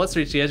your bullets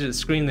reach the edge of the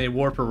screen, they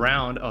warp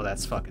around. Oh,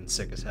 that's fucking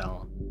sick as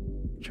hell.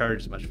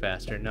 Charge is much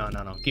faster. No,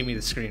 no, no. Give me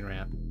the screen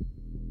wrap.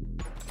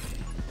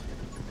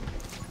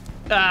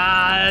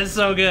 Ah, that's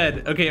so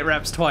good. Okay, it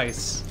wraps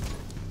twice.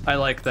 I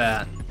like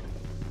that.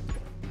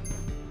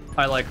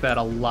 I like that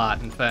a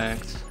lot, in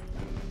fact.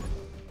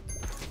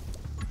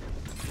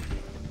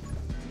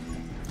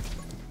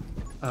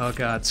 Oh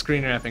god,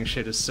 screen wrapping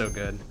shit is so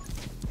good.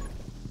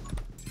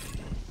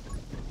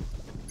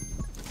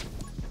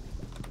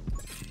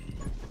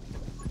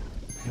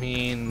 I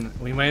mean,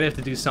 we might have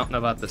to do something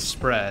about the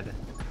spread.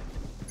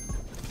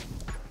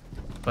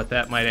 But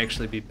that might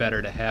actually be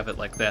better to have it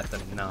like that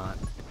than not.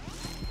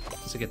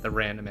 To get the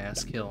random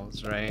ass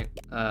kills, right?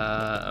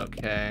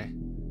 Okay. You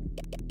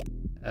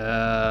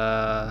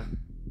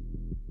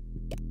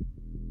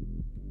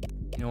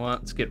know what?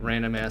 Let's get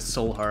random ass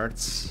soul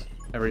hearts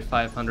every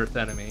 500th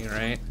enemy,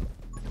 right?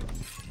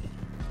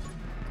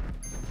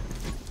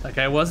 Like,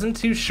 I wasn't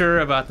too sure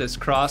about this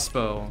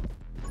crossbow,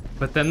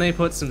 but then they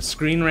put some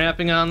screen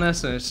wrapping on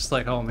this, and it's just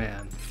like, oh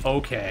man,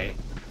 okay.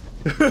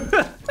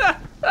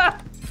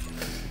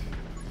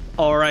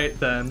 All right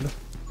then.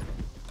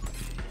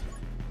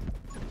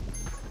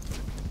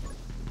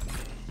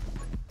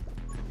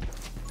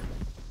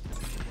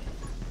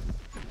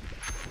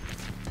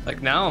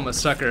 Like, now I'm a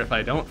sucker if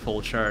I don't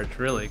full charge,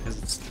 really, because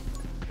it's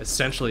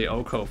essentially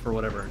Oko for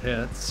whatever it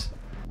hits.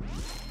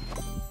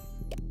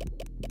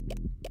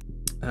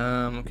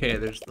 Okay,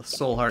 there's the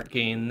soul heart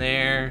gain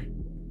there.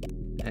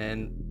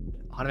 And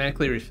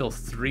automatically refill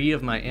 3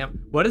 of my amp.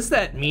 What does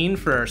that mean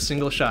for our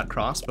single shot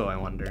crossbow, I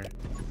wonder?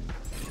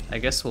 I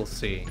guess we'll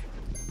see.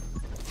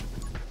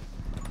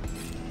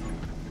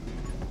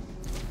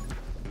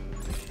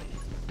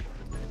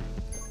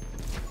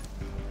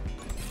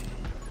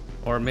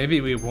 Or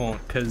maybe we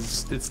won't,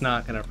 because it's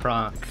not gonna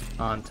proc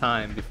on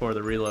time before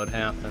the reload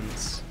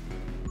happens.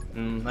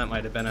 That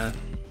might have been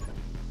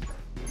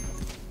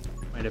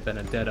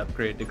a dead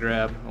upgrade to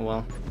grab. Oh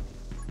well.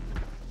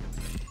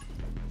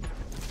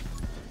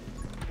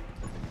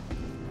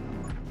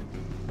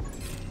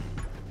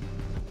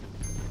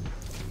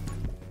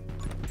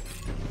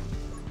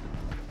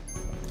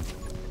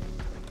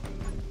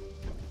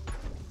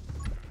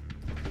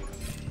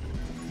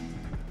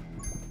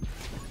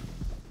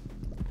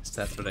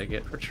 That's what I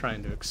get for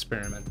trying to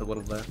experiment a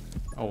little bit.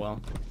 Oh well.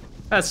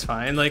 That's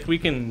fine. Like we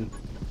can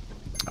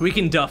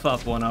duff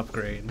up one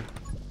upgrade.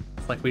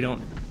 It's like we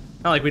don't,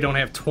 not like we don't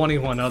have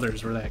 21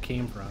 others where that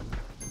came from.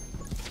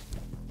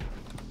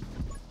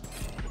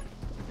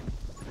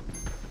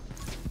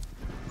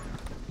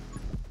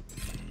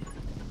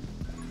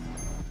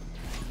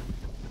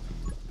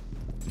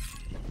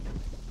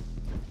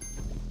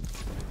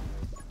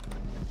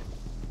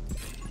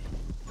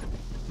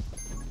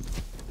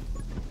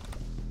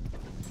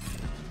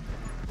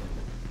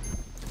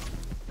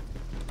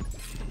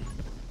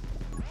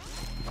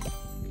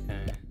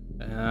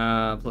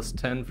 Plus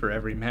 10 for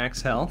every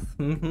max health.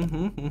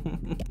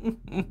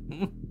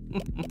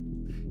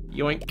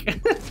 Yoink.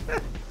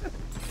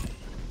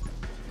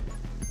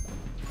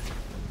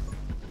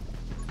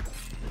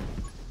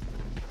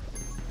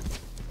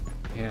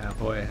 Yeah,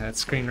 boy, that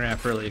screen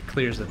wrap really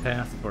clears the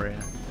path for you,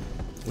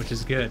 which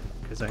is good,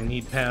 because I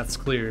need paths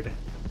cleared.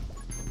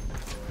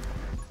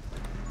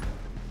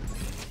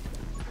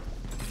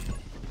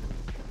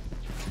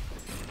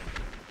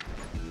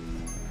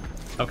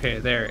 Okay,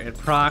 there, it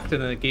procced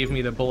and then it gave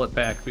me the bullet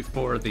back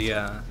before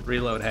the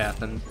reload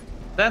happened.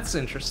 That's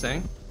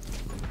interesting.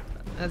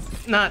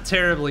 That's not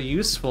terribly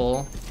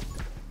useful,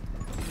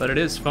 but it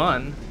is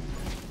fun.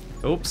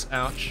 Oops,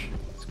 ouch.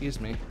 Excuse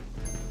me.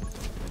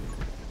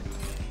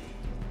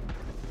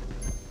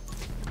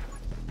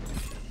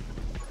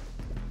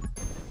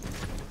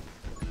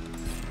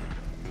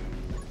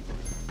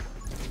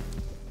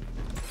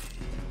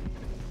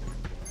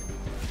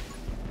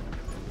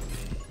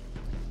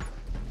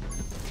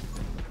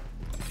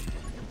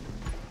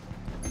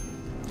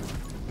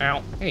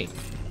 Ow. Hey,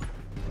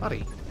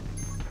 buddy.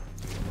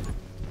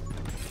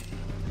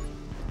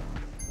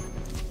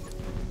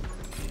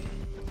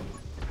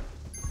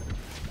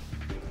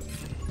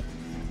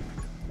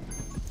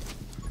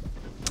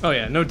 Oh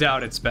yeah, no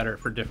doubt it's better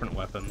for different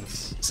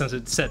weapons, since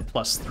it said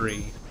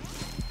 +3.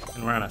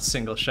 And we're on a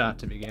single shot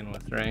to begin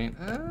with, right?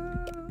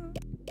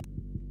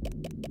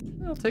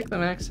 I'll take the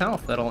max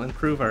health. That'll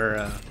improve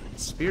our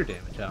spear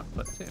damage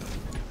output, too.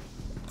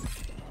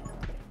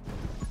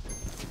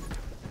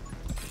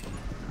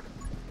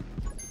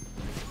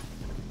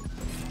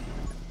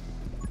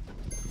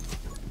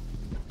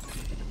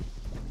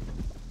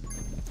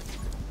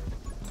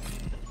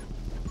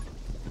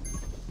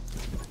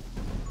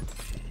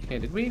 Okay,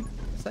 did we?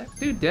 Is that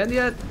dude dead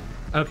yet?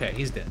 Okay,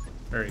 he's dead.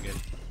 Very good.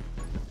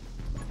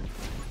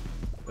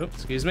 Oops,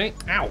 excuse me.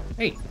 Ow!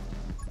 Hey!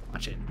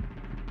 Watch it.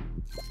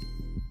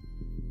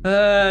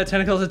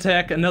 Tentacles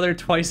attack another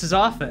twice as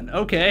often.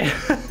 Okay.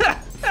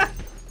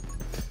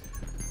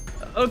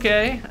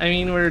 Okay, I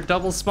mean, we're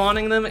double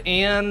spawning them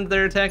and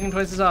they're attacking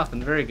twice as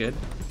often. Very good.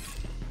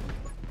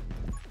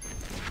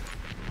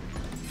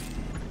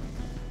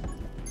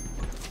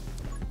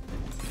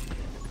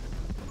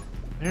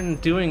 They're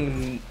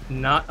doing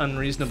not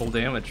unreasonable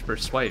damage per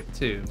swipe,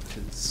 too, which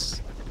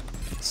is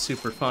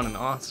super fun and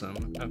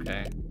awesome.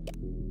 Okay.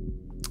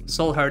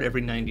 Soul Heart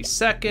every 90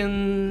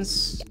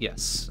 seconds.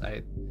 Yes,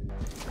 I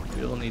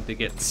will need to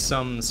get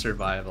some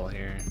survival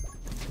here.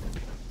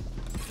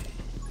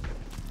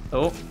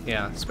 Oh,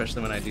 yeah,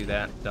 especially when I do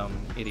that dumb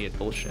idiot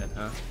bullshit,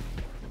 huh?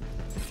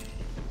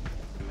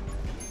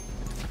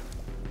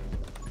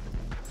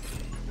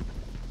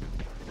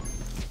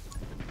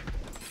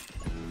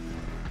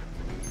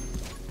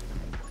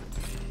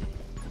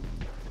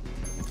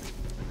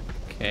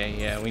 Okay,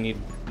 yeah, we need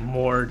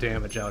more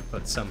damage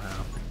output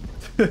somehow.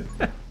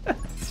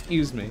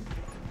 Excuse me.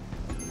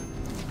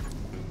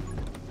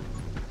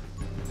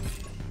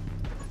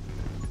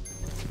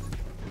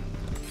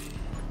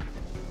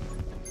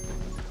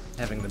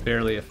 Having the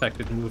barely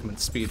affected movement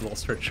speed while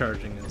start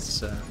charging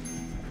is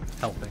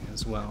helping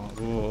as well.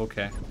 Ooh,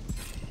 okay.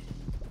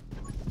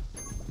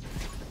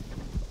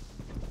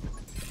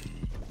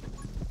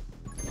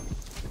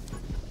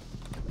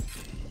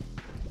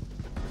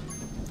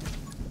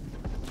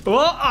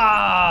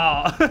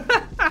 Oh!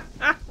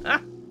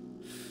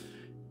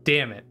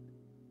 Damn it.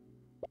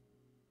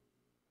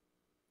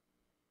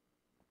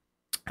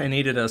 I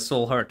needed a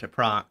soul heart to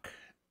proc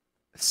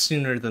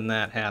sooner than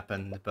that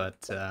happened,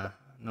 but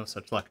no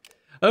such luck.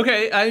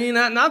 Okay, I mean,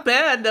 not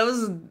bad. That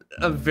was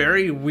a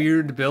very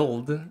weird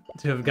build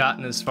to have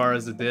gotten as far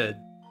as it did.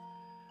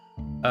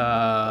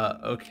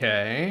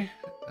 Okay.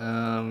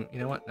 You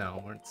know what?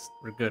 No,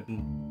 we're good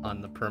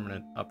on the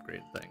permanent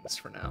upgrade things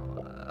for now.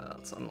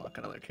 Let's unlock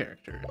another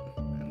character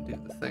and do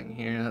the thing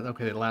here.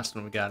 Okay, the last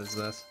one we got is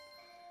this.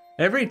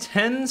 Every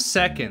 10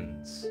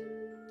 seconds.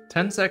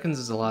 10 seconds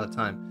is a lot of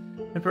time.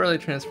 Temporarily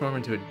transform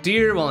into a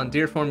deer. While in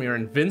deer form, you're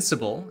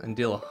invincible and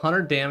deal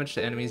 100 damage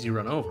to enemies you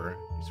run over.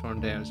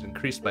 Transform damage is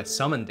increased by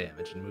summon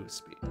damage and move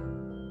speed.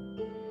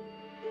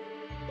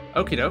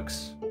 Okie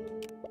dokes.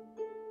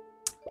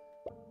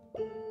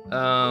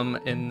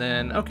 And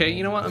then, okay,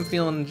 you know what? I'm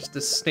feeling just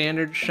a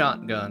standard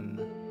shotgun.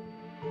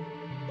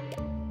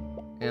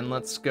 And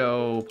let's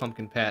go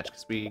Pumpkin Patch,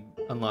 because we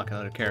unlock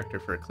another character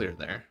for a clear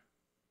there.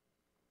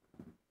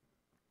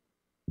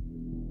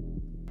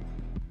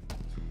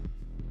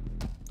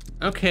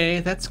 Okay,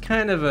 that's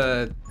kind of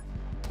an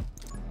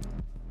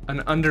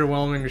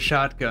underwhelming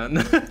shotgun.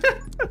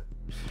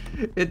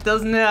 It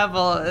doesn't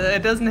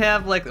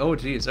have like, oh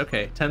geez,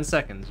 okay, 10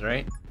 seconds,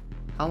 right?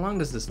 How long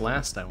does this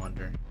last, I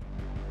wonder?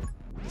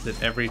 Is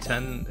it every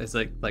 10, is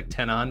it like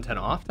 10 on, 10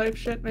 off type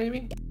shit,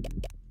 maybe?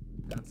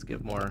 Let's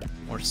give more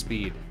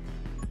speed.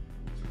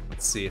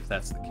 Let's see if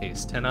that's the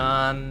case. 10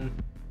 on,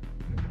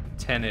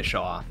 10-ish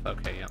off.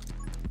 Okay, yeah.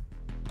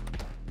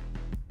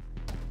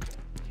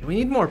 We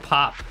need more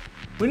pop.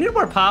 We need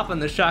more pop on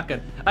the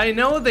shotgun. I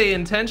know they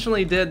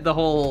intentionally did the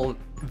whole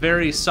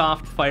very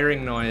soft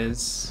firing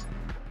noise,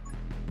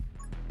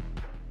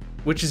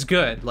 which is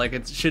good. Like,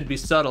 it should be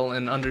subtle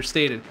and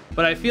understated.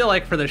 But I feel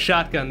like for the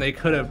shotgun, they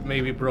could have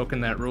maybe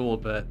broken that rule,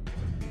 but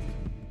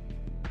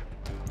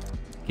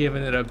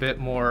given it a bit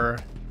more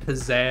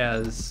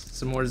pizzazz,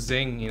 some more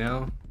zing, you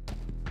know?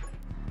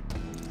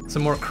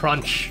 Some more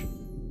crunch.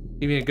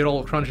 Give me a good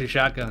old crunchy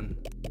shotgun.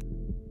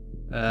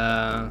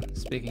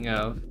 Speaking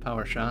of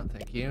power shot,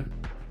 thank you.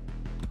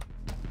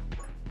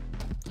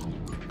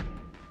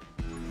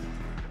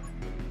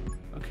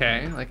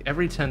 Okay, like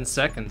every 10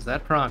 seconds,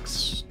 that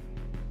procs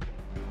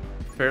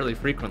fairly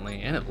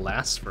frequently, and it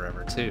lasts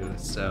forever too,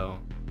 so...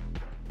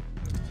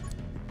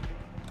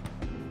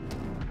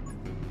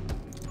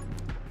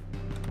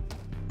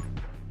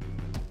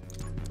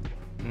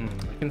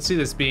 I can see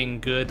this being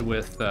good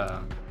with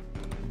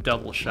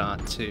double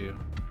shot too.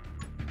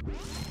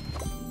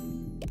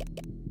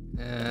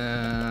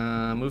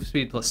 Move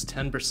speed plus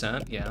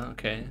 10%, yeah,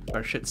 okay.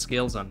 Our shit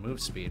scales on move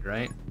speed,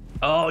 right?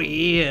 Oh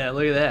yeah,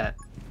 look at that.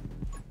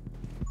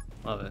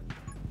 Love it.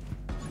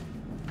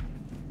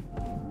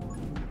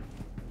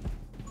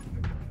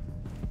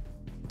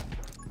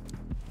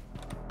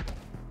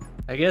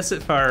 I guess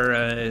if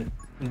our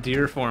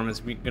deer form is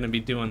gonna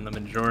be doing the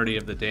majority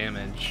of the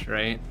damage,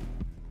 right?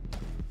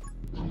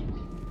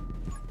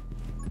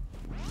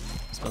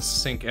 So I'll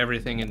sink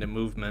everything into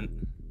movement.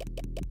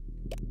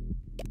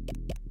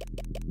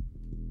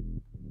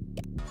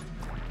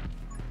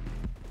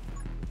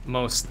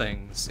 Most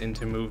things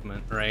into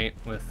movement, right?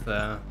 With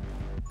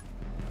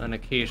an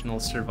occasional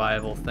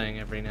survival thing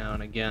every now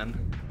and again.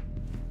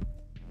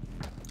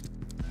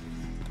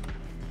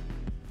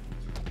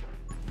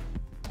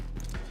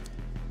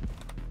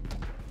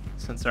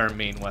 Since our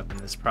main weapon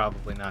is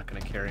probably not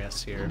going to carry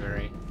us here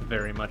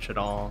very much at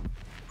all.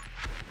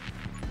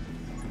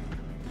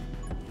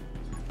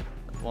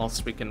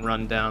 Whilst we can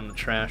run down the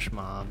trash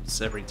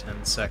mobs every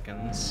 10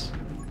 seconds.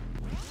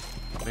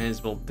 May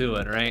as well do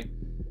it, right?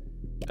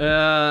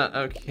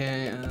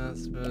 Okay, I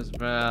suppose,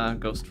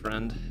 ghost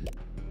friend.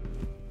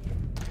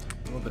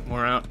 A little bit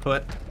more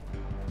output.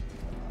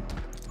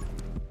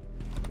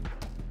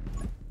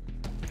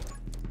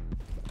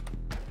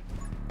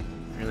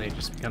 Really, it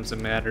just becomes a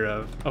matter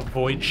of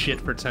avoid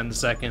shit for 10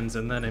 seconds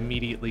and then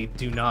immediately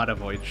do not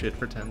avoid shit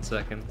for 10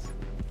 seconds.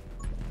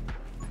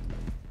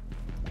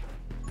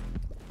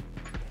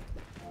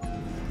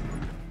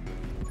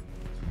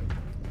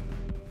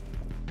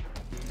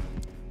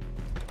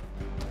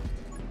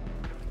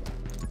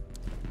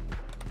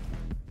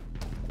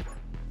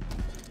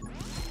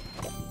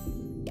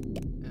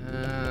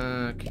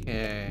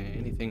 Okay,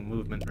 anything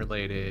movement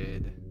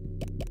related?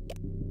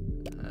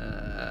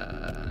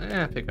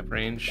 Yeah, pickup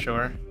range,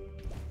 sure.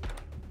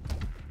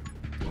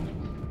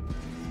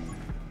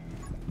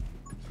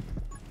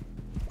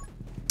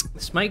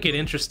 This might get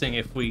interesting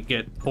if we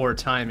get poor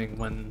timing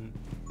when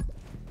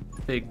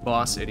big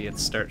boss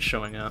idiots start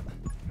showing up.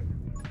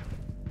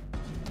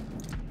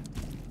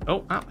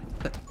 Oh, ow.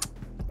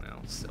 No,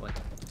 silly.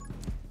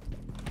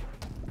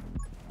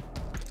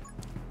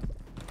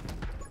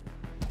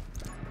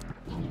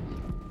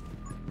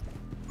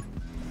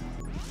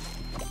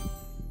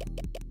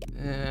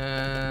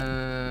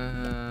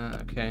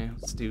 Okay,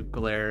 let's do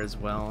glare as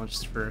well,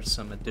 just for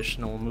some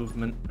additional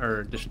movement,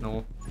 or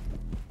additional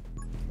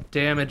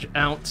damage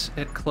out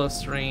at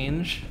close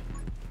range.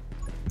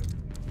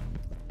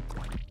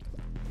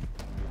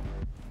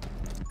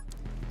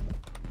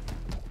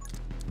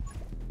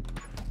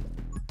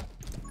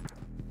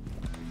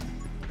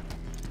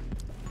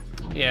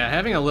 Yeah,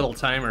 having a little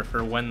timer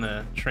for when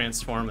the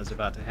transform is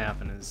about to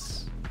happen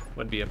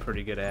would be a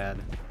pretty good add.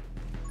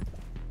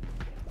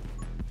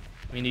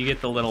 I mean, you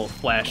get the little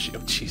flash. Oh,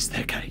 jeez,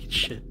 that guy eats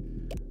shit.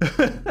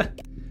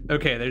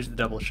 Okay, there's the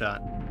double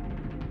shot.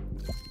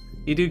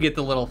 You do get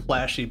the little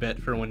flashy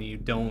bit for when you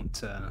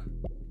don't,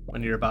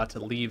 when you're about to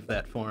leave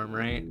that form,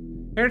 right?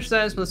 Air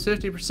size plus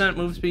 50%,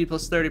 move speed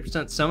plus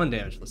 30%, summon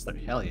damage plus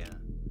 30. Hell yeah.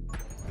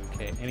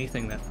 Okay,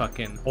 anything that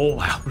fucking... Oh,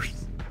 wow.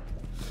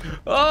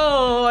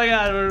 Oh my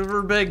god,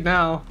 we're big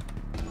now.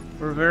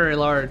 We're very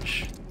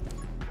large.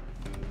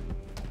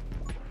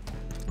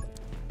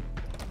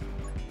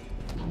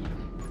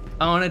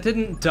 Oh, and it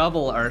didn't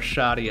double our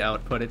shoddy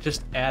output, it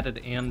just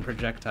added an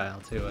projectile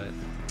to it.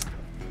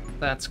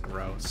 That's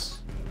gross.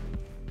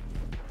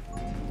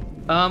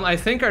 I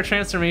think our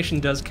transformation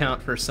does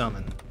count for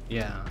summon.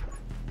 Yeah.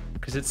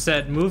 Because it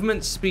said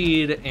movement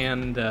speed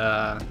and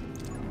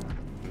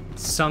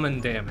summon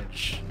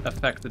damage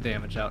affect the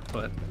damage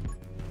output.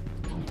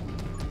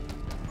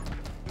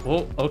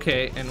 Whoa,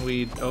 okay, and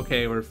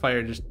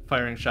we're just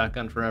firing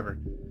shotgun forever.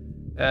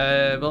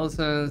 Bullets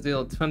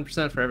deal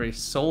 10% for every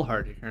soul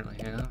heart you currently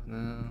have.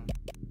 No.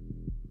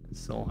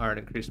 Soul heart,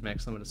 increased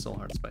max limit of soul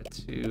hearts by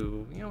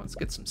 2. You know, let's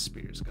get some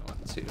spears going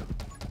too.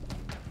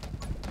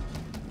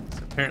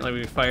 So apparently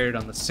we fired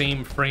on the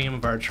same frame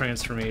of our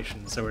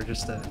transformation, so we're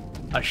just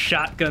a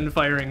shotgun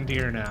firing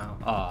deer now.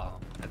 Aw,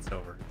 that's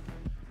over.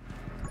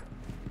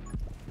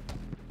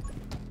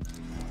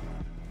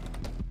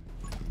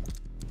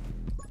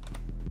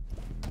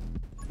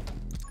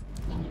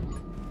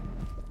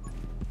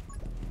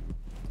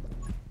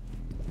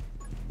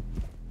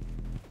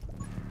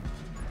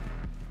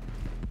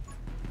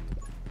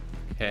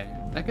 Okay,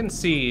 I can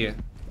see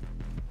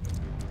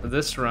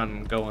this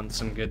run going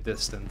some good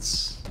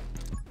distance,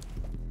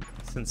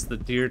 since the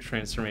deer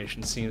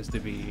transformation seems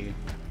to be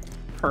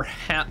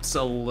perhaps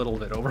a little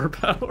bit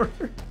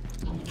overpowered.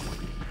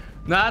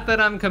 Not that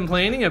I'm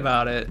complaining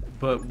about it,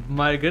 but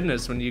my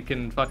goodness, when you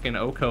can fucking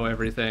Oko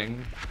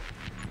everything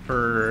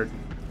for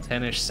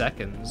 10-ish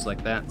seconds,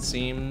 like that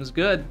seems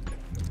good.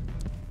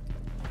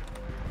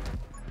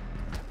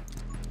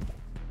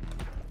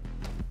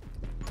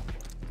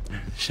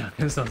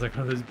 Shotgun sounds like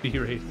one of those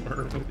B-rate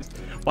horror movies.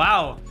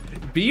 Wow,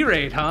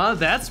 B-rate, huh?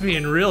 That's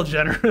being real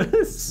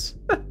generous.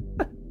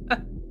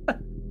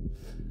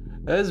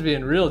 That is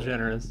being real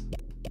generous.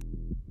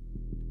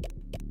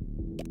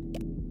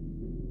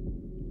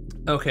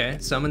 Okay,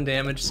 summon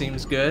damage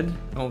seems good.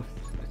 Oh,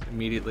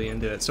 immediately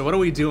into it. So what are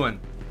we doing?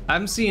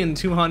 I'm seeing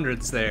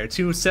 200s there,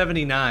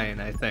 279,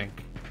 I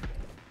think.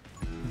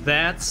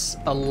 That's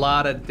a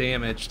lot of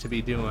damage to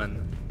be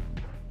doing.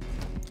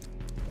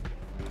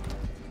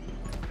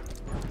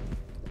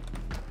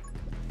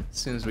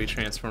 As soon as we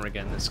transform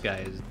again, this guy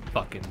is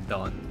fucking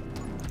done.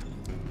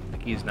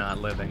 Like he's not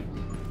living.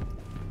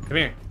 Come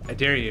here, I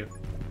dare you.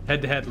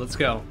 Head to head, let's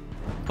go.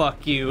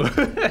 Fuck you.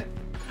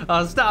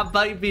 Oh, stop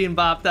being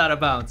bopped out of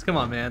bounds. Come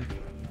on, man.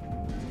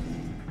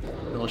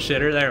 Little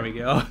shitter, there we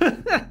go.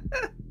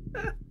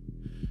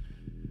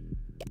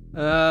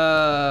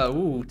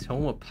 Ooh,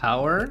 Tome of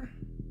Power.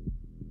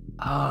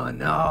 Oh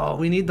no,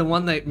 we need the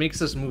one that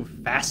makes us move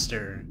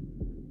faster.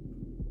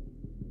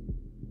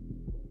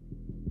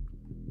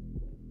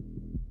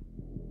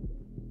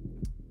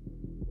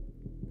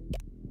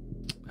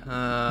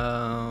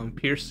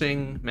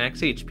 Piercing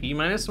max HP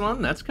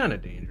 -1? That's kind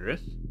of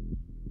dangerous.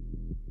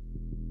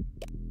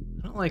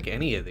 I don't like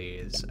any of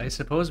these. I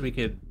suppose we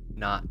could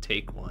not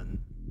take one,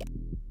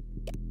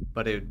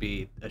 but it would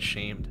be a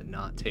shame to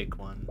not take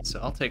one, so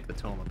I'll take the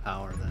Tome of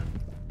Power then.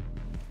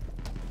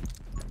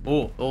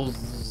 Oh,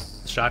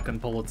 those shotgun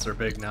bullets are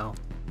big now.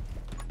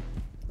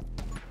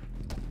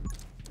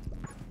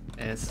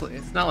 And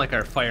it's not like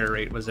our fire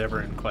rate was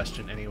ever in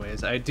question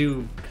anyways. I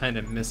do kind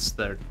of miss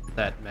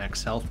that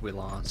max health we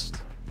lost.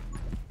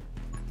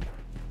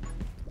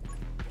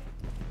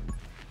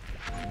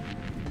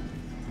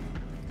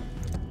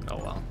 Oh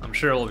well, I'm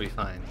sure we'll be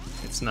fine.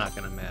 It's not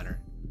gonna matter.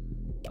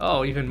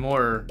 Oh, even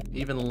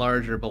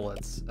larger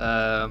bullets.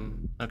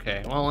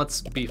 Okay, well,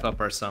 let's beef up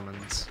our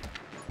summons.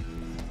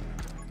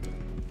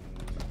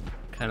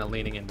 Kind of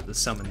leaning into the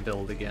summon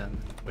build again,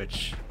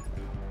 which,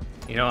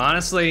 you know,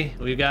 honestly,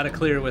 we've got to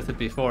clear with it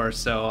before,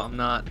 so I'm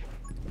not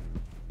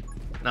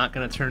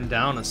gonna turn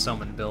down a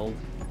summon build.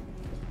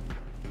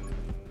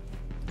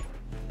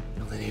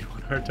 You only need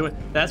 1 heart to win.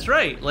 That's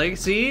right. Like,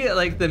 see,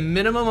 like the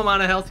minimum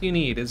amount of health you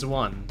need is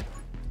 1.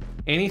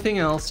 Anything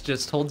else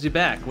just holds you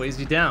back, weighs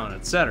you down,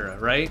 etc.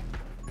 Right?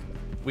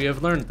 We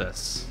have learned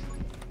this.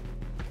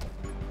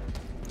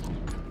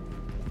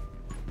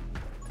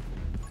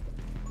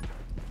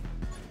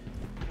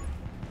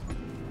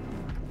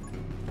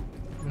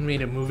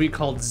 Made a movie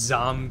called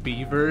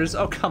Zombievers?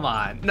 Oh, come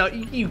on. No,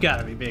 you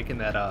gotta be making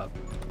that up.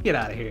 Get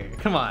out of here.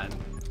 Come on.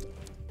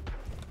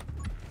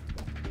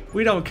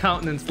 We don't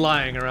countenance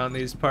lying around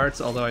these parts,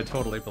 although I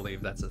totally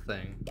believe that's a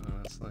thing,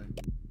 honestly.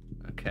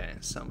 Okay,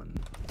 summon.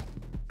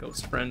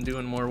 Ghost friend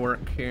doing more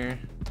work here.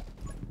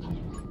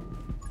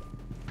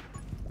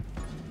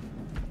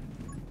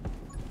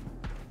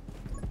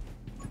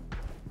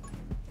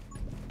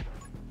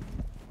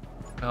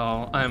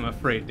 Oh, I'm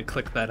afraid to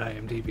click that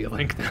IMDb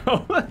link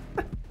now.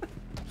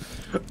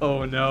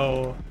 Oh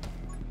no.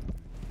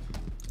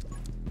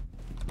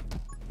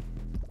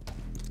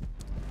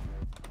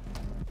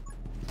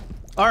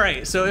 All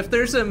right, so if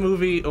there's a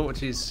movie, oh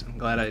jeez, I'm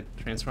glad I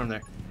transformed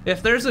there.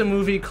 If there's a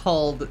movie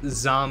called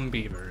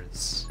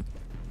Zombievers,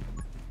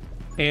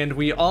 and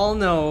we all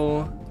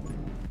know,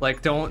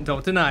 like, don't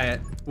deny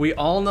it, we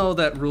all know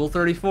that Rule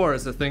 34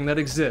 is a thing that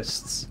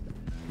exists.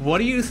 What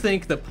do you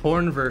think the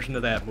porn version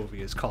of that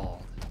movie is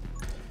called?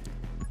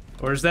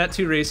 Or is that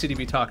too racy to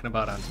be talking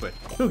about on Twitch?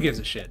 Who gives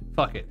a shit?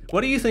 Fuck it.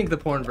 What do you think the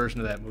porn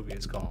version of that movie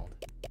is called?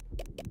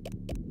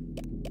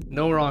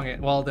 No wrong,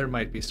 well, there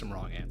might be some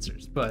wrong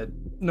answers, but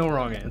no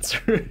wrong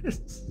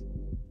answers.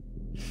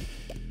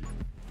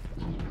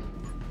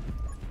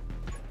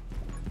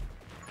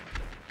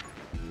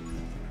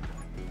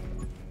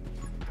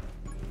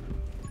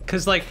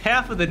 Because, like,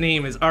 half of the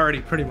name is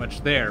already pretty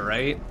much there,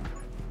 right?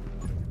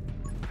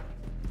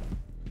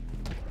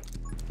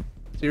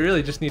 So you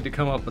really just need to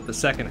come up with the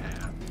second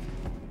half.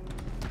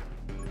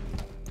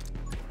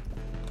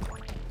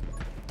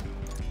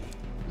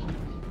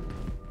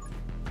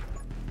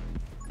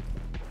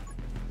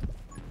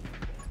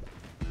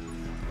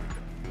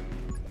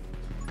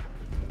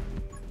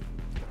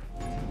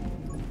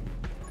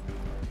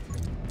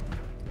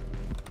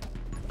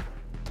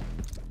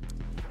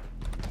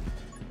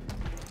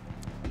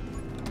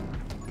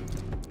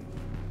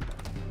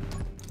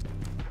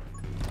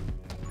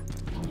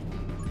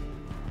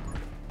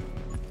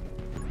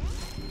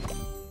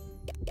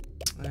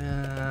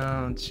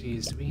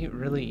 Jeez, do we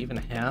really even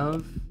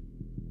have?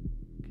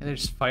 Okay,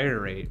 there's fire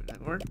rate.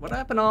 What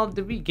happened?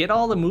 Did we get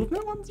all the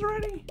movement ones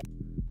already?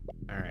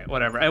 All right,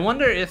 whatever. I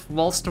wonder if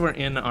whilst we're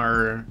in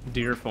our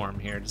deer form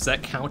here, does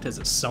that count as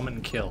a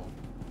summon kill?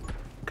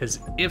 Because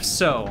if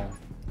so,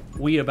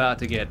 we about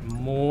to get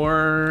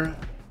more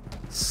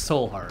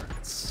soul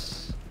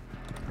hearts.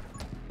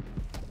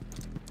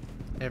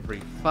 Every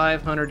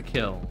 500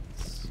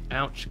 kills.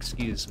 Ouch,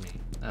 excuse me.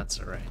 That's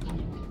all right.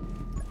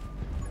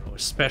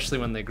 Especially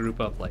when they group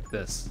up like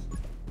this.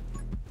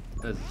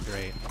 This is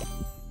great.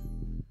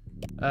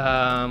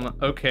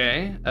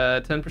 Okay.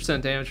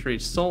 10% damage for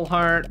each soul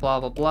heart, blah,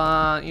 blah,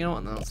 blah. You know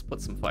what? No, let's put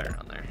some fire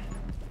on there.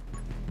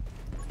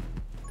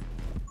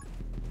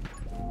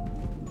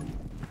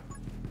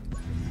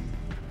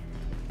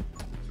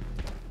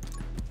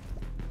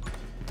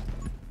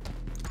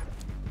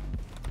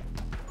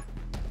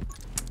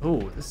 Oh,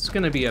 this is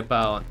gonna be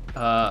about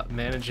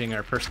managing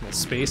our personal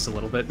space a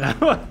little bit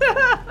now.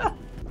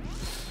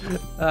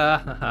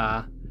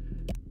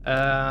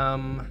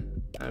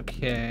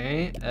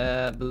 Okay.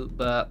 Boop,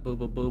 bop, boop,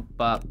 boop, boop,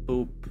 bop,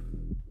 boop.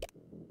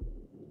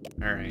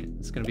 Alright,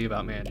 it's gonna be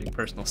about managing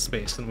personal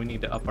space, and we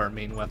need to up our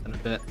main weapon a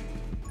bit.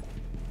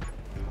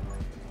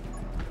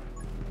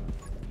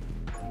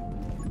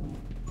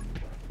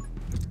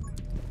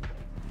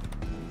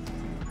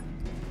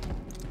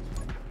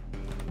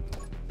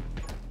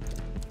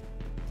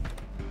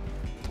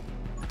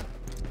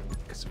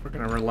 Because we're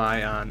gonna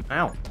rely on...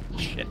 Ow!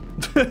 Shit.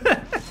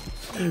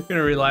 We're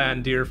gonna rely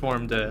on deer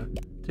form to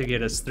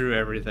get us through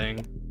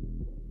everything.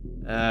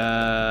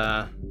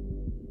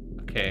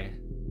 Okay.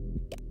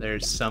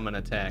 There's summon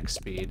attack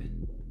speed.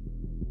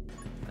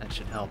 That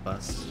should help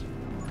us.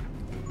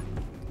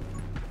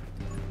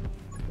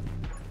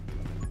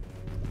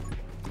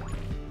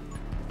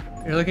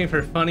 You're looking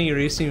for funny,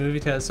 racy movie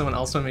titles. Someone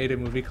also made a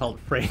movie called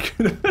Frank.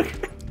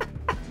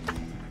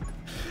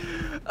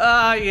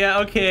 Yeah,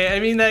 okay. I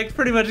mean, that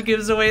pretty much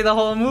gives away the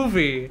whole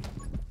movie.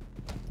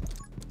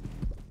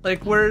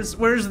 Like, where's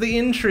the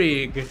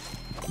intrigue?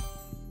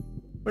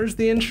 Where's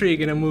the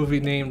intrigue in a movie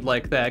named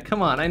like that?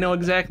 Come on, I know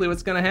exactly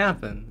what's gonna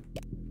happen.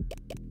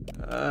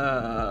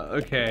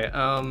 Okay,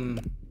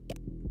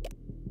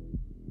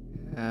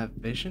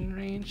 vision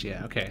range?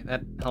 Yeah, okay,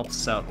 that helps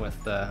us out with,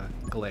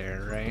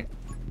 glare, right?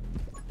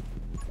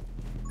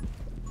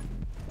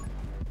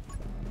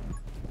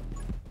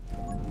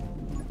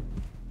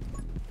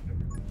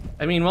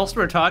 I mean, whilst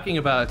we're talking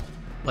about,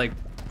 like,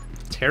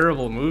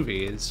 terrible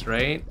movies,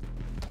 right?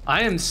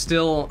 I am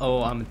still...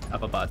 Oh, I'm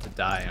about to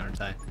die,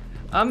 aren't I?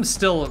 I'm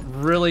still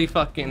really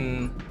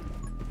fucking...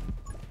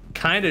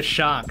 kind of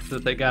shocked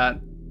that they got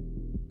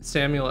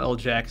Samuel L.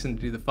 Jackson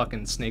to do the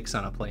fucking snakes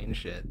on a plane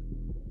shit.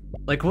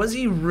 Like, was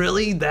he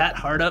really that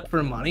hard up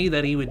for money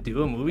that he would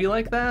do a movie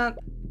like that?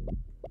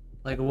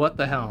 Like, what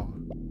the hell?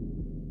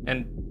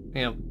 And,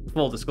 you know,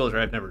 full disclosure,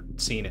 I've never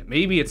seen it.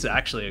 Maybe it's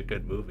actually a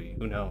good movie.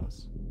 Who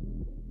knows?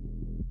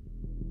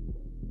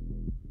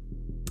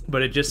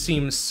 But it just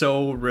seems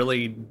so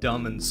really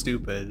dumb and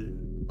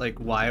stupid. Like,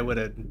 why would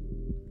it...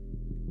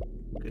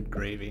 Good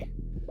gravy.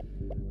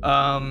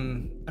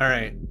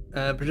 Alright.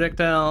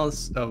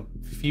 Projectiles... Oh,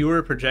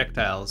 fewer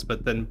projectiles,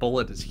 but then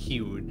bullet is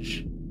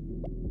huge.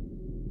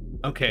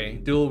 Okay,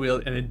 dual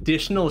wield. An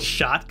additional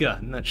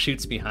shotgun that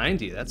shoots behind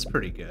you. That's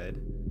pretty good.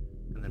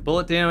 And then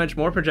bullet damage,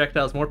 more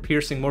projectiles, more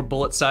piercing, more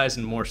bullet size,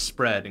 and more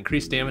spread.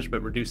 Increased damage,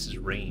 but reduces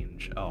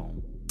range. Oh.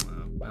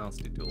 Well, let's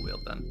do dual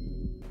wield then.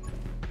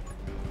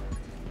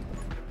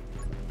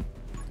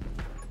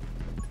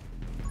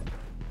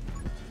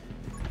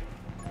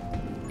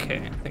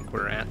 Okay, I think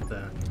we're at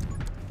the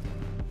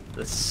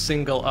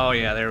single... Oh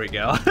yeah, there we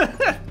go.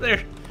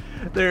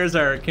 There's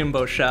our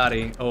Kimbo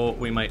Shoddy. Oh,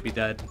 we might be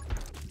dead.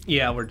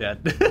 Yeah, we're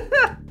dead.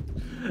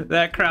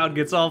 That crowd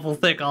gets awful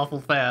thick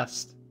awful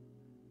fast.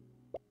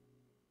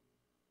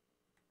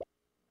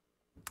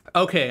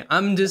 Okay,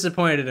 I'm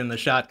disappointed in the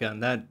shotgun.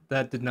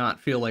 That did not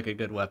feel like a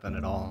good weapon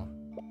at all.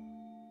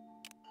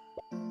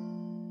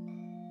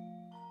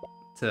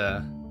 It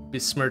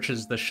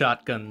besmirches the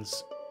shotgun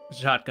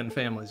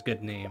family's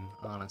good name,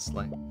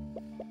 honestly.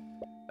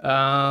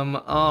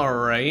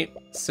 Alright.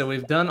 So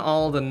we've done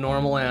all the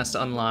normal-ass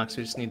unlocks.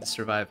 We just need to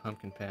survive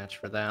Pumpkin Patch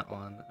for that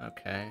one.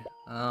 Okay.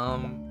 I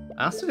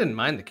also didn't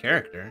mind the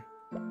character.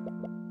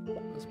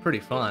 It was pretty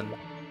fun.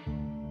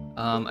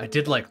 I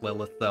did like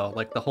Lilith, though.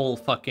 Like, the whole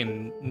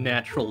fucking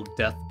natural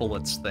death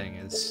bullets thing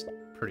is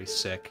pretty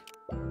sick.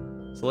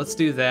 So let's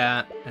do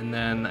that, and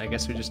then I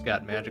guess we just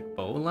got Magic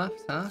Bow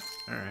left, huh?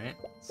 Alright,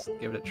 let's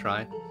give it a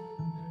try.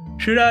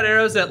 Shoot out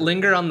arrows that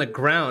linger on the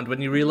ground.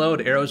 When you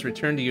reload, arrows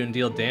return to you and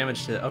deal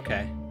damage to...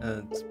 Okay,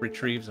 it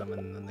retrieves them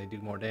and then they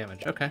do more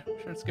damage. Okay, sure,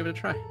 let's give it a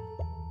try.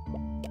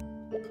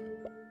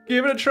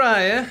 Give it a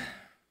try, eh?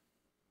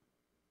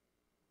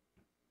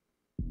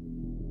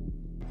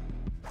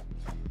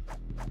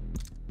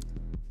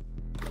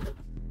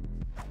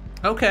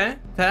 Okay,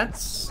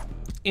 that's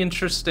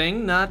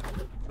interesting. Not...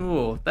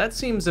 Ooh, that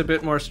seems a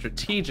bit more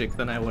strategic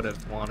than I would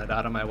have wanted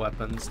out of my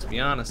weapons, to be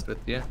honest with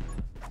you.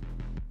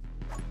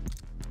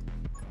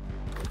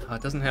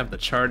 It doesn't have the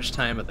charge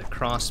time of the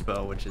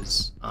crossbow, which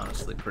is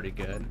honestly pretty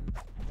good.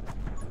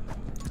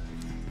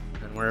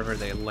 And wherever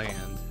they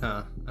land,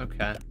 huh,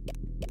 okay.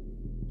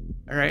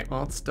 Alright,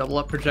 well, let's double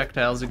up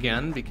projectiles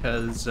again,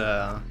 because,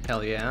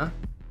 hell yeah.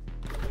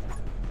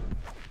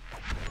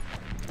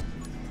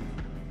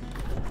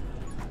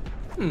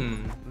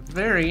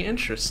 Very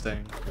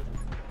interesting.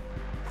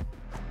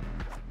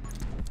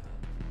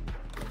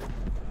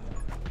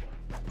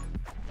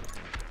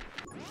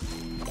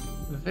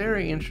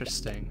 Very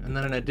interesting. And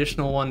then an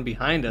additional one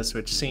behind us,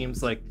 which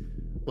seems like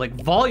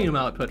volume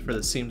output for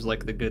this seems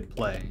like the good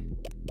play.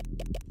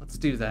 Let's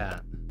do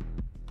that.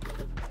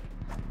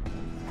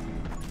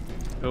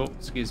 Oh,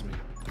 excuse me.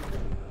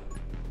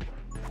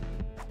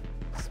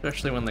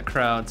 Especially when the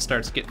crowd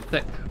starts getting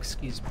thick. Oh,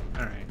 excuse me.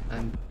 Alright,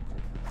 I'm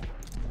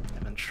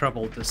having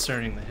trouble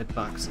discerning the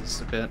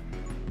hitboxes a bit.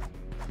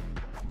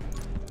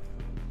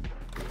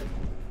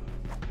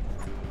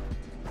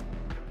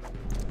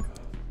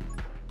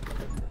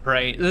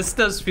 Right, this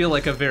does feel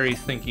like a very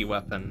thinky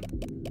weapon,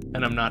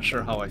 and I'm not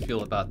sure how I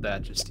feel about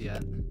that just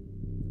yet.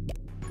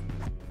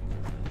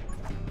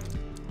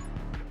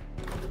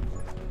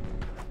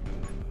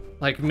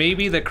 Like,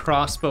 maybe the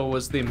crossbow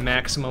was the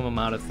maximum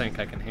amount of think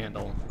I can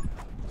handle.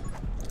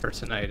 For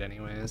tonight,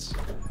 anyways.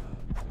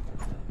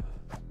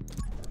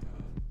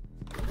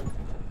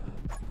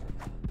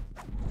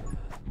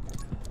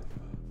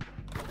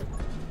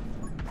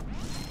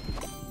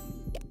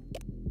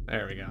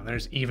 There we go.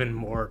 There's even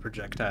more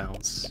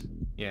projectiles.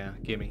 Yeah,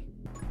 gimme.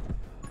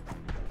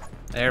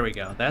 There we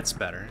go. That's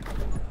better.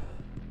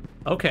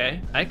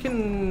 Okay, I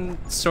can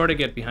sort of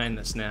get behind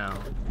this now.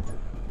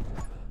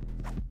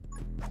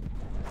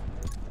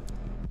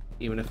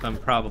 Even if I'm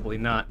probably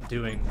not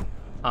doing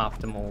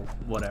optimal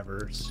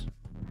whatevers.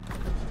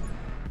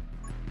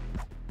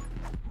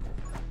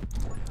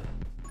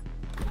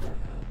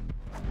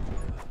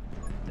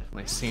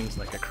 Definitely seems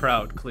like a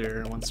crowd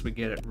clear once we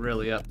get it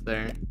really up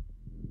there.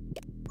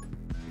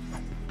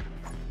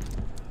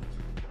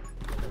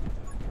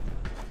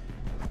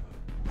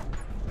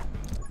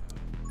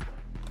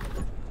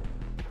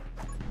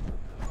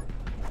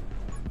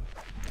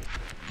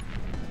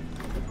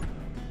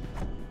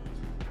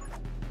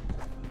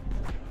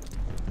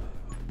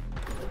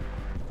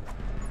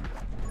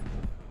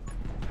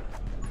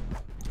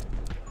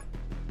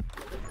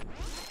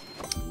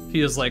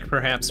 Feels like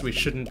perhaps we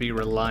shouldn't be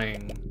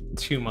relying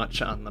too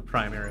much on the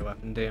primary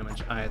weapon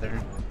damage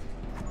either,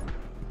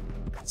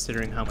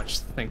 considering how much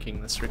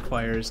thinking this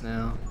requires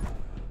now.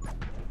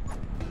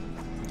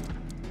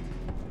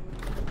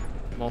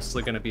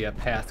 Mostly gonna be a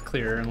path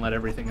clearer and let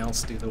everything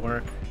else do the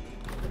work.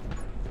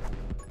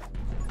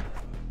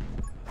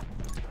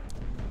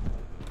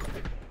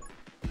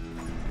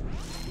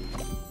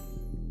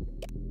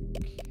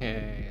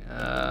 Okay,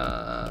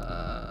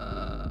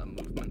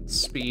 movement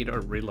speed or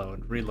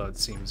reload. Reload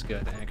seems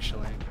good,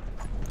 actually.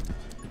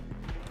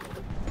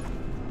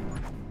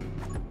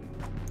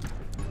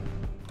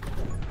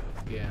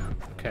 Yeah,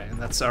 okay,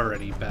 that's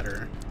already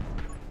better.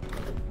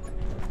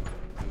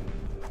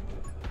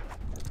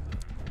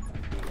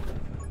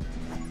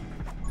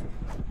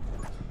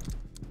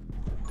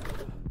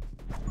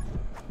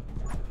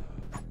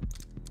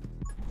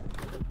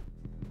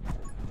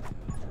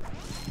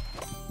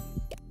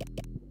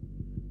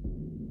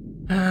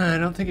 I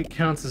don't think it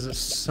counts as a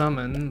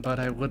summon, but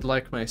I would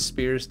like my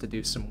spears to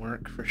do some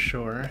work for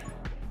sure.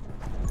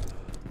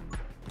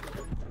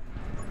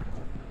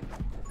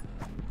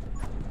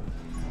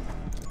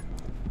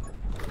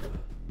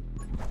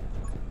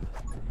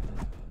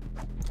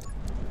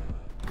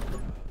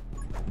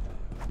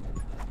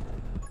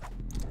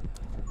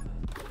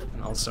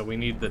 And also, we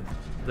need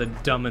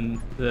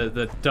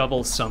the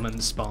double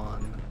summon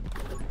spawn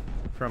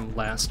from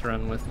last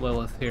run with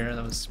Lilith here.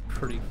 That was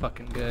pretty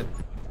fucking good.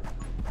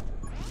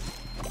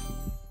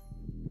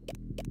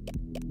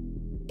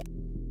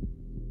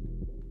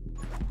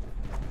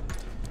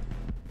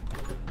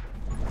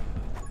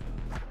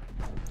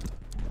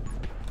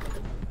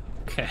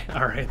 Okay,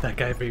 alright, that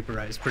guy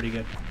vaporized pretty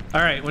good.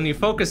 Alright, when you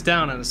focus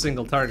down on a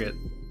single target,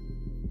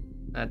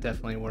 that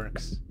definitely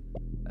works.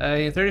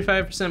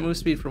 35% move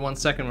speed for 1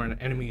 second when an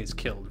enemy is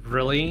killed.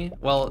 Really?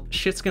 Well,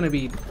 shit's gonna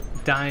be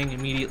dying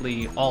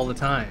immediately all the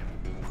time.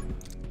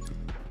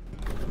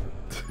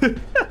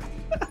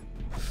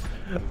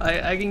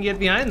 I can get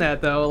behind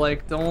that though,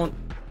 like, don't...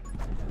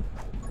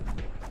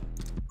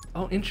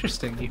 Oh,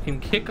 interesting. You can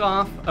kick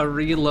off a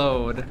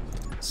reload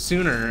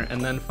sooner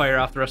and then fire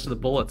off the rest of the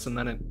bullets and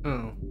then it...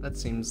 Oh, that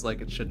seems like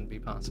it shouldn't be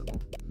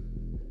possible.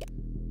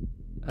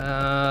 Alright,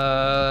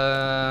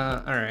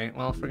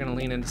 well, if we're gonna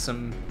lean into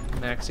some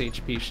max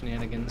HP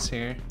shenanigans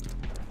here.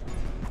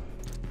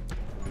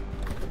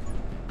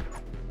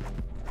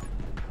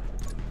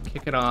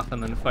 Kick it off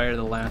and then fire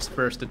the last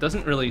burst. It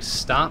doesn't really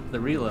stop the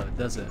reload,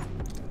 does it?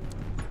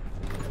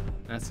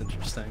 That's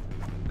interesting.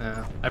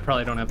 I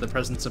probably don't have the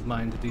presence of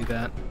mind to do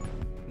that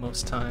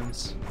most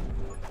times.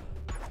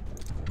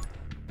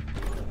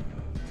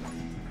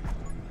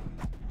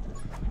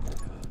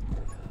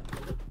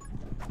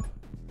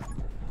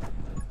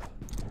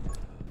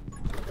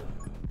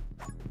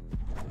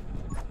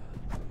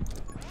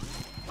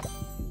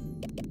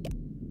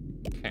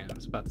 Okay, I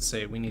was about to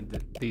say we need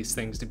these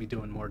things to be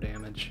doing more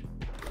damage.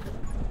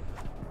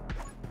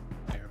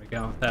 There we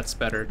go. That's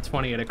better.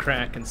 20 at a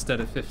crack instead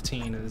of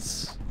 15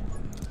 is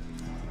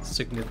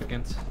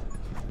significant.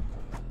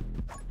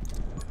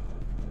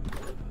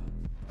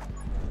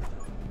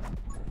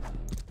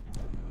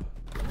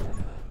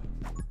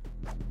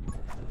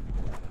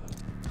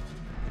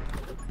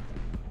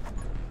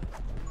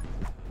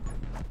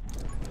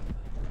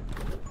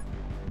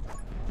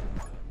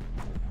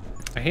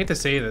 I hate to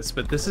say this,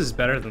 but this is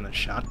better than the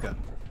shotgun.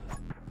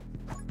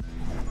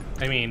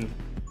 I mean,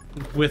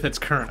 with its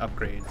current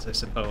upgrades, I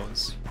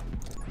suppose.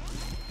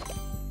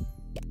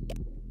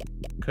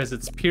 Because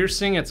it's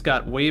piercing, it's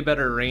got way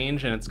better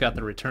range, and it's got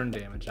the return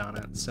damage on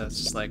it, so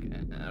it's just like,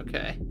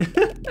 okay.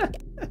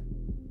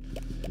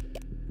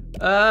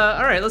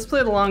 Alright, let's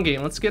play the long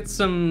game. Let's get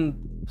some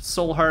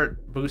soul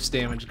heart boost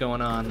damage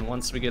going on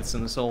once we get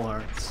some soul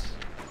hearts.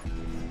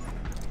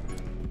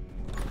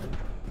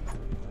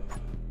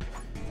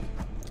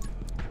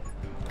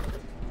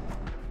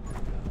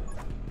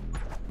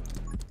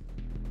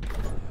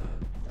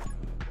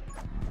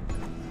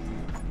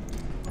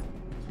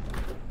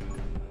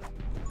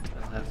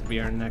 Be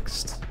our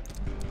next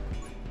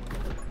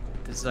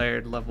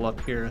desired level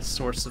up here, a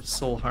source of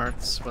soul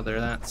hearts, whether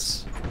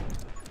that's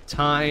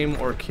time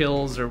or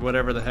kills or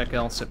whatever the heck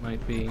else it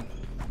might be.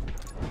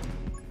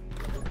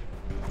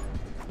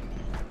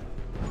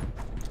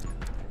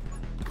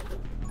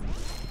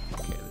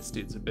 Okay, this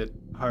dude's a bit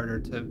harder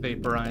to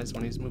vaporize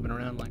when he's moving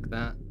around like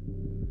that.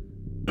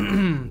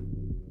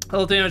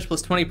 Hull damage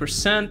plus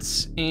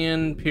 20%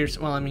 and pierce.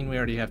 Well, I mean, we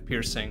already have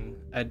piercing.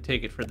 I'd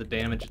take it for the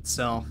damage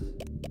itself.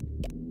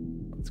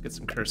 Let's get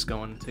some curse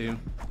going too.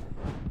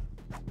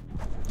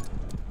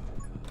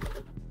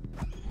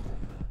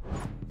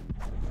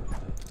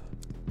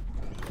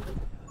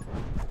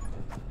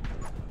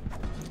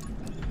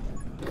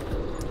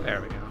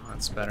 There we go,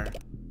 that's better.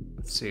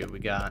 Let's see what we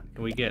got.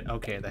 Can we get,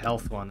 okay, the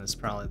health one is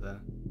probably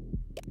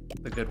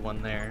the good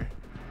one there.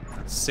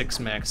 That's 6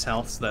 max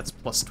health, so that's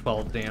plus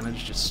 12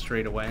 damage just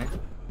straight away.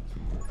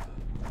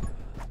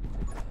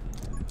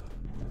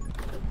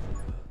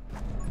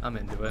 I'm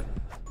into it.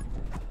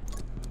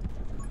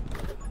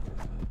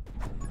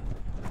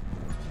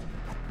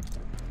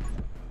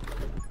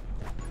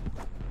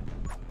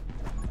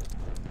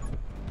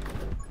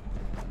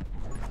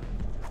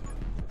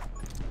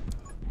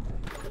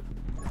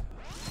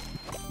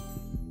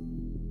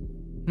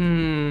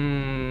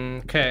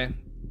 Okay.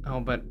 Oh,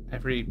 but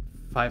every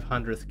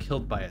 500th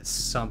killed by a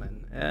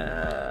summon.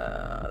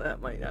 That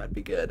might not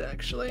be good,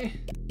 actually.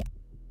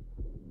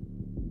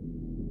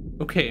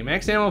 Okay,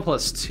 max ammo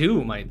plus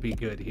 2 might be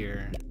good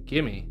here.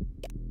 Gimme.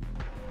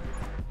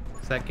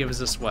 So that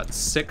gives us, what,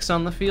 6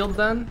 on the field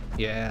then?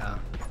 Yeah.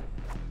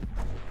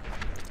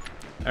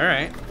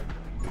 Alright.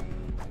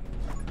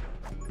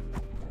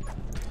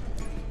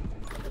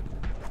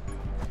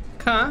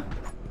 Huh.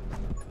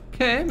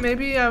 Okay,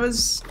 maybe I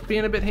was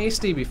being a bit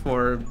hasty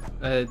before,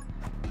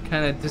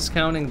 kind of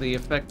discounting the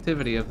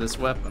effectivity of this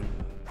weapon.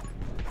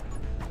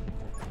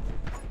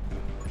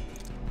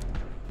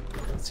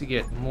 Once you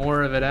get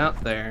more of it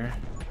out there,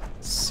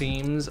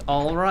 seems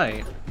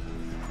alright.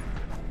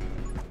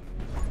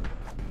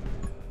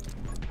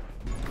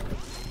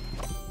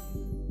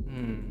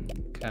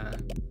 Okay.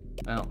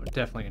 Well, we're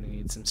definitely gonna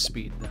need some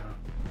speed though.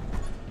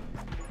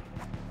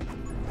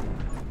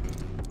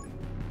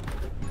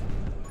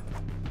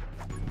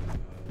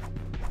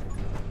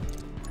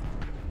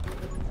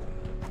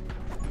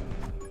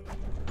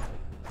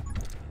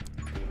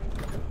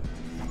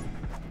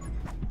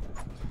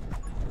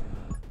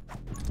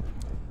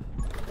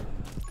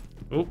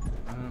 Oh,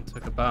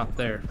 Took a bop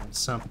there from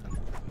something.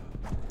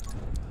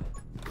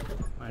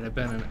 Might have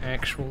been an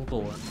actual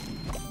bullet.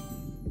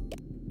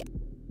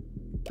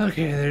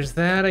 Okay, there's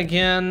that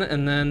again,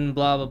 and then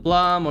blah blah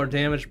blah, more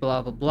damage,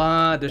 blah blah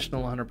blah,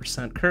 additional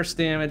 100% curse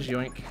damage,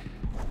 yoink.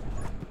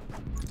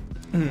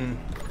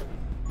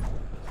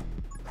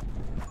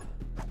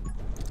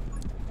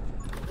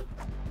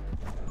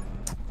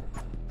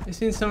 I've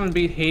seen someone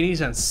beat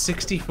Hades on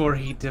 64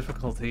 heat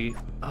difficulty.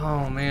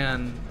 Oh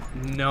man,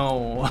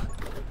 no.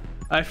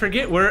 I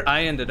forget where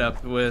I ended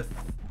up with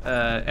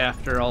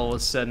after all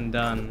was said and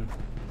done.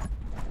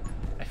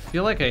 I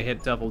feel like I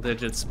hit double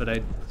digits,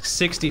 but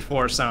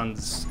 64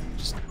 sounds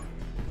just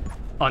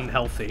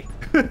unhealthy.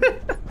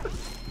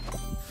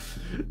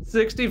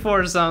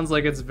 64 sounds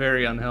like it's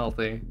very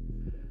unhealthy.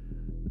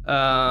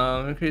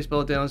 Increase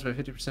bullet damage by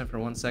 50% for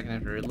 1 second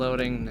after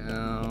reloading.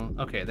 No.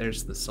 Okay,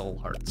 there's the soul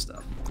heart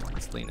stuff.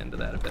 Let's lean into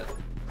that a bit.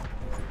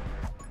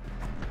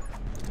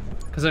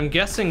 Because I'm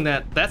guessing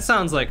that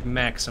sounds like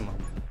maximum.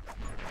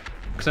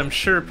 Because I'm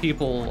sure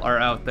people are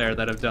out there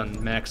that have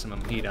done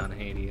maximum heat on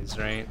Hades,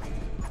 right?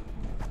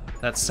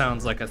 That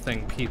sounds like a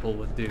thing people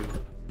would do.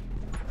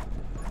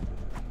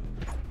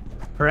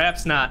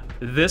 Perhaps not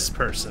this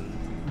person,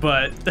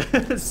 but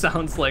it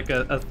sounds like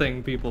a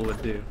thing people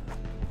would do.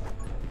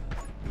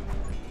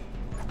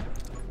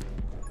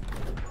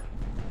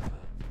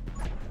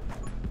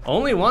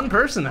 Only one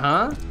person,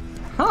 huh?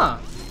 Huh.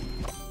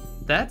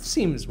 That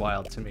seems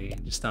wild to me,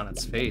 just on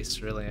its face,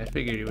 really. I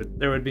figured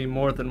there would be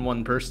more than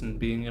one person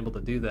being able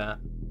to do that.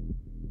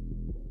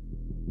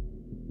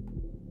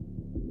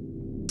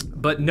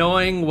 But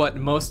knowing what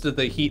most of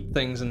the heat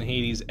things in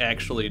Hades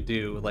actually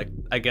do, like,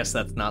 I guess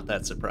that's not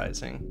that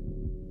surprising.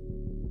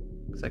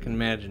 Because I can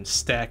imagine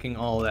stacking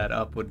all that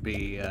up would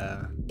be,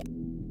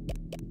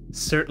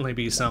 certainly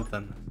be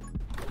something.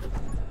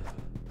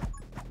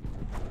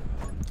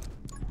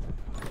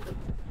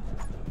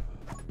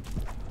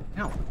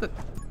 Ow, what the...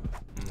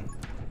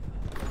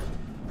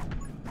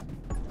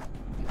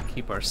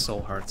 Keep our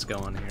soul hearts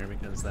going here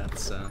because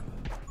that's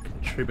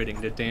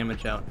contributing to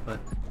damage output.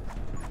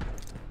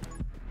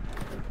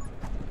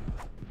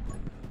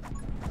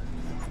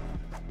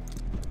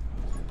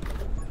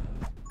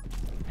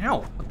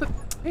 Ow! What the?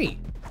 Hey!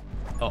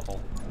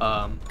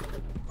 Uh-oh.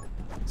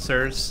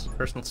 Sirs,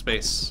 personal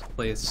space,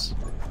 please.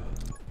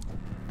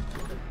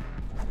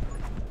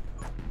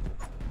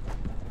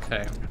 Okay,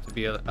 we have to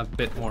be a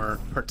bit more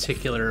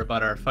particular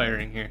about our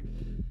firing here.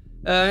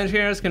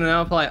 Engineers can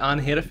now apply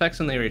on-hit effects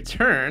when they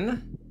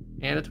return,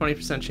 and a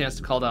 20% chance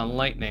to call down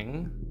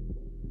lightning.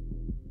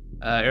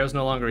 Arrows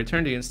no longer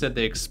return to you, instead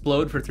they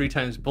explode for 3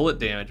 times bullet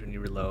damage when you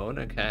reload,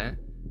 okay.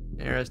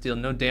 Arrows deal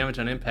no damage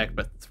on impact,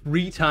 but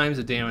 3 times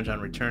the damage on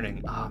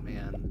returning. Oh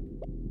man.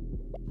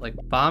 Like,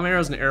 bomb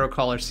arrows and arrow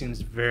caller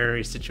seems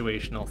very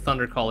situational.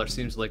 Thunder caller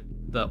seems like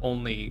the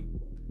only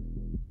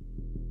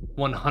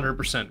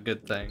 100%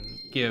 good thing.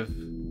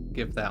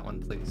 Give that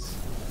one, please.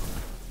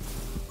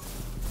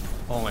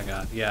 Oh my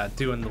god, yeah,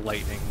 doing the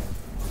lightning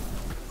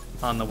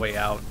on the way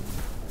out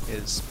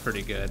is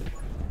pretty good.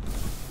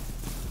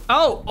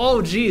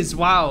 Oh geez,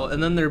 wow,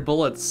 and then their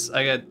bullets,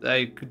 I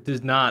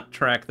did not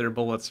track their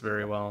bullets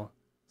very well,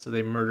 so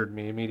they murdered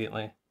me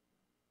immediately.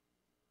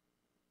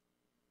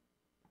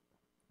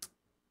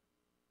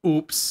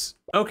 Oops.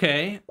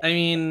 Okay, I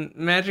mean,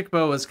 Magic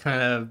Bow was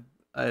kind of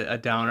a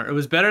downer. It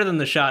was better than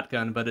the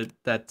shotgun, but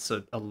that's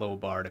a low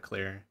bar to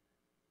clear.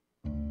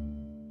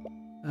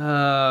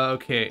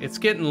 Okay, it's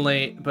getting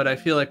late, but I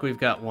feel like we've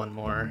got one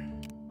more.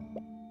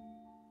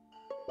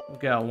 We've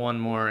got one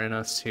more in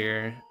us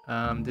here.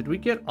 Did we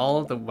get all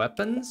of the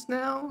weapons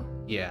now?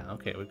 Yeah,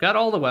 okay, we've got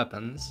all the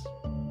weapons,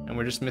 and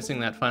we're just missing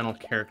that final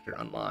character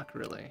unlock,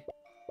 really.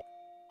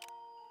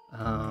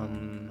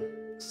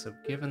 So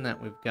given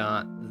that we've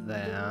got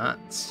that,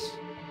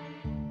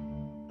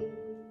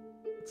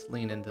 let's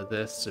lean into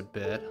this a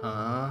bit,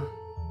 huh?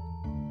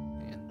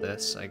 And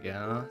this, I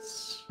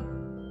guess.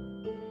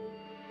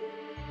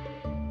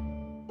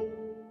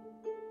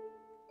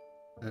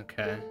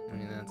 Okay, I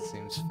mean, that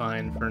seems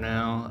fine for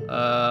now.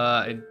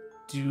 I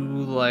do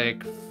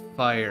like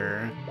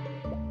fire.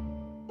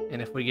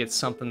 And if we get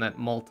something that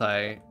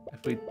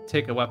if we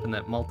take a weapon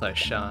that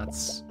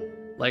multi-shots,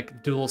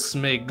 like dual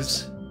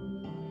smigs,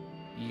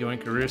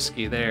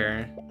 yoinkarooski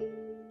there.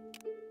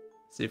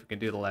 See if we can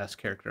do the last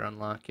character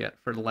unlock yet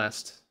for the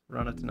last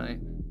run of tonight.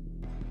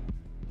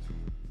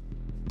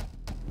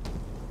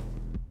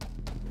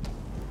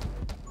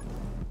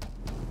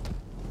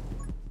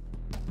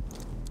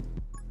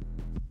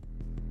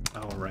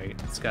 Oh, right.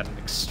 It's got an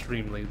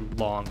extremely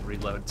long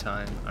reload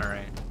time.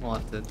 Alright, we'll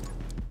have to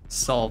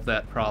solve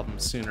that problem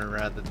sooner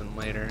rather than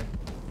later.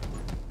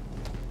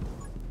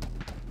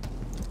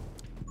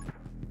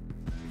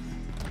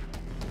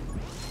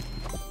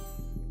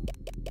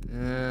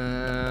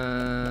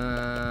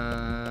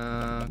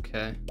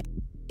 Okay.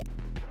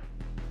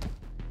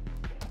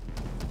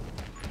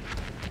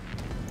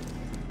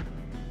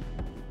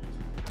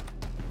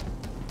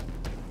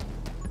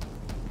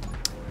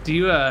 Do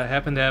you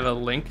happen to have a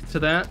link to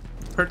that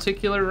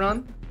particular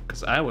run? Because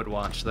things, I would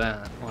watch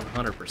that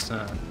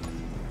 100%.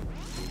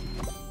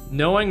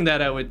 Knowing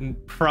that I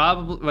would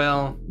probably,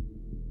 well,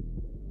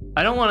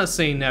 I don't want to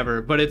say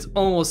never, but it's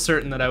almost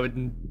certain that I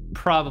would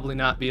probably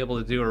not be able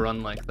to do a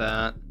run like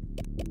that.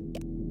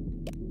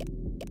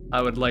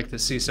 I would like to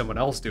see someone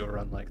else do a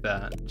run like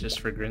that, just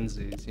for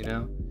grinsies, you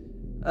know?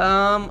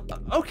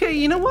 Okay,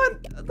 you know what?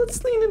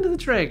 Let's lean into the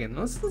dragon.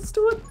 Let's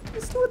do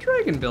a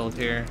dragon build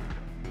here.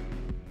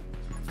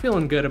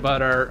 Feeling good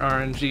about our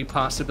RNG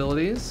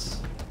possibilities.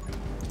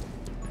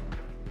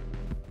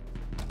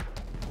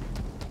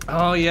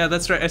 Oh yeah,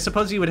 that's right. I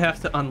suppose you would have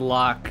to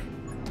unlock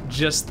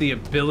just the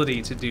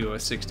ability to do a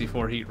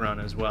 64 heat run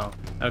as well.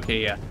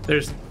 Okay, yeah.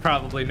 There's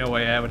probably no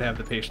way I would have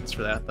the patience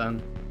for that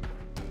then.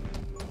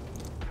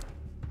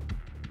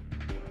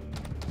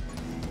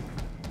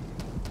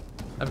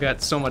 I've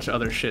got so much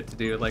other shit to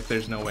do, like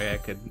there's no way I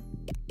could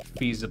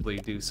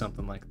feasibly do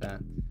something like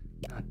that.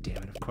 God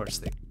damn it, of course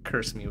they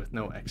curse me with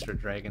no extra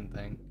dragon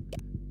thing.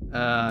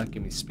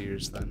 Give me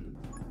spears then.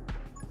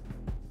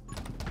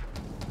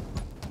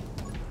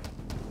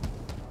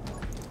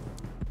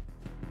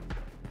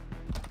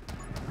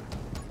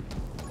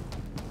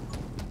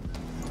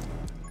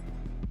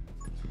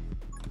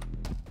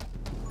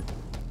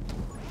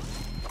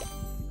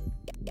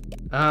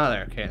 Ah,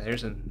 there, okay,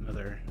 there's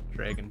another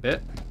dragon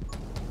bit.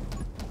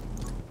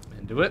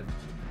 Into it.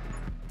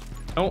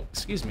 Oh,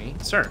 excuse me,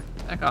 sir,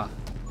 back off.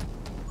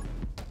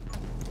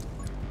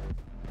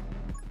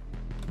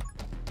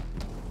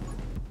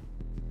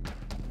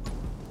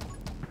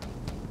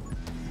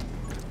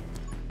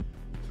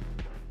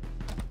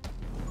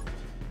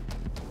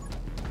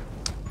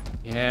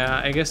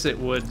 Yeah, I guess it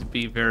would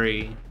be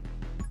very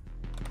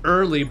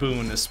early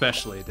boon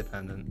especially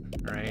dependent,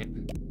 right?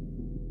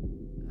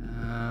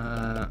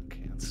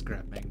 Okay, let's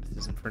scrap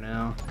magnetism for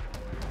now.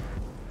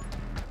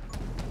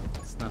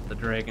 It's not the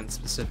dragon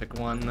specific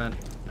one that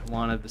I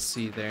wanted to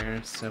see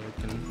there, so we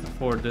can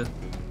afford to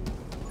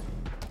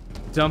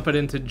dump it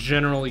into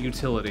general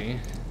utility.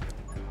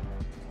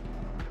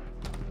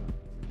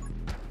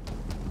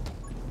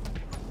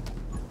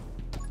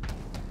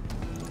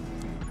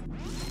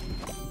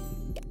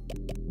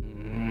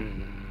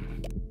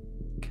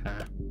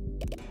 Okay.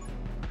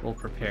 We'll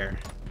prepare.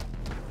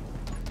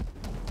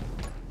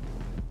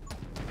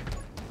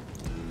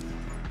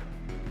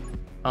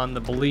 On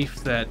the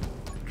belief that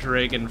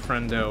Dragon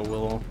Friendo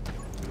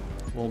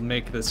will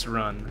make this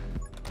run.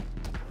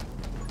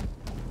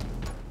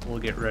 We'll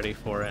get ready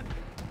for it.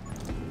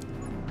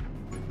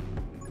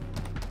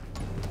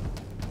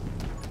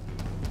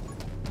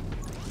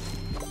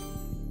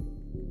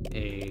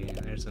 Hey,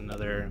 there's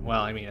another,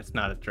 well, I mean, it's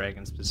not a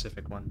dragon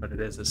specific one, but it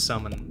is a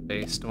summon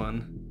based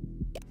one.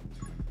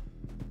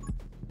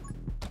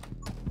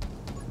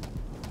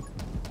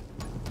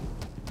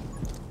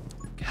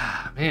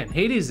 God, man,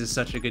 Hades is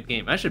such a good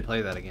game. I should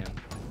play that again.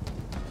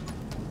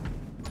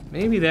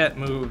 Maybe that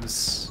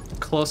moves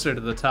closer to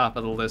the top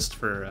of the list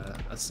for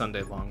a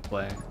Sunday long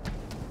play.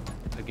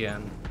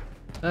 Again,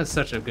 that's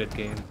such a good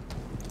game.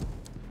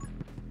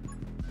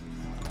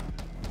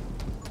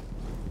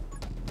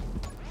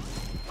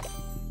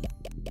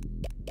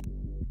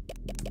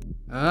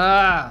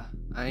 Ah,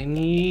 I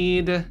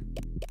need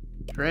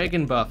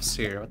dragon buffs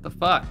here. What the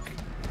fuck?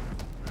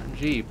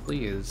 RNG,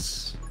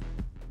 please.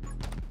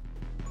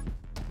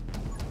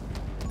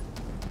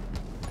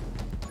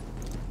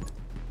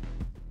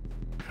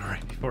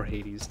 Before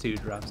Hades 2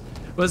 drops.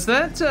 Was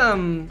that,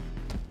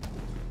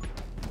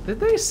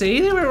 did they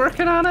say they were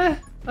working on a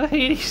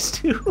Hades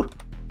 2?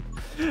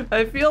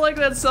 I feel like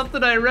that's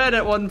something I read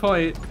at one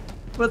point,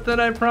 but then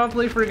I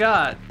promptly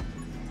forgot.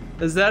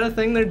 Is that a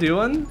thing they're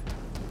doing?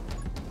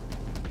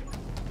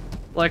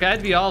 Like,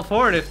 I'd be all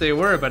for it if they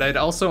were, but I'd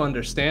also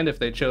understand if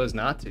they chose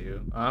not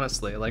to,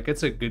 honestly. Like,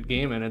 it's a good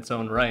game in its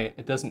own right.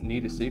 It doesn't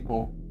need a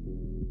sequel.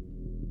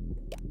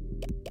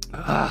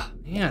 Ah,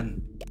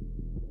 man.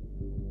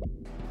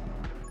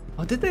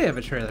 Oh, did they have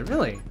a trailer?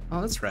 Really?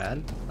 Oh, that's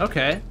rad.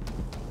 Okay.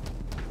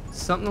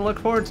 Something to look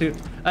forward to.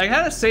 I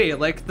gotta say,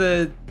 like,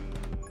 the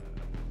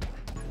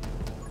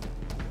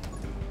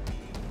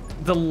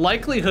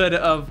likelihood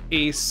of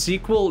a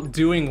sequel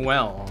doing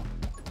well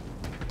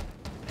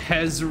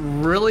has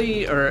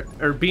really,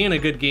 or being a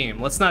good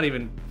game, let's not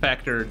even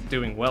factor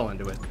doing well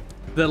into it.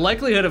 The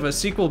likelihood of a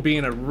sequel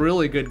being a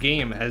really good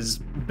game has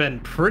been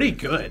pretty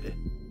good.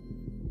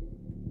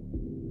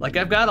 Like,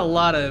 I've got a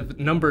lot of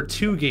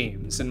 #2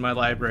 games in my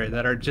library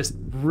that are just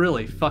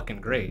really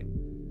fucking great.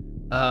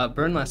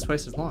 Burn lasts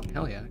twice as long.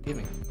 Hell yeah, give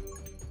me.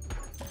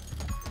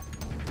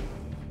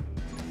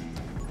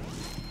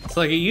 It's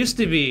like, it used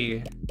to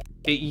be,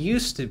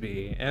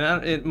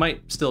 and it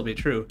might still be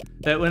true,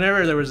 that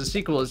whenever there was a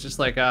sequel, it's just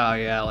like, oh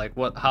yeah, like,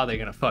 what, how are they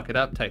gonna fuck it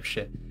up type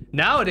shit.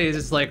 Nowadays,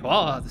 it's like,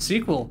 oh, the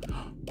sequel,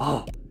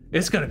 oh,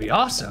 it's gonna be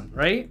awesome,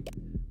 right?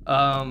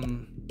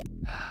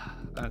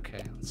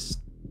 Okay, let's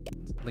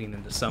lean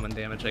into summon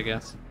damage, I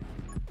guess.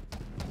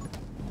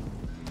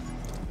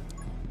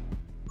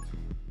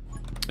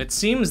 It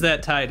seems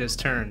that tide has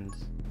turned.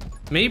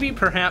 Maybe,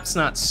 perhaps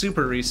not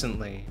super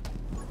recently.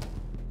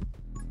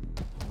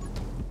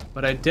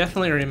 But I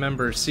definitely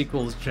remember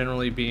sequels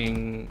generally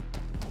being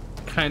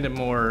kind of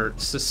more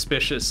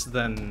suspicious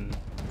than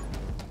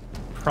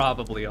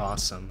probably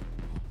awesome.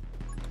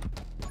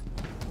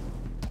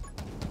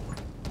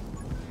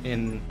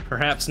 In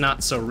perhaps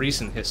not so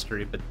recent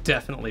history, but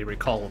definitely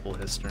recallable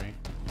history.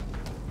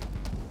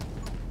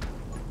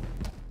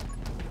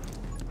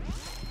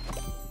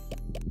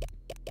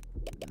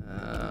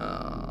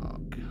 Oh,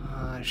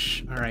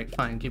 gosh. Alright,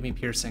 fine. Give me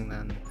piercing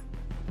then.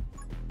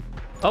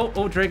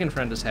 Oh, Dragon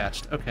Friend has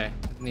hatched. Okay,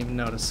 didn't even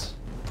notice.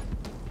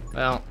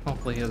 Well,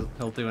 hopefully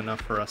he'll do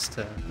enough for us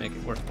to make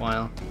it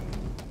worthwhile.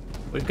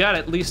 We've got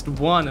at least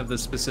one of the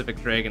specific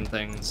dragon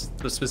things.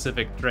 The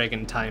specific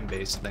dragon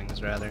time-based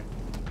things, rather.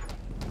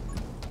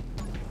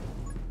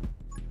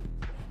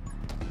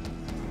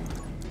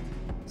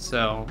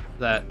 So,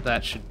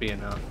 that should be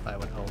enough, I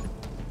would hope.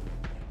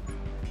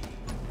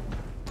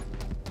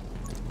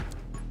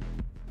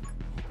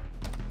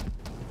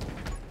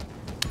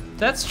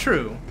 That's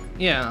true.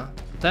 Yeah,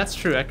 that's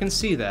true. I can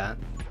see that.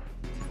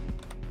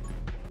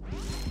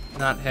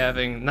 Not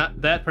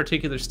that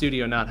particular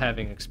studio not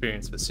having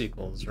experience with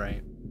sequels,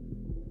 right?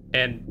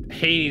 And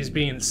Hades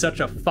being such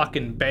a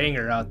fucking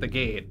banger out the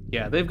gate.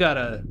 Yeah, they've got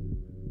a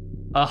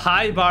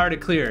high bar to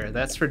clear,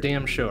 that's for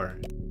damn sure.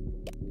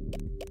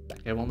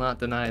 I will not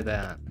deny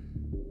that.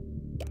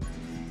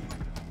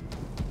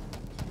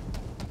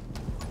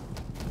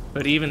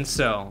 But even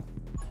so,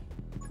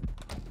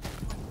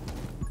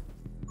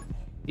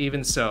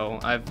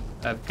 I've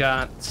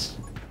got,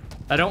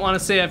 I don't want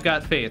to say I've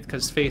got faith,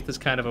 because faith is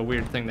kind of a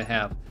weird thing to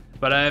have,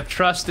 but I have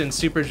trust in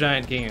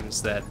Supergiant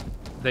Games that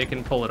they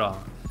can pull it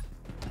off.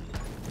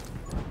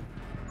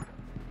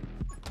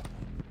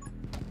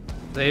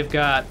 They've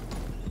got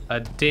a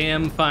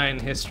damn fine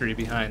history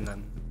behind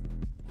them.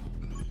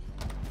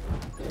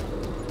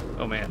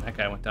 Oh man, that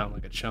guy went down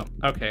like a chump.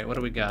 Okay, what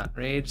do we got?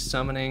 Rage,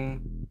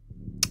 summoning.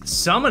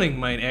 Summoning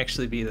might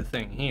actually be the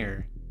thing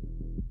here.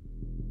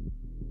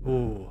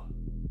 Ooh.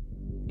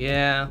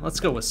 Yeah, let's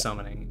go with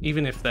summoning.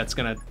 Even if that's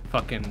gonna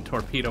fucking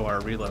torpedo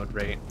our reload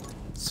rate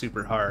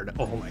super hard.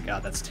 Oh my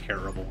god, that's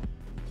terrible.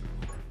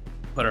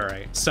 But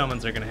alright,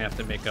 summons are gonna have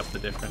to make up the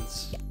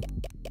difference.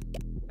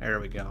 There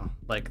we go.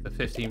 Like the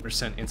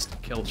 15%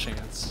 instant kill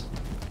chance.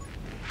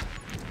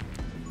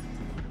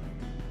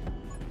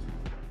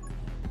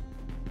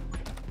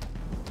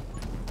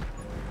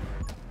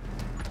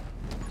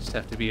 Just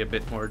have to be a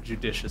bit more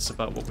judicious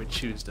about what we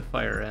choose to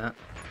fire at.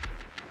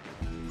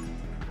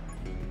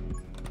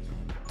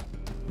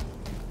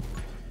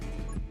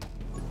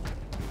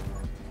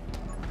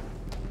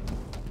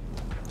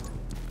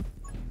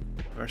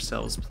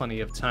 Ourselves plenty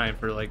of time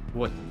for like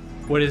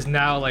what is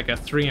now like a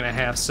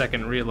 3.5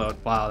 second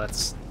reload. Wow,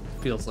 that's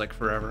feels like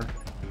forever.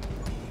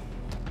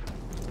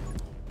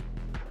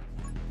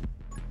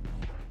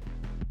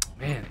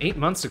 Man, 8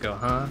 months ago,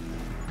 huh?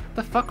 What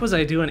the fuck was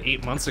I doing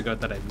 8 months ago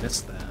that I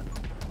missed that?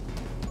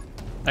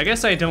 I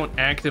guess I don't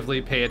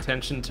actively pay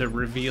attention to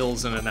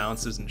reveals and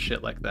announces and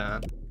shit like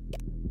that.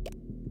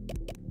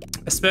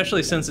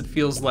 Especially since it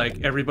feels like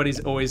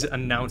everybody's always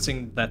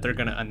announcing that they're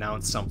gonna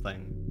announce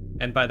something.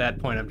 And by that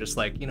point, I'm just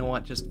like, you know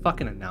what? Just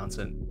fucking announce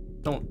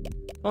it. Don't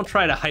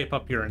try to hype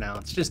up your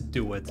announce. Just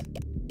do it.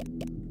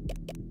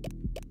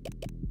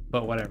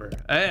 But whatever.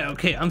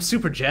 Okay, I'm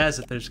super jazzed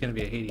that there's gonna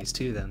be a Hades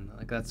 2 then.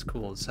 Like, that's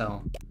cool as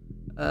hell.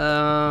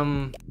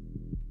 Alright,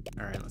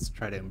 let's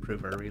try to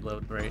improve our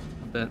reload rate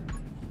a bit.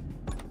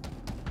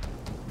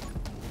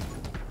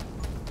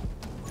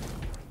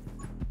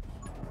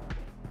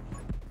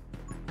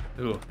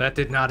 Ooh, that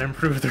did not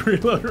improve the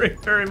reload rate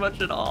very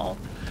much at all.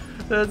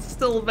 That's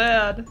still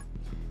bad.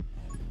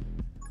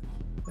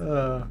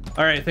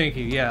 Alright, thank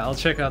you. Yeah, I'll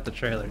check out the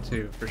trailer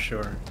too, for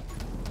sure.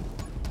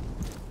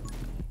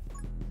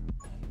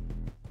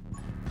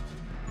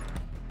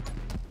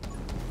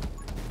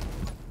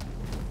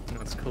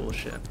 That's cool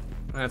shit.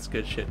 That's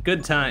good shit.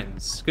 Good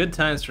times. Good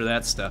times for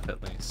that stuff,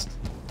 at least.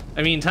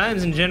 I mean,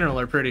 times in general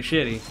are pretty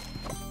shitty.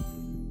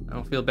 I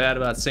don't feel bad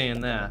about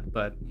saying that,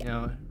 but, you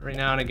know, every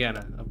now and again,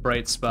 a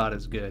bright spot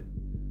is good.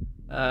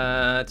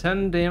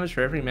 10 damage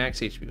for every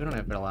max HP. We don't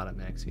have a lot of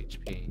max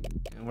HP.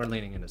 And we're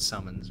leaning into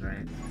summons,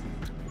 right?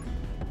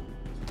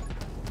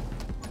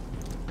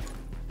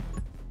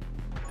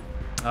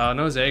 Oh,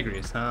 no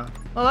Zagreus, huh?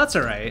 Well, that's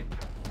alright.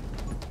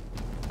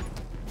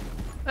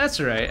 That's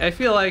alright. I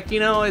feel like, you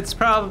know, it's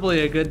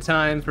probably a good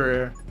time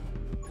for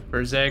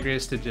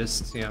Zagreus to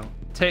just, you know,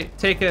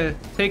 take a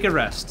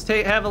rest.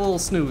 Have a little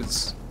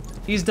snooze.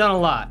 He's done a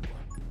lot.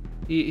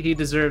 He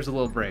deserves a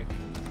little break.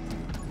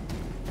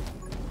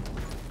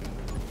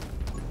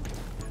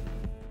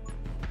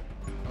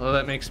 Well,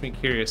 that makes me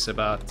curious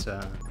about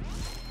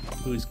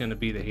who's gonna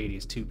be the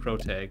Hades 2 pro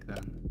tag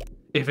then.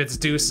 If it's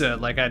Dusa,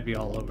 like, I'd be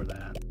all over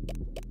that.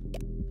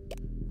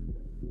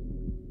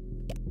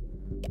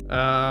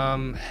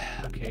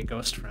 Okay,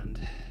 Ghost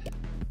Friend.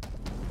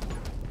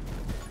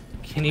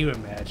 Can you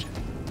imagine?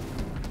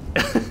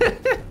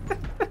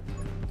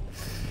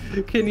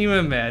 Can you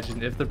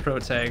imagine if the pro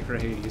tag for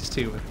Hades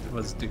 2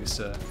 was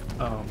Dusa?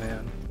 Oh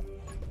man.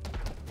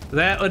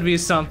 That would be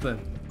something.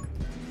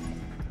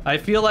 I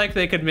feel like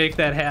they could make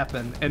that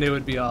happen, and it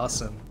would be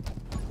awesome.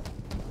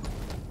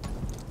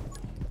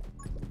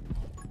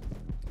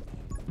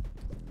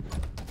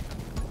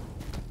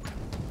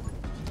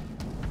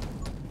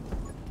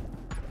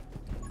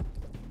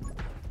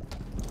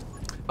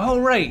 Oh,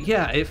 right,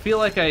 yeah, I feel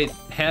like I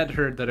had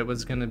heard that it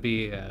was gonna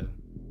be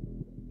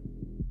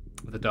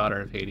the daughter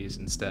of Hades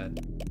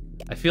instead.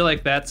 I feel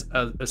like that's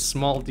a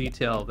small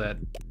detail that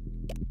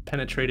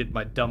penetrated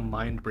my dumb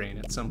mind brain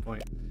at some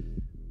point.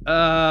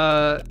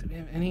 Do we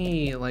have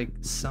any, like,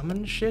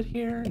 summon shit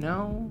here?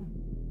 No?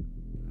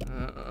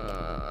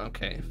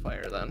 Okay,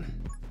 fire then.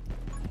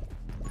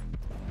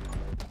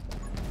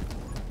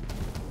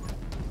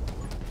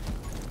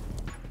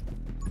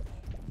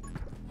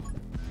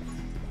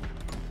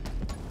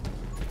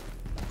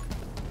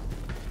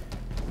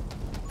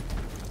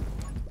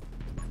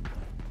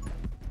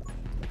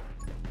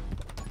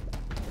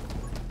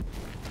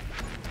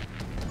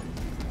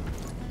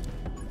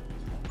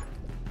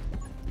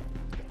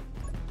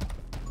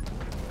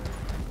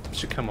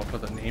 Should come up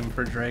with a name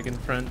for Dragon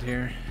Friend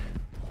here.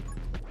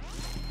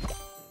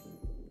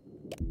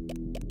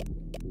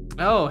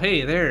 Oh,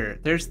 hey,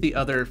 there's the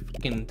other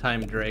fucking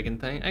time dragon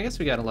thing. I guess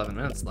we got 11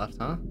 minutes left,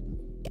 huh?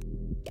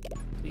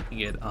 You can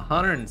get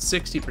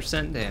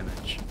 160%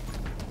 damage.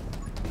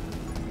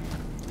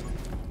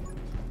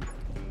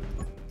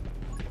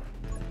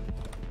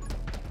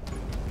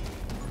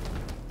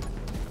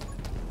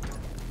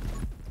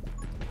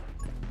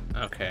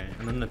 Okay,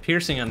 and then the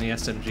piercing on the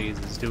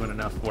SMGs is doing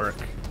enough work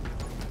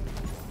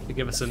to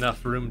give us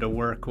enough room to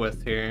work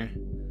with here.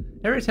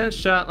 Every 10th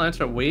shot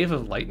launches a wave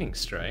of lightning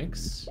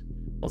strikes.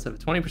 Also have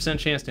a 20%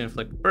 chance to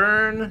inflict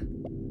burn,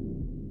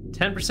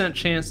 10%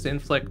 chance to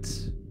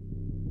inflict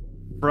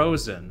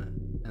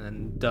frozen, and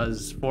then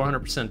does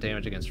 400%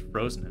 damage against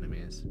frozen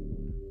enemies.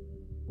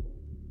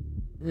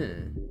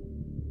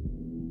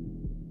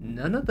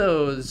 None of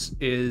those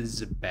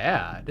is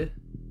bad.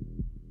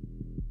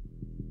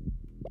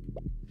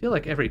 I feel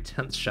like every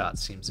 10th shot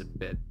seems a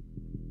bit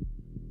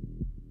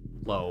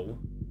low.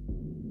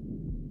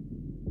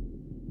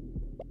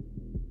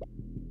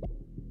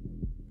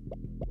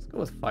 Let's go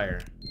with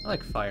fire. I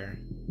like fire.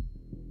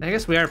 And I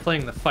guess we are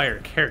playing the fire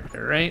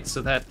character, right?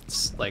 So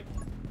that's, like,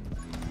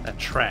 that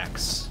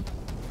tracks.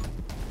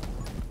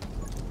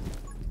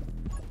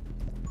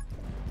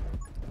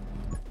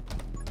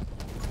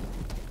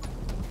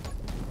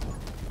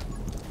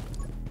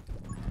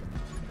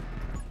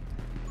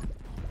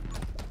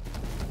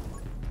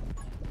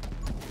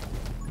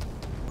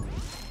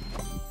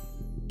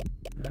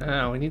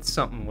 We need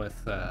something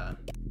with,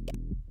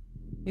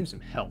 need some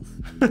health.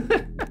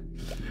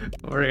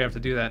 We're gonna have to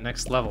do that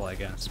next level, I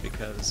guess,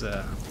 because,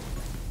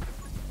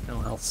 no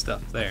health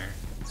stuff there.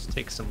 Let's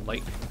take some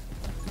lightning.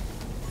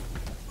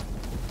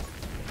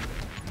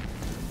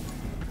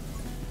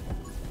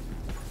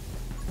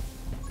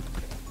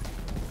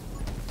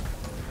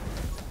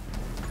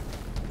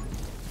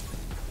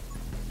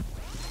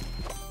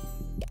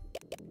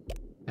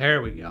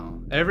 There we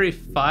go. Every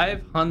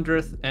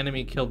 500th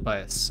enemy killed by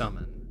a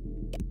summon.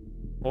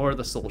 Or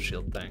the soul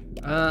shield thing.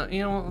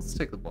 You know what? Let's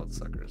take the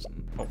bloodsuckers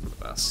and hope for the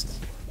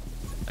best.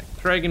 Like,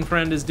 Dragon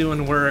Friend is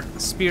doing work. The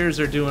spears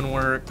are doing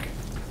work.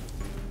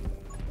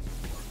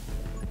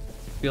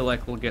 Feel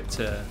like we'll get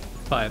to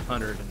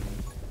 500 in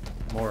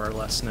more or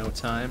less no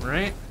time,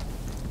 right?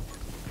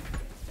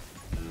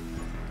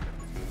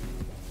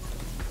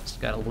 Just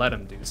gotta let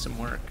them do some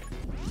work.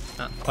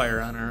 Not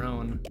fire on our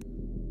own.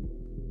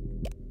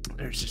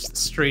 There's just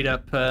straight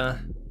up,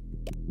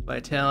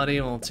 vitality.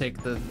 We'll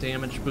take the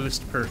damage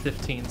boost per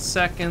 15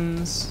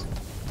 seconds.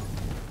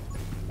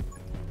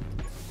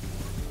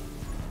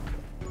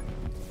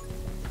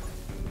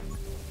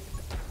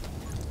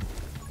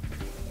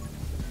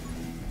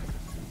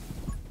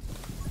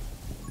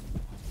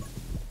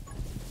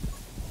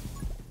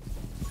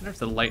 I wonder if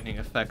the lightning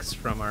effects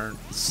from our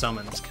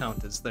summons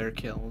count as their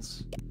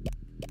kills.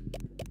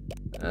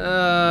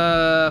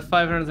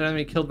 500th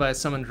enemy killed by a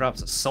summon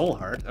drops a soul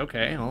heart.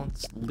 Okay, well,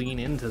 let's lean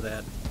into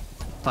that.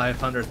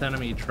 500th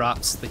enemy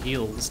drops the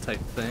heals type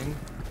thing.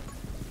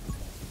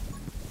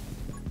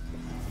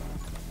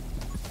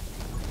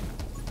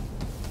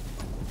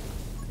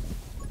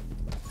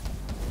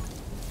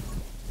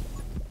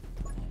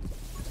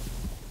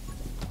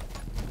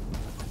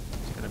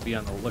 Just gonna be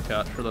on the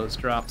lookout for those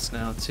drops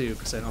now too,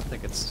 because I don't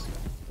think it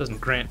doesn't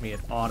grant me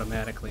it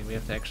automatically. We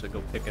have to actually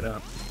go pick it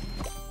up.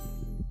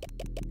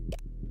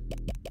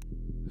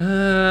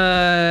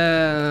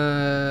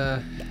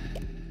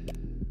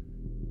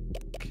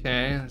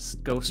 Okay, this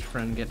ghost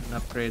friend getting an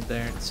upgrade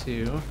there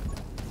too.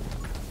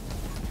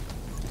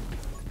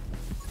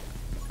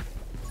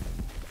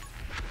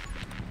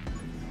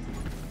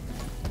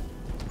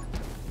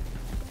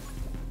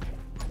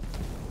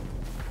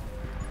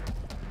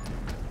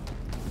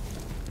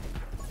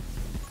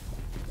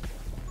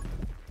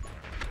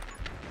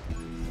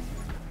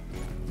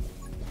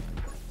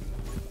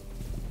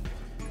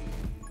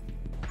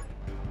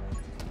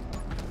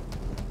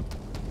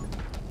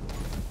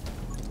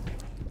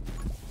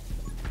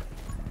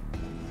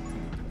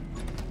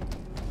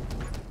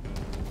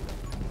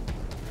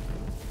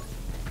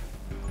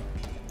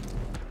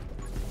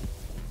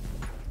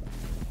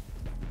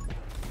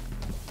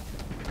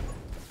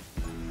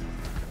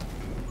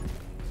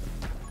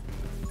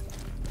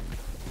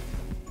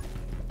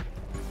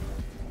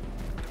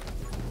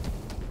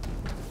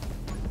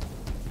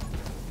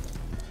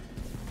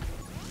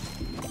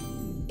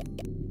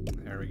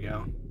 we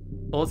go.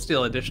 Bullets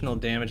deal additional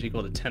damage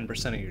equal to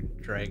 10% of your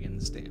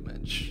dragon's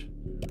damage.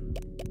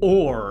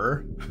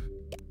 Or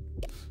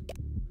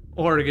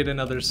get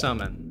another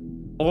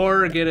summon.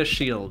 Or get a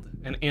shield.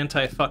 An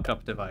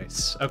anti-fuck-up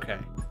device. Okay.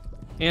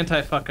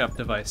 Anti-fuck-up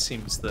device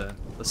seems the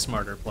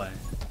smarter play.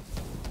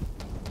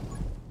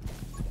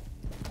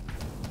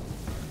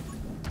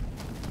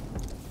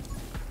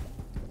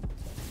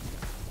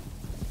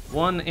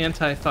 One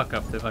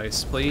anti-fuck-up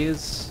device,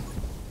 please.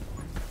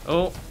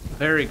 Oh,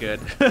 very good.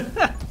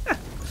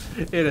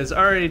 It has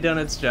already done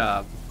its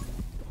job.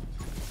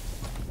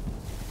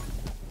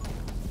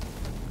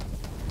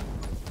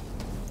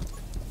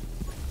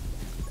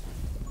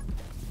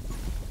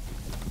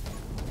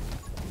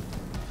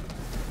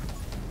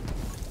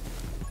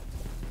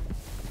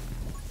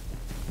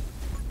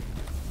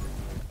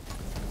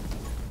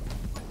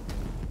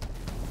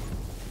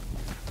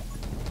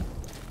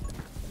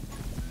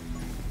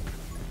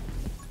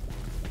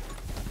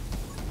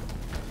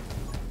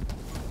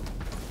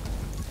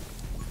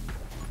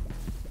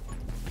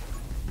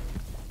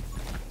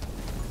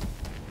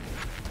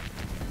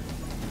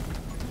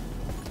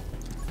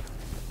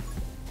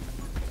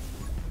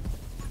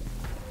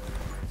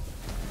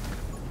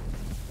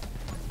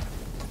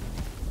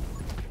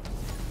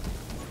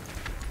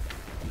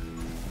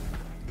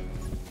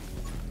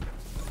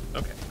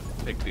 Okay,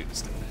 big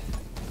dudes then.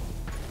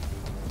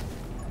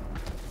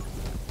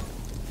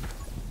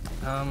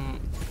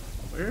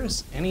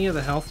 Where's any of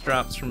the health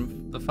drops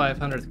from the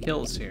 500th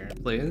kills here,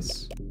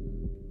 please?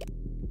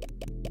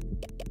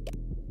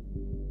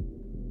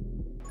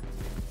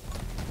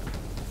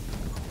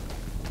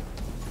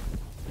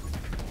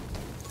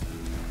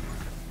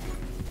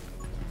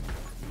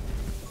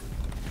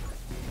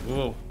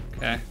 Whoa,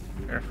 okay,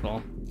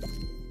 careful.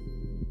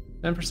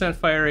 10%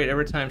 fire rate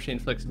every time she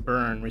inflicts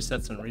burn,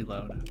 resets and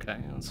reload. Okay,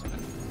 that's fine.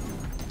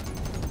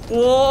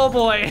 Oh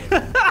boy!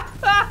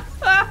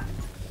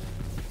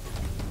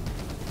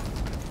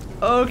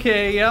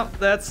 Okay, yep,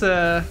 that's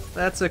a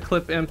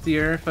clip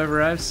emptier if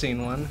ever I've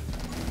seen one.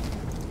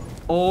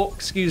 Oh,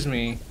 excuse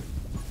me.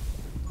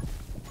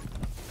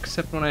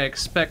 Except when I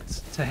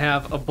expect to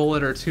have a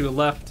bullet or two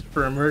left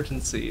for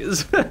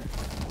emergencies.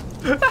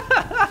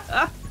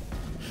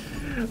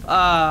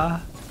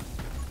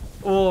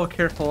 Oh,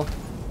 careful.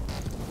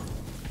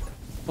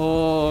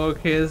 Oh,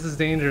 okay, this is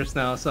dangerous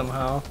now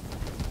somehow.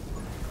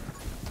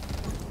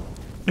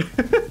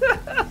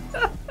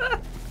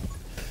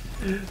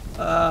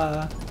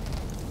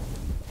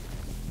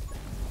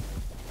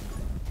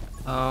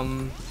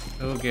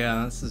 Oh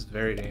yeah, this is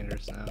very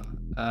dangerous now.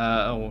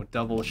 Oh,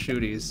 double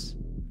shooties.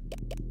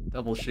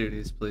 Double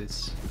shooties,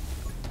 please.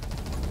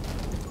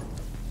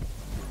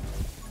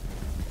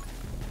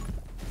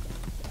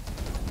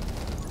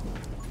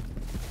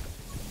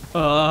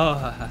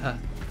 Oh,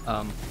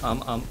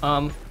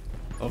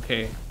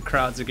 okay,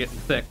 crowds are getting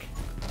thick.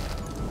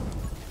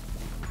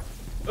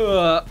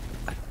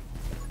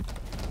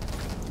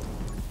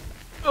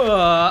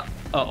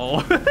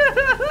 Uh-oh.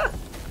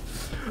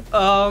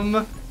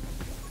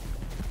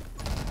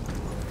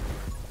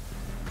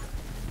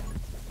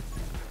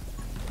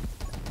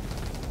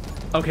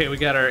 Okay, we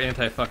got our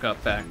anti-fuck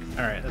up back.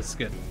 Alright, this is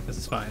good. This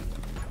is fine.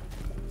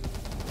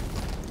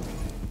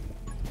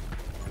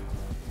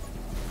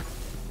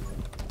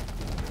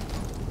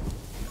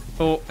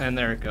 Oh, and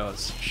there it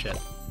goes. Shit.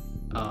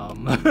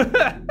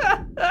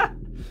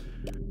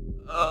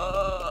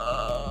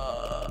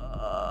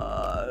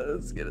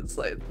 Let's get it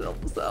slightly to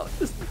help us out,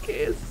 just in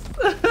case.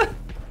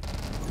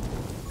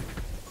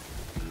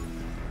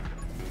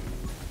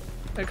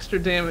 Extra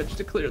damage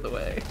to clear the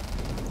way.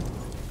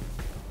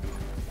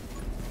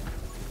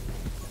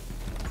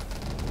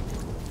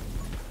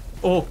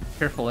 Oh,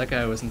 careful, that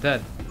guy wasn't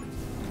dead.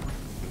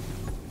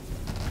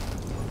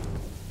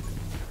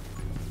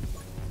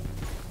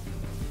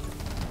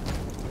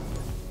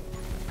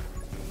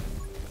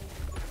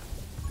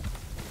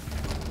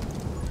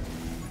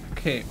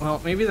 Okay,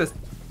 well, maybe the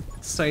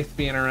scythe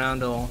being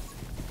around will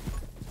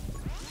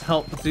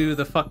help do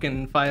the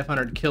fucking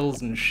 500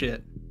 kills and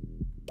shit.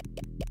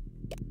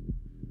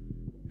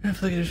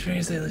 Afflicted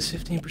frames, they lose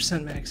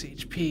 15% max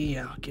HP.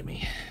 Yeah,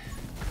 gimme.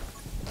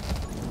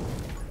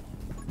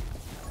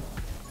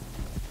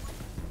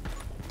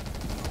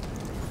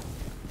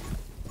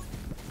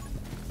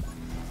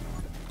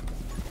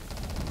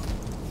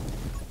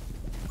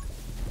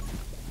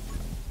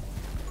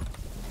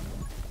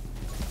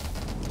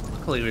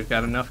 Luckily, we've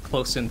got enough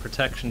close-in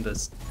protection to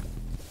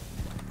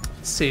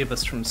save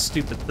us from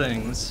stupid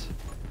things.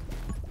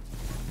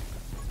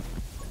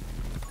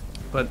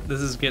 But this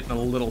is getting a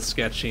little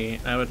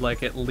sketchy. I would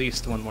like at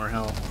least one more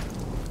health.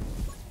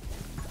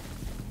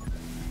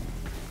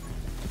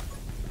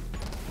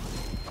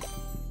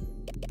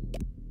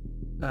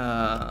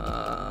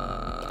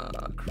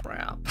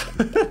 Crap.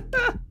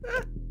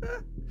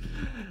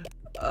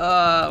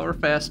 We're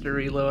faster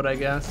reload, I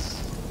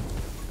guess.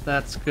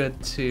 That's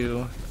good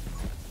too.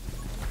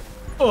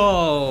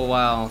 Oh,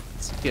 wow.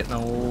 It's getting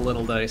a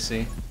little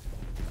dicey.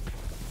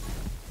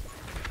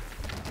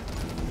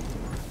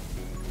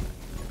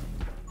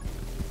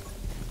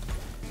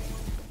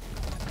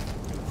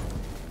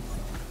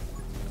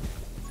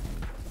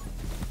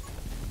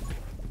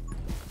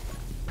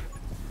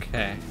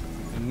 Okay.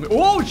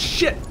 Oh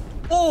shit!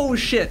 Oh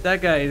shit!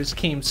 That guy just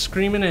came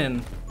screaming in.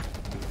 I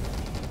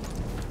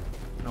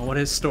don't know what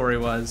his story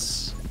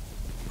was.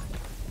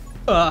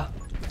 I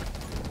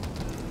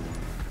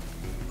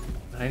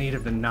need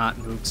him to not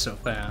move so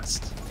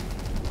fast.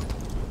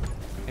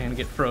 And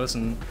get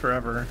frozen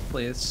forever,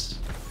 please.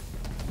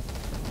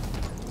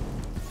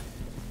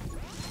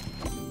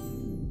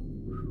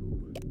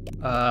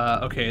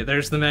 Okay,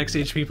 there's the max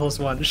HP plus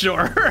 1,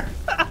 sure.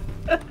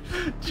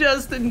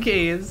 Just in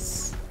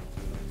case.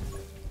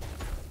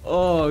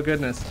 Oh,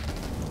 goodness.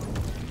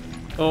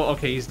 Oh,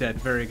 okay, he's dead.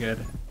 Very good.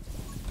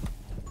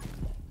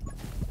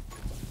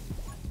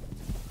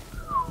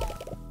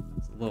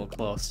 It's a little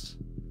close.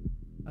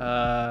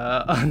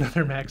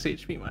 Another max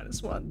HP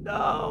minus 1.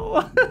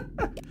 No!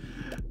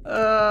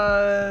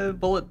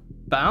 Bullet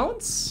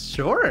bounce?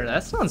 Sure,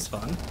 that sounds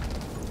fun.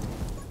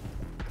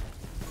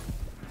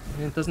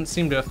 It doesn't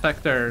seem to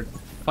affect our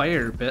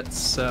fire bits,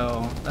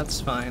 so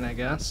that's fine, I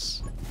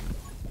guess.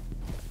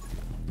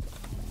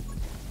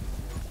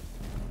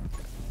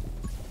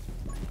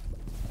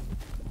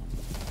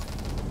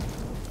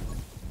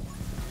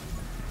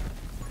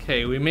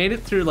 Okay, we made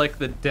it through like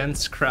the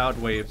dense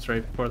crowd waves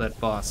right before that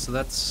boss, so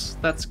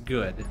that's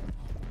good.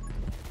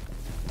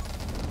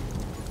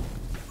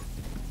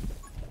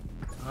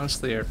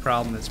 Honestly, our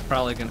problem is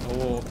probably gonna...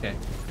 Oh, okay.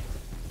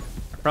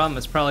 Our problem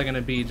is probably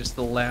gonna be just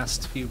the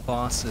last few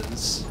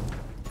bosses.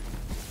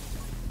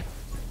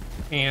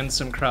 And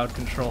some crowd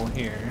control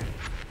here.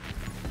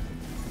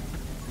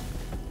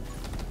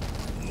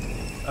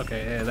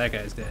 Okay, yeah, that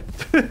guy's dead.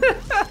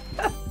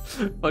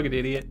 Fucking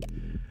idiot.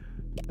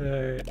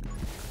 Alright.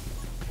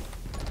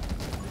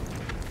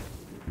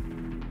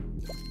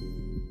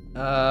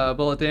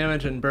 Bullet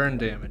damage and burn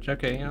damage.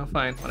 Okay, you know,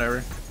 fine,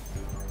 whatever.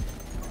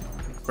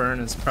 Burn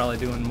is probably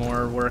doing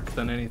more work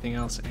than anything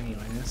else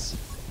anyways.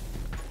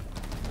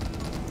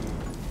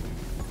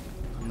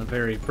 I'm a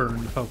very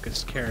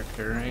burn-focused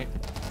character, right?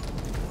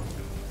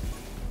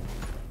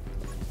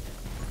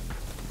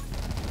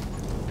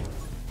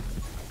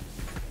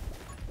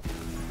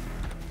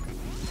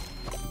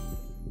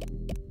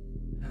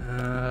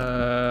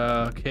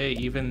 Okay,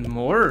 even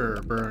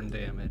more burn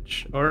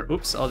damage. Or,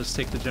 oops, I'll just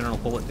take the general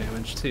bullet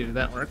damage too.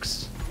 That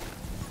works.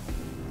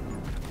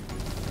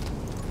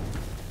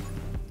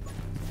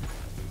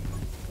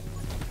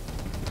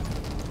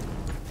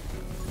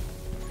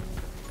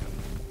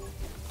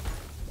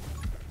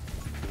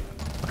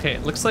 Okay,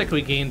 it looks like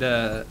we gained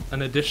an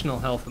additional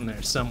health in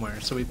there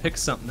somewhere, so we picked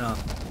something up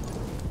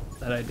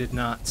that I did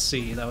not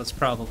see. That was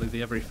probably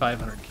the every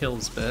 500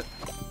 kills bit.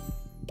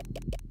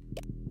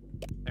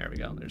 There we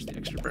go, there's the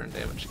extra burn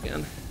damage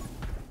again.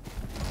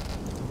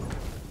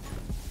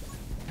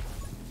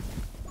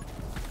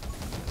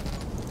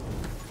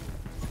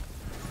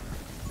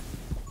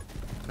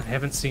 I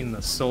haven't seen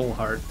the soul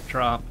heart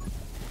drop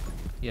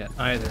yet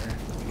either.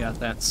 We got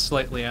that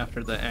slightly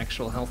after the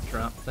actual health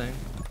drop thing.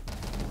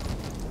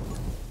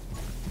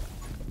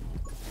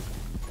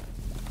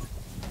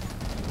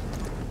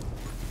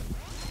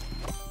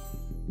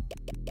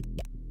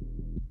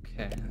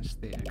 Okay, there's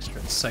the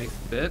extra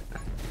scythe bit.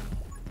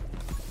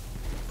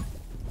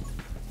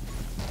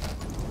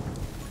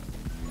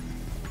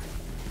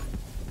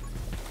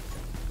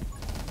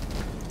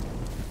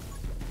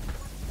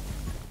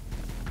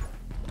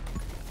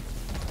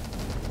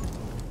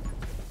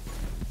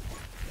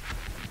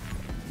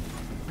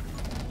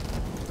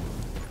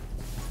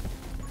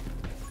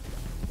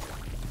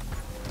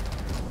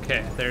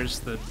 Okay, there's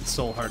the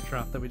soul heart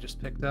drop that we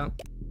just picked up.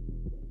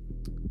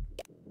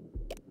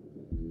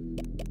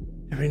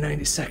 Every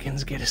 90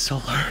 seconds, get a soul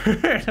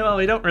heart. Well,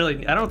 we don't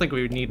really... I don't think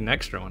we would need an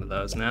extra one of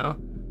those now.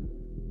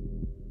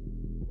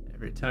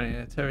 Every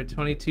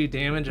 22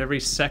 damage every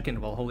second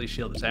while Holy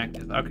Shield is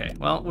active. Okay,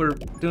 well, we're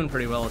doing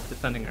pretty well at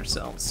defending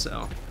ourselves,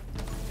 so...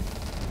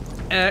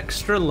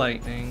 Extra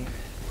lightning.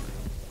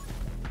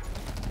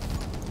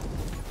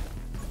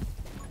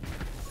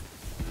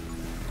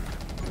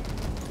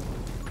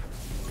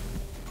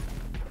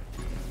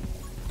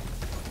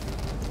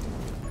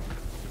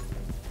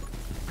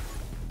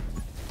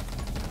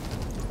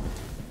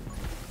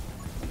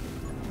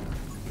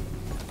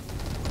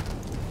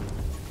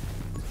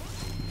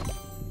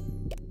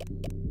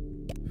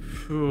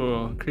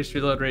 Ooh, increased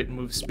reload rate and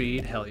move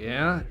speed, hell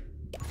yeah.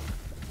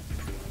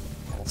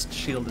 Whilst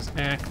shield is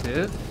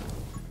active.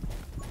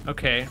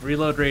 Okay,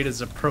 reload rate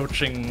is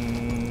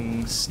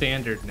approaching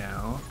standard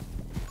now.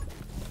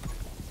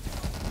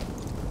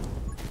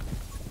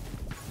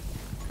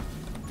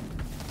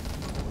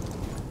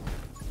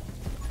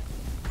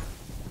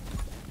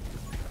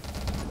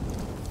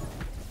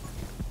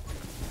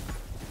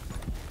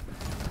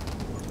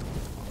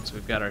 Once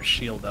we've got our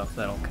shield up,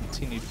 that'll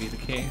continue to be the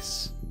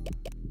case.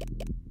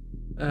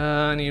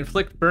 And you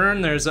inflict burn,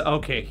 there's...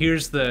 Okay,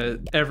 here's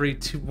the every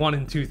 1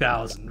 in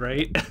 2,000,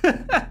 right?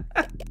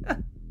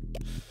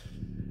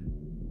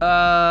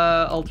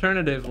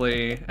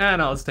 Alternatively...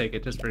 no, let's take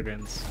it, just for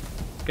grins.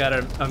 Got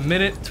a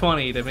minute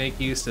 20 to make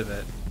use of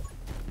it.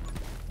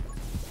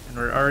 And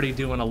we're already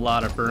doing a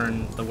lot of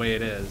burn the way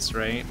it is,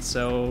 right?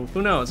 So,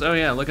 who knows? Oh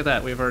yeah, look at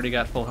that. We've already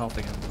got full health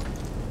again.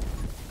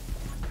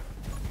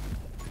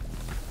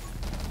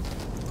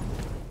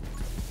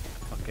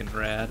 Fucking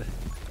rad.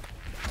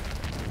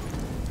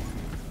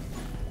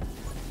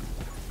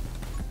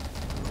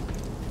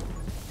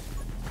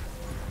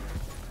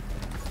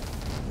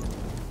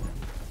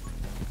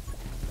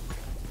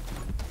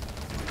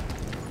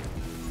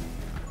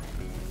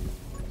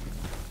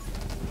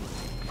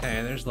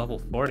 Okay, there's level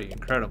 40.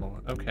 Incredible.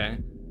 Okay.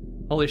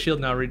 Holy Shield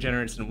now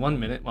regenerates in 1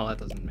 minute. Well, that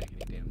doesn't make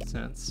any damn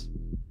sense.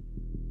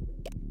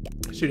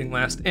 Shooting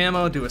last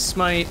ammo, do a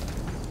smite.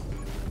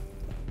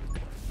 I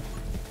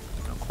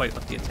don't know quite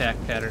what the attack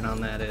pattern on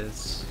that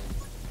is.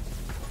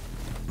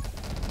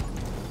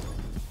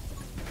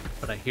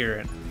 But I hear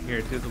it. I hear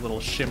it do the little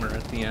shimmer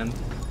at the end.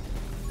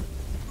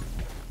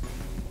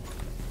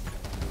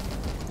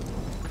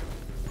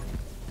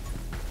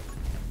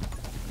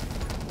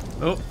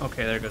 Oh,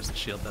 okay, there goes the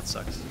shield. That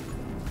sucks.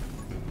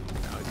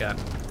 Now we got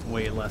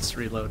way less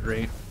reload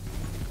rate.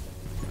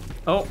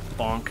 Oh,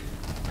 bonk.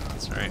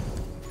 That's right.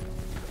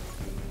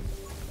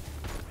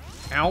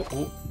 Ow!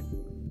 Oh,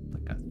 I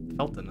think I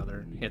felt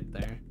another hit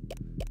there.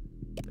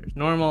 There's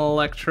normal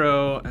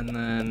electro, and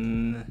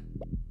then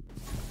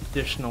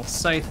additional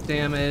scythe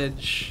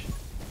damage.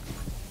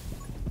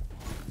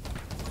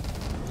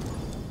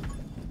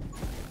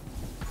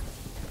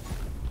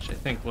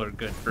 I think we're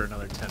good for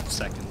another 10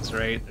 seconds,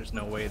 right? There's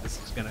no way this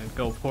is gonna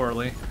go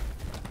poorly.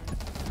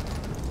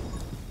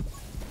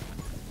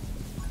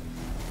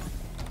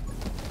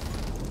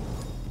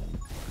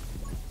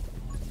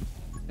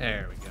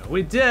 There we go.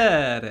 We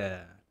did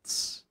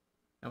it!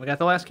 And we got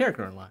the last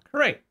character unlocked.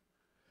 Hooray!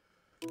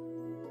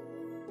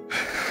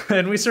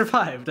 And we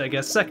survived, I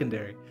guess,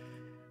 secondary.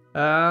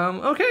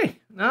 Okay.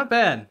 Not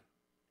bad.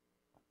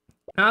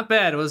 Not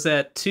bad. Was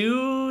that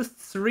 2,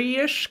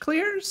 3-ish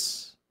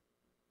clears?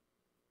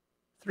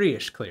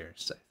 3-ish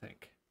clears, I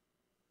think.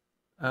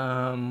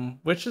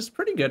 Which is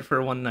pretty good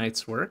for one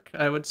night's work,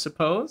 I would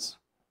suppose.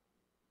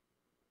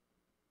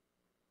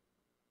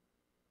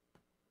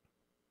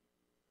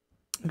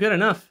 Good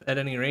enough, at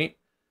any rate.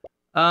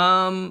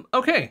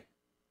 Okay.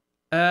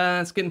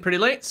 It's getting pretty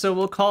late, so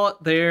we'll call it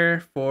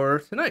there for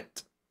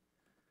tonight.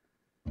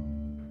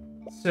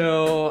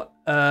 So,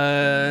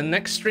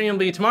 next stream will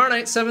be tomorrow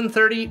night,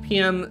 7:30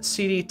 p.m.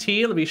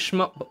 CDT. It'll be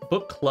Shmup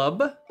Book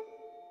Club.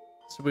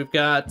 So we've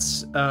got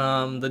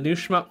the new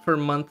shmup for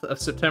month of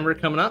September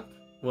coming up.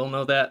 We'll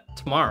know that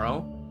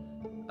tomorrow.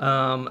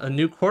 A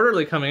new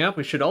quarterly coming up.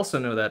 We should also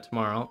know that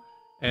tomorrow.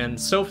 And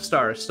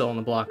Soapstar is still on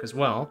the block as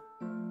well.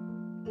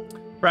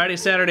 Friday,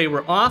 Saturday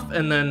we're off,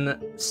 and then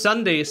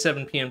Sunday,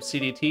 7 p.m.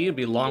 CDT will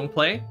be long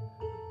play.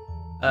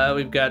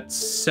 We've got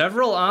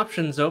several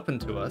options open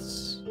to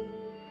us.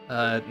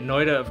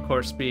 Noida, of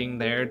course, being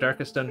there.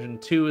 Darkest Dungeon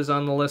 2 is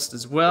on the list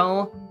as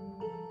well.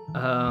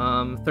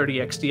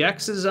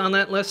 30XDX is on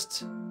that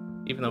list,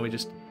 even though we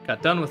just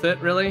got done with it,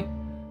 really.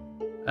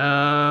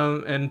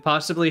 And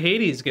possibly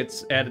Hades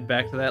gets added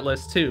back to that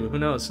list too. Who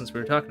knows, since we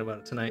were talking about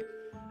it tonight.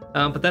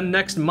 But then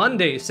next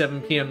Monday,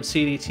 7 p.m.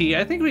 CDT,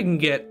 I think we can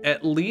get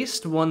at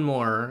least one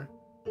more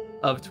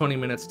of 20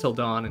 Minutes Till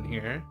Dawn in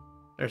here.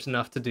 There's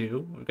enough to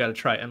do. We've got to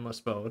try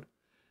Endless Mode.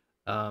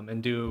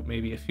 And do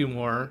maybe a few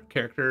more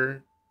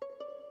character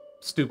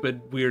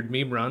stupid, weird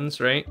meme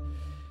runs, right?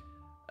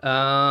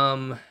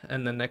 And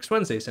then next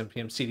Wednesday, 7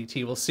 p.m.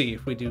 CDT, we'll see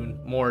if we do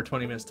more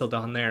 20 Minutes Till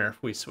Dawn there,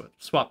 if we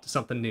swap to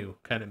something new,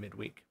 kind of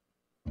midweek.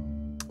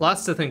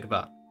 Lots to think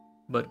about,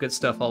 but good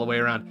stuff all the way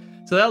around.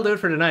 So that'll do it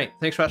for tonight.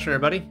 Thanks for watching,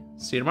 everybody.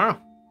 See you tomorrow.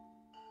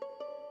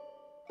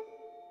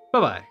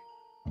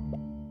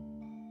 Bye-bye.